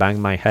either I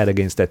bang my head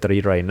against a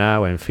tree right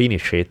now and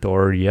finish it,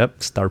 or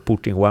start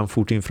putting one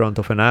foot in front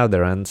of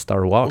another and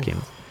start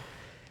walking.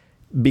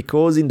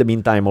 Because in the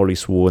meantime all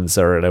his wounds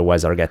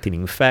are getting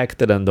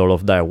infected and all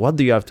of that, what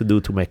do you have to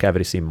do to make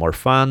everything more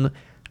fun?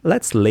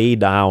 Let's lay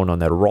down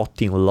on a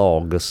rotting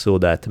log so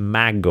that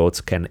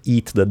maggots can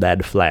eat the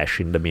dead flesh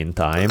in the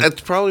meantime.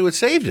 That's probably what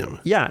saved him.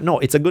 Yeah, no,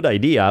 it's a good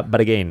idea, but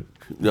again,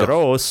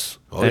 gross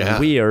and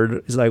weird.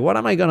 It's like, what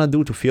am I gonna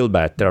do to feel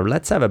better?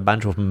 Let's have a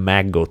bunch of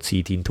maggots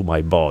eat into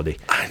my body.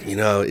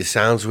 It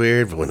sounds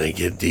weird, but when they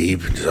get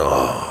deep, that's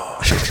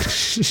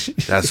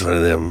one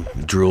of them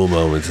drool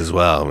moments as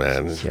well,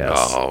 man.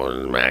 Yes.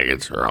 Oh,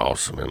 maggots are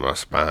awesome in my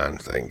spine.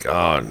 Thank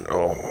God.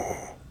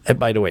 Oh. And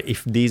by the way,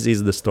 if this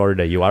is the story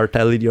that you are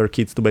telling your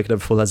kids to make them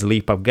fall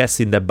asleep, I'm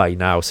guessing that by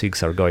now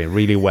things are going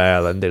really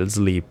well and they'll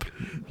sleep.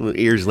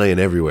 Ears laying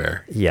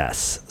everywhere.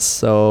 Yes.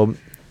 So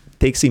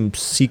takes him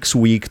 6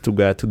 weeks to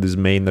get to this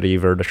main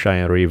river, the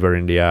Cheyenne River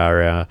in the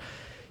area.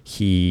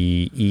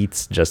 He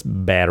eats just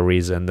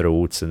berries and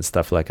roots and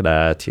stuff like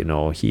that.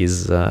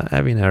 He's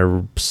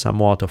having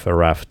somewhat of a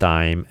rough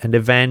time. And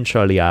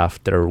eventually,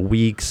 after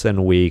weeks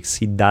and weeks,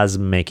 he does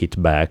make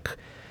it back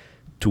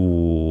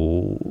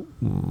to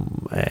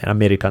an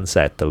American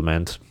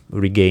settlement,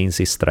 regains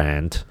his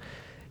strength.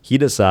 He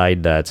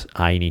decides that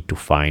I need to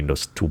find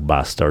those 2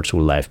 bastards who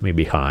left me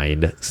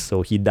behind.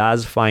 So he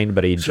does find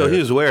Bridger. So he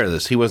was aware of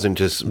this. He wasn't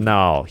just...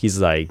 No, he's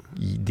like,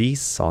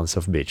 these sons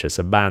of bitches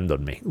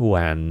abandoned me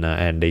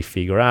and they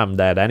figure I'm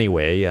dead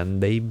anyway,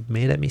 and they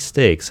made a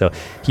mistake. So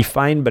he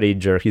finds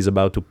Bridger. He's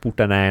about to put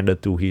an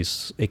end to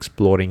his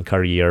exploring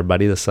career, but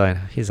he decides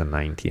he's a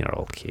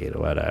 19-year-old kid,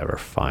 whatever,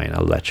 fine,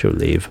 I'll let you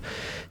live.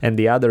 And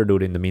the other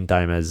dude in the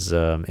meantime is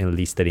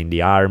enlisted in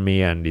the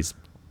army and is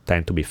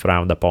tend to be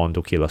frowned upon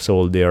to kill a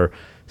soldier,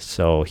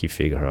 so he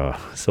figured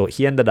so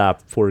he ended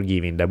up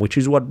forgiving them, which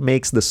is what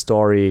makes the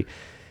story,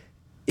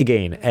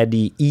 again, had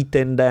he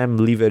eaten them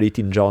liver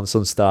eating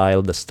Johnson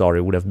style, the story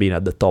would have been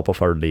at the top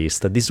of our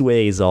list. This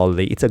way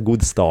it's a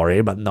good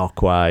story, but not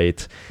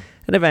quite.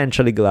 And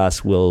eventually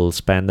Glass will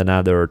spend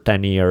another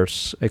 10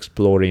 years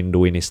exploring,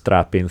 doing his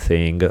trapping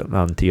thing,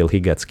 until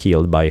he gets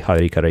killed by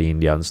Harikari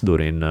Indians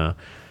during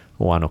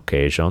one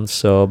occasion.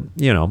 So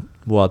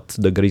what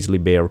the grizzly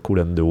bear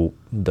couldn't do,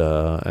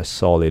 a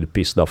solid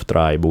pissed off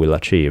tribe will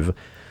achieve.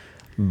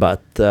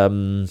 But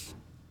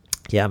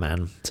yeah,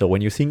 man, so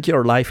when you think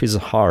your life is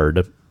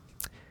hard,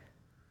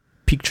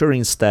 picture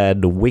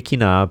instead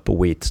waking up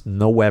with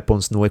no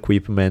weapons, no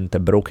equipment, a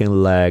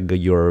broken leg,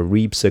 your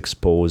ribs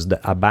exposed,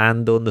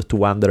 abandoned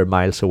 200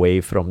 miles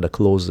away from the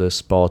closest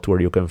spot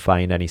where you can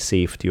find any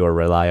safety or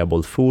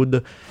reliable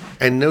food.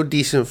 And no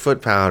decent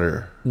foot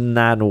powder.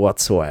 None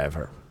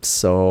whatsoever.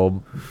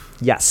 So,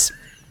 yes,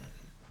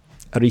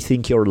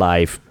 rethink your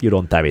life. You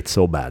don't have it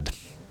so bad.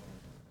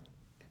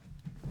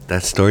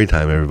 That's story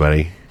time,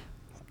 everybody.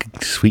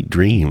 Sweet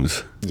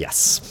dreams.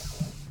 Yes.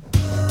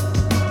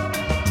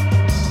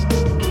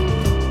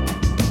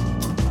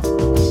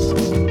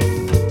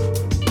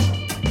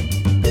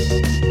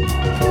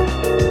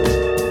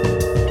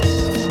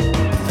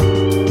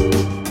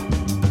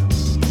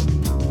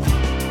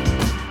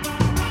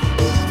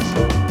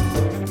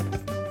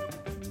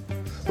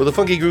 Well, the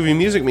funky groovy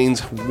music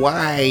means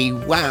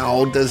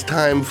wow, does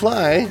time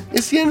fly?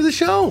 It's the end of the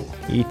show.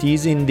 It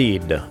is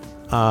indeed.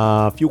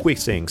 A few quick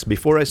things.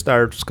 Before I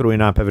start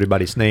screwing up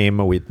everybody's name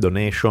with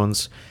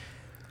donations,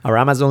 our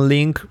Amazon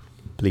link,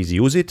 please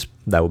use it.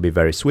 That would be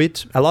very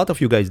sweet. A lot of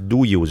you guys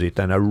do use it,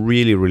 and I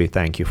really, really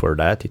thank you for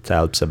that. It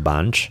helps a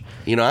bunch.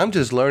 You know, I'm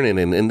just learning,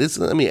 and this,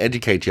 let me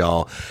educate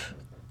y'all.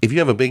 If you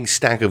have a big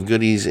stack of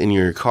goodies in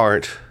your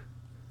cart,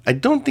 I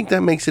don't think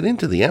that makes it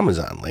into the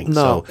Amazon link.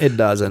 No, it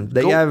doesn't.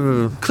 They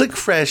have... Click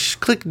fresh,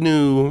 click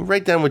new,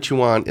 write down what you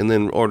want, and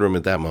then order them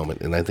at that moment.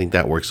 And I think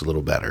that works a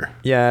little better.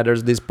 Yeah,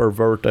 there's this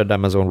perverted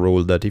Amazon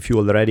rule that if you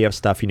already have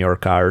stuff in your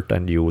cart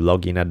and you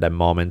log in at that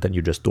moment and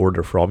you just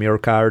order from your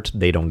cart,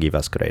 they don't give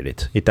us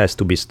credit. It has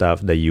to be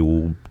stuff that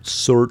you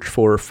search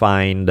for,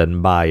 find,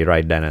 and buy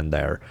right then and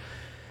there.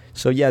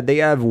 So yeah, they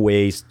have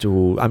ways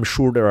to... I'm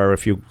sure there are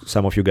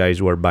some of you guys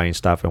who are buying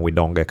stuff and we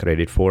don't get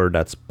credit for.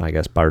 That's, I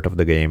guess, part of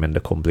the game and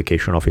the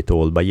complication of it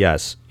all. But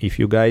yes, if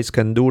you guys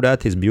can do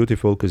that, it's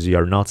beautiful because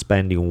you're not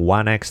spending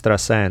 1 extra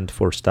cent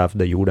for stuff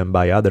that you wouldn't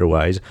buy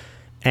otherwise,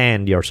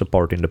 and you're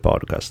supporting the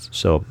podcast.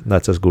 So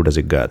that's as good as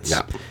it gets.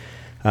 Yeah.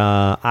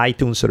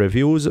 iTunes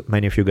reviews.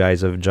 Many of you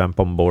guys have jumped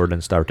on board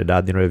and started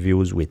adding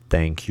reviews. We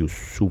thank you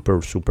super,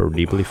 super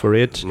deeply for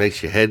it.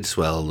 Makes your head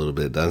swell a little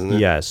bit, doesn't it?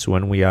 Yes,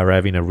 when we are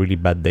having a really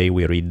bad day,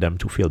 we read them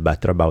to feel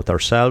better about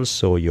ourselves.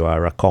 So you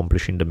are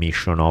accomplishing the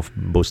mission of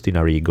boosting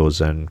our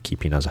egos and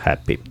keeping us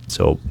happy.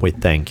 So we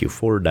thank you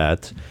for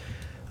that.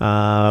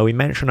 We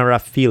mentioned our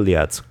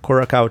affiliates,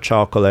 Curacao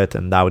Chocolate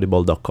and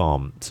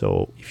Audible.com.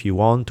 So if you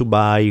want to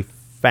buy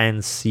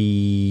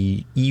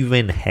fancy,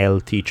 even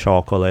healthy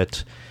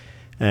chocolate,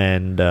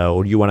 and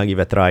or you want to give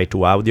a try to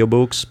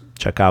audiobooks,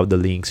 check out the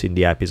links in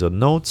the episode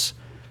notes.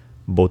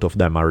 Both of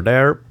them are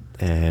there,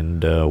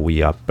 and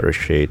we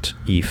appreciate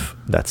if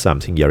that's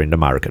something you're in the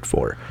market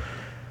for.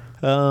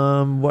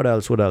 What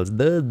else?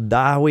 The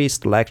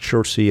Taoist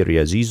lecture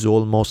series is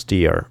almost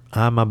here.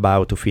 I'm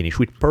about to finish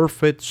with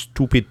perfect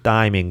stupid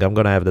timing. I'm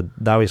gonna have the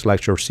Taoist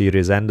lecture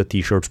series and the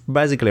t-shirts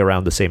basically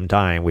around the same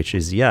time, which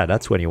is, yeah,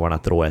 that's when you want to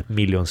throw a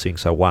million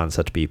things at once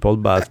at people.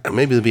 But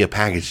maybe it'll be a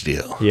package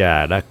deal.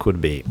 Yeah, that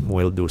could be.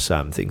 We'll do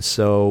something.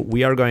 So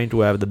we are going to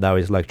have the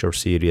Taoist lecture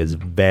series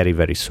very,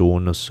 very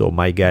soon. So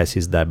my guess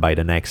is that by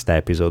the next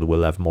episode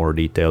we'll have more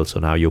details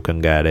on how you can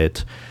get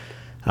it.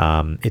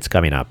 It's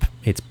coming up.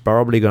 It's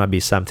probably going to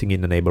be something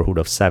in the neighborhood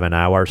of 7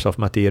 hours of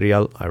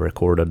material. I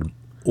recorded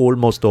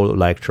almost all the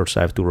lectures.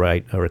 I have to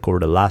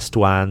record the last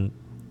one,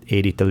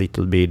 edit a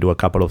little bit, do a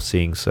couple of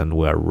things, and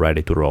we're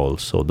ready to roll.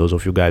 So those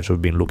of you guys who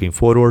have been looking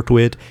forward to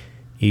it,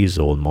 is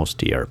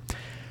almost here.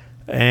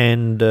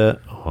 And,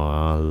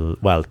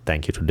 well,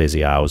 thank you to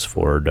Daisy House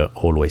for the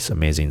always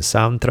amazing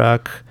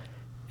soundtrack.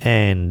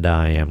 And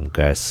I am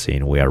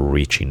guessing we are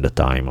reaching the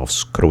time of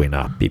screwing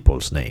up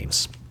people's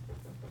names.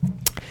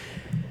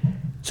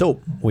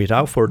 So,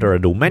 without further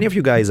ado, many of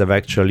you guys have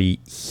actually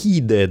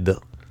heeded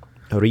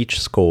Rich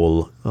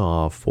Skull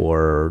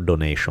for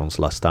donations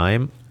last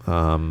time.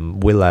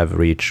 We'll have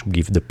Rich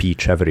give the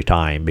pitch every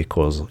time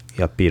because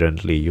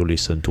apparently you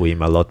listen to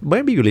him a lot.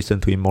 Maybe you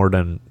listen to him more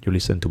than you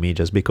listen to me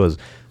just because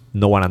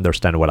no one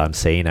understands what I'm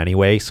saying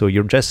anyway. So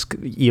you just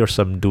hear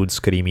some dude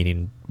screaming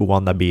in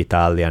wannabe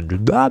Italian,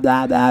 blah,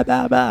 blah, blah,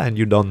 blah, blah, and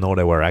you don't know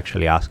that we're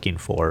actually asking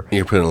for.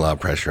 You're putting a lot of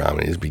pressure on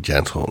me. Just be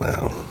gentle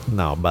now.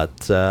 No, but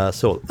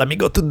so let me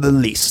go to the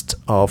list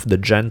of the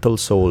gentle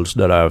souls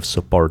that have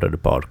supported the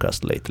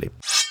podcast lately.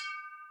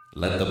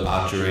 Let the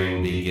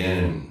pottering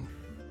begin.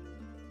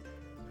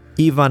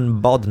 Ivan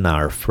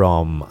Bodnar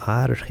from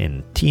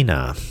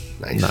Argentina.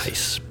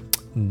 Nice.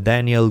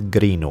 Daniel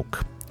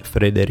Greenuk.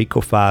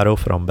 Federico Faro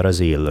from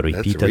Brazil,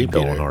 repeated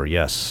donor,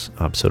 yes,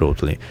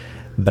 absolutely.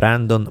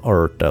 Brandon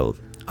Ortel,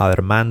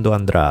 Armando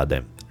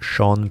Andrade,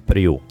 Sean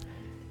Priu,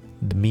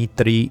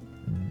 Dmitry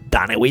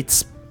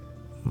Danewitz,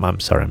 I'm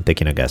sorry, I'm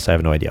taking a guess, I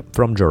have no idea,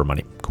 from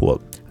Germany,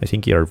 cool. I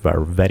think you're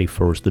our very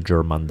first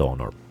German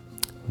donor,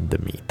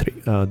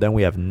 Dmitry. Then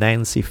we have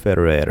Nancy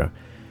Ferrer,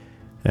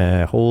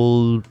 a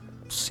whole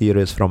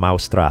series from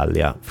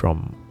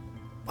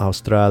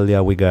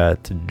Australia, we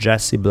got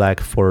Jesse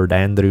Blackford,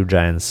 Andrew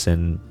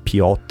Jensen,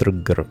 Piotr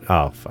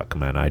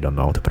I don't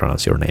know how to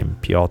pronounce your name.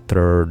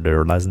 Piotr,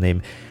 their last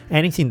name.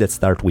 Anything that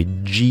starts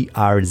with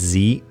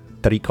GRZ,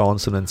 3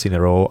 consonants in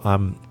a row,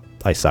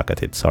 I suck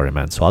at it, sorry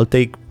man. So I'll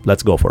take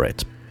let's go for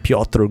it.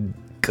 Piotr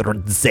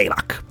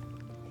Grzelak.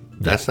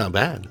 That's not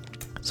bad.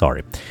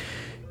 Sorry.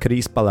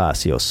 Chris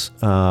Palacios,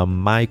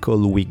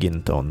 Michael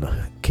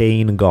Wigginton,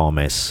 Kane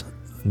Gomez,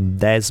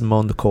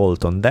 Desmond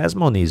Colton.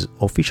 Desmond is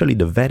officially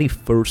the very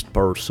first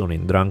person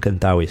in Drunken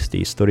Taoist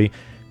history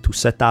to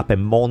set up a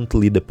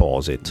monthly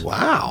deposit.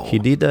 Wow. He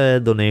did a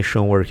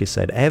donation where he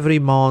said every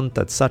month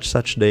at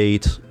such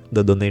date,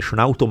 the donation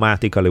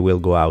automatically will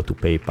go out to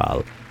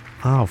PayPal.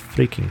 How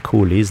freaking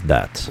cool is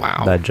that?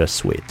 Wow. That's just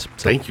sweet. So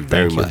Thank you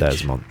very much.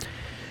 Desmond.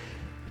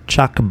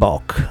 Chuck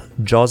Bock,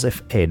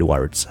 Joseph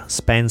Edwards,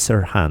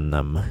 Spencer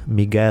Hannam,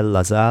 Miguel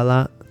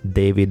Lazala,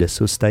 David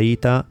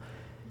Sustaita,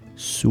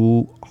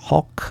 Sue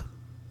Hawk.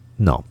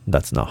 No,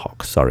 that's not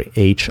Hawk. Sorry.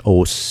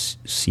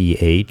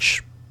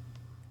 Hoch.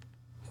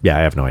 Yeah,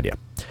 I have no idea.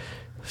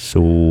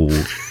 Sue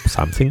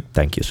something.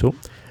 Thank you, Sue.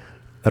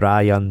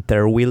 Ryan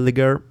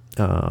Terwilliger,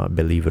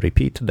 believe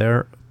repeat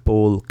there.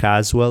 Paul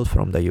Caswell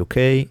from the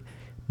UK.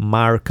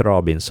 Mark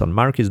Robinson.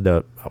 Mark is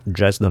the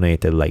just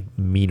donated like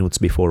minutes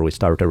before we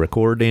started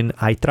recording.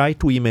 I try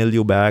to email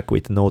you back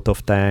with note of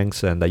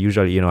thanks, and I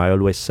usually, I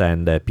always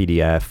send a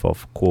PDF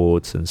of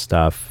quotes and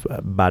stuff,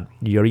 but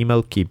your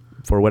email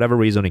for whatever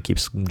reason, it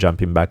keeps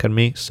jumping back at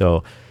me.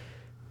 So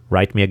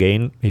write me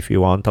again if you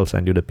want. I'll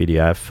send you the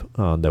PDF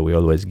that we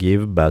always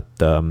give. But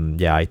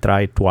I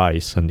tried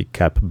twice and it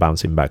kept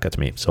bouncing back at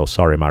me. So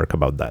sorry, Mark,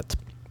 about that.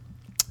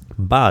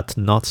 But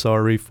not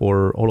sorry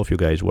for all of you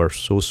guys who are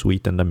so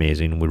sweet and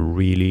amazing. We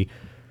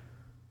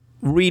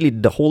really,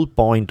 the whole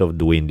point of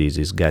doing this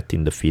is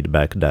getting the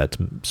feedback that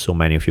so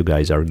many of you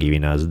guys are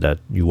giving us, that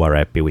you are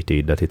happy with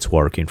it, that it's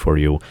working for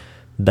you.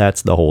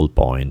 That's the whole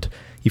point.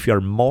 If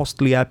you're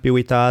mostly happy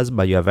with us,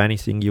 but you have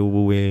anything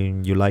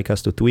you like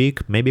us to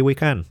tweak, maybe we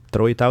can.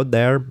 Throw it out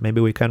there.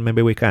 Maybe we can,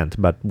 maybe we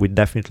can't. But we'd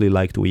definitely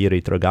like to hear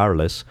it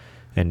regardless.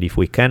 And if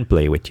we can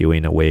play with you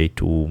in a way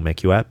to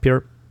make you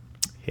happier,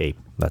 hey,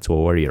 that's what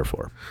we're here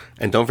for.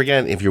 And don't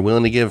forget, if you're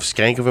willing to give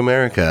Skank of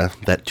America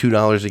that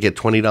 $2 to get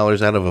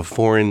 $20 out of a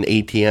foreign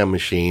ATM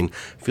machine,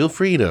 feel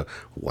free to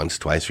once,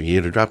 twice a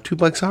year to drop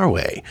 $2 our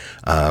way.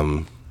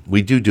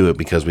 We do it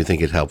because we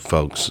think it helps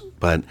folks,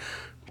 but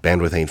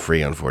bandwidth ain't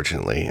free,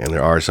 unfortunately, and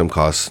there are some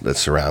costs that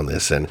surround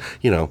this. And,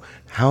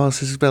 how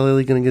else is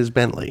Belly going to get his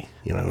Bentley?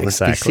 Let's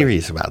be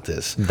serious about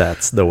this.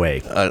 That's the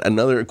way.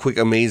 Another quick,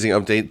 amazing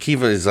update.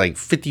 Kiva is like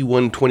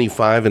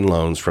 51.25 in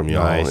loans from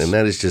y'all, nice. And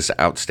that is just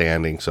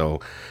outstanding. So,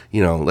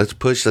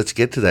 let's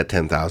get to that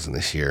 10,000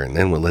 this year, and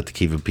then we'll let the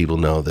Kiva people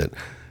know that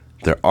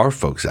there are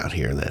folks out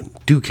here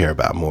that do care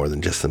about more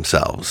than just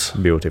themselves.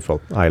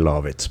 Beautiful. I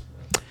love it.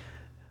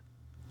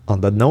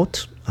 On that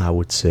note, I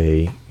would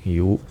say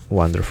you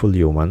wonderful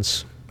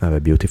humans have a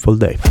beautiful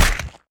day.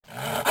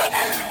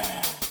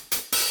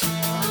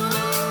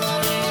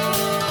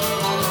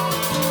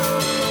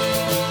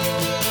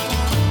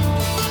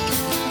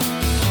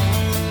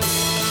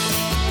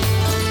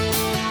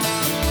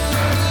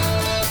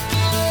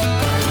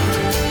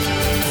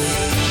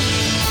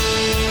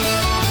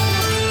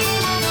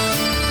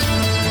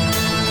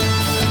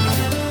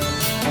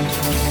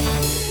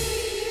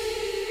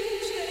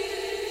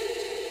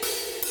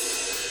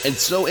 And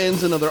so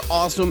ends another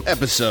awesome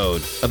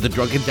episode of the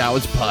Drunken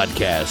Taoist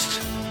podcast.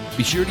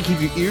 Be sure to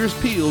keep your ears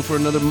peeled for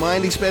another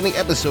mind-expanding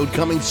episode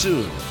coming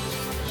soon.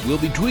 We'll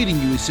be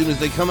tweeting you as soon as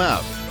they come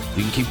out.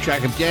 You can keep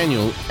track of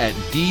Daniel at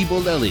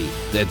dbolelli.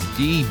 That's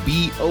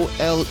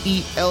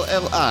DBOLELLI.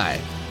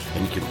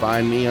 And you can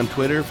find me on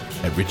Twitter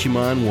at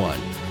Richimon1.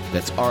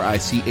 That's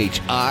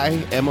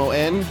RICHIMON,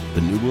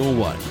 the numeral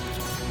 1.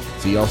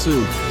 See y'all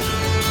soon.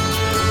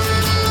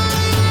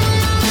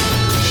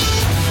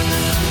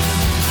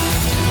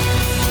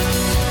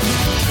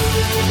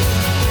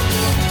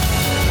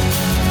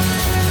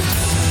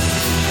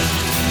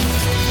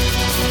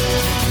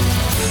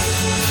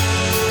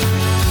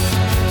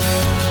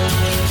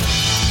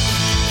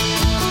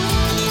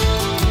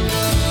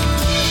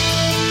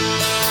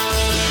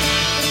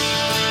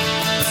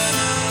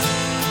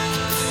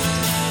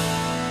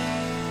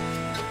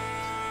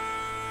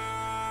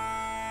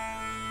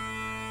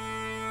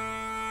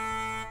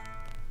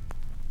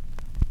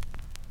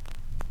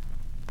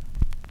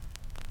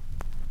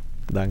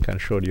 Duncan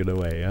showed you the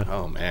way, yeah?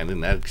 Oh man,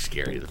 isn't that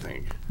scary to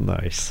think?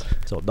 Nice.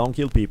 So don't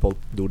kill people,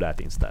 do that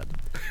instead.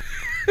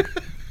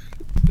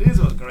 This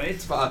was great.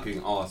 It's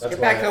fucking awesome. Get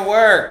back to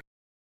work.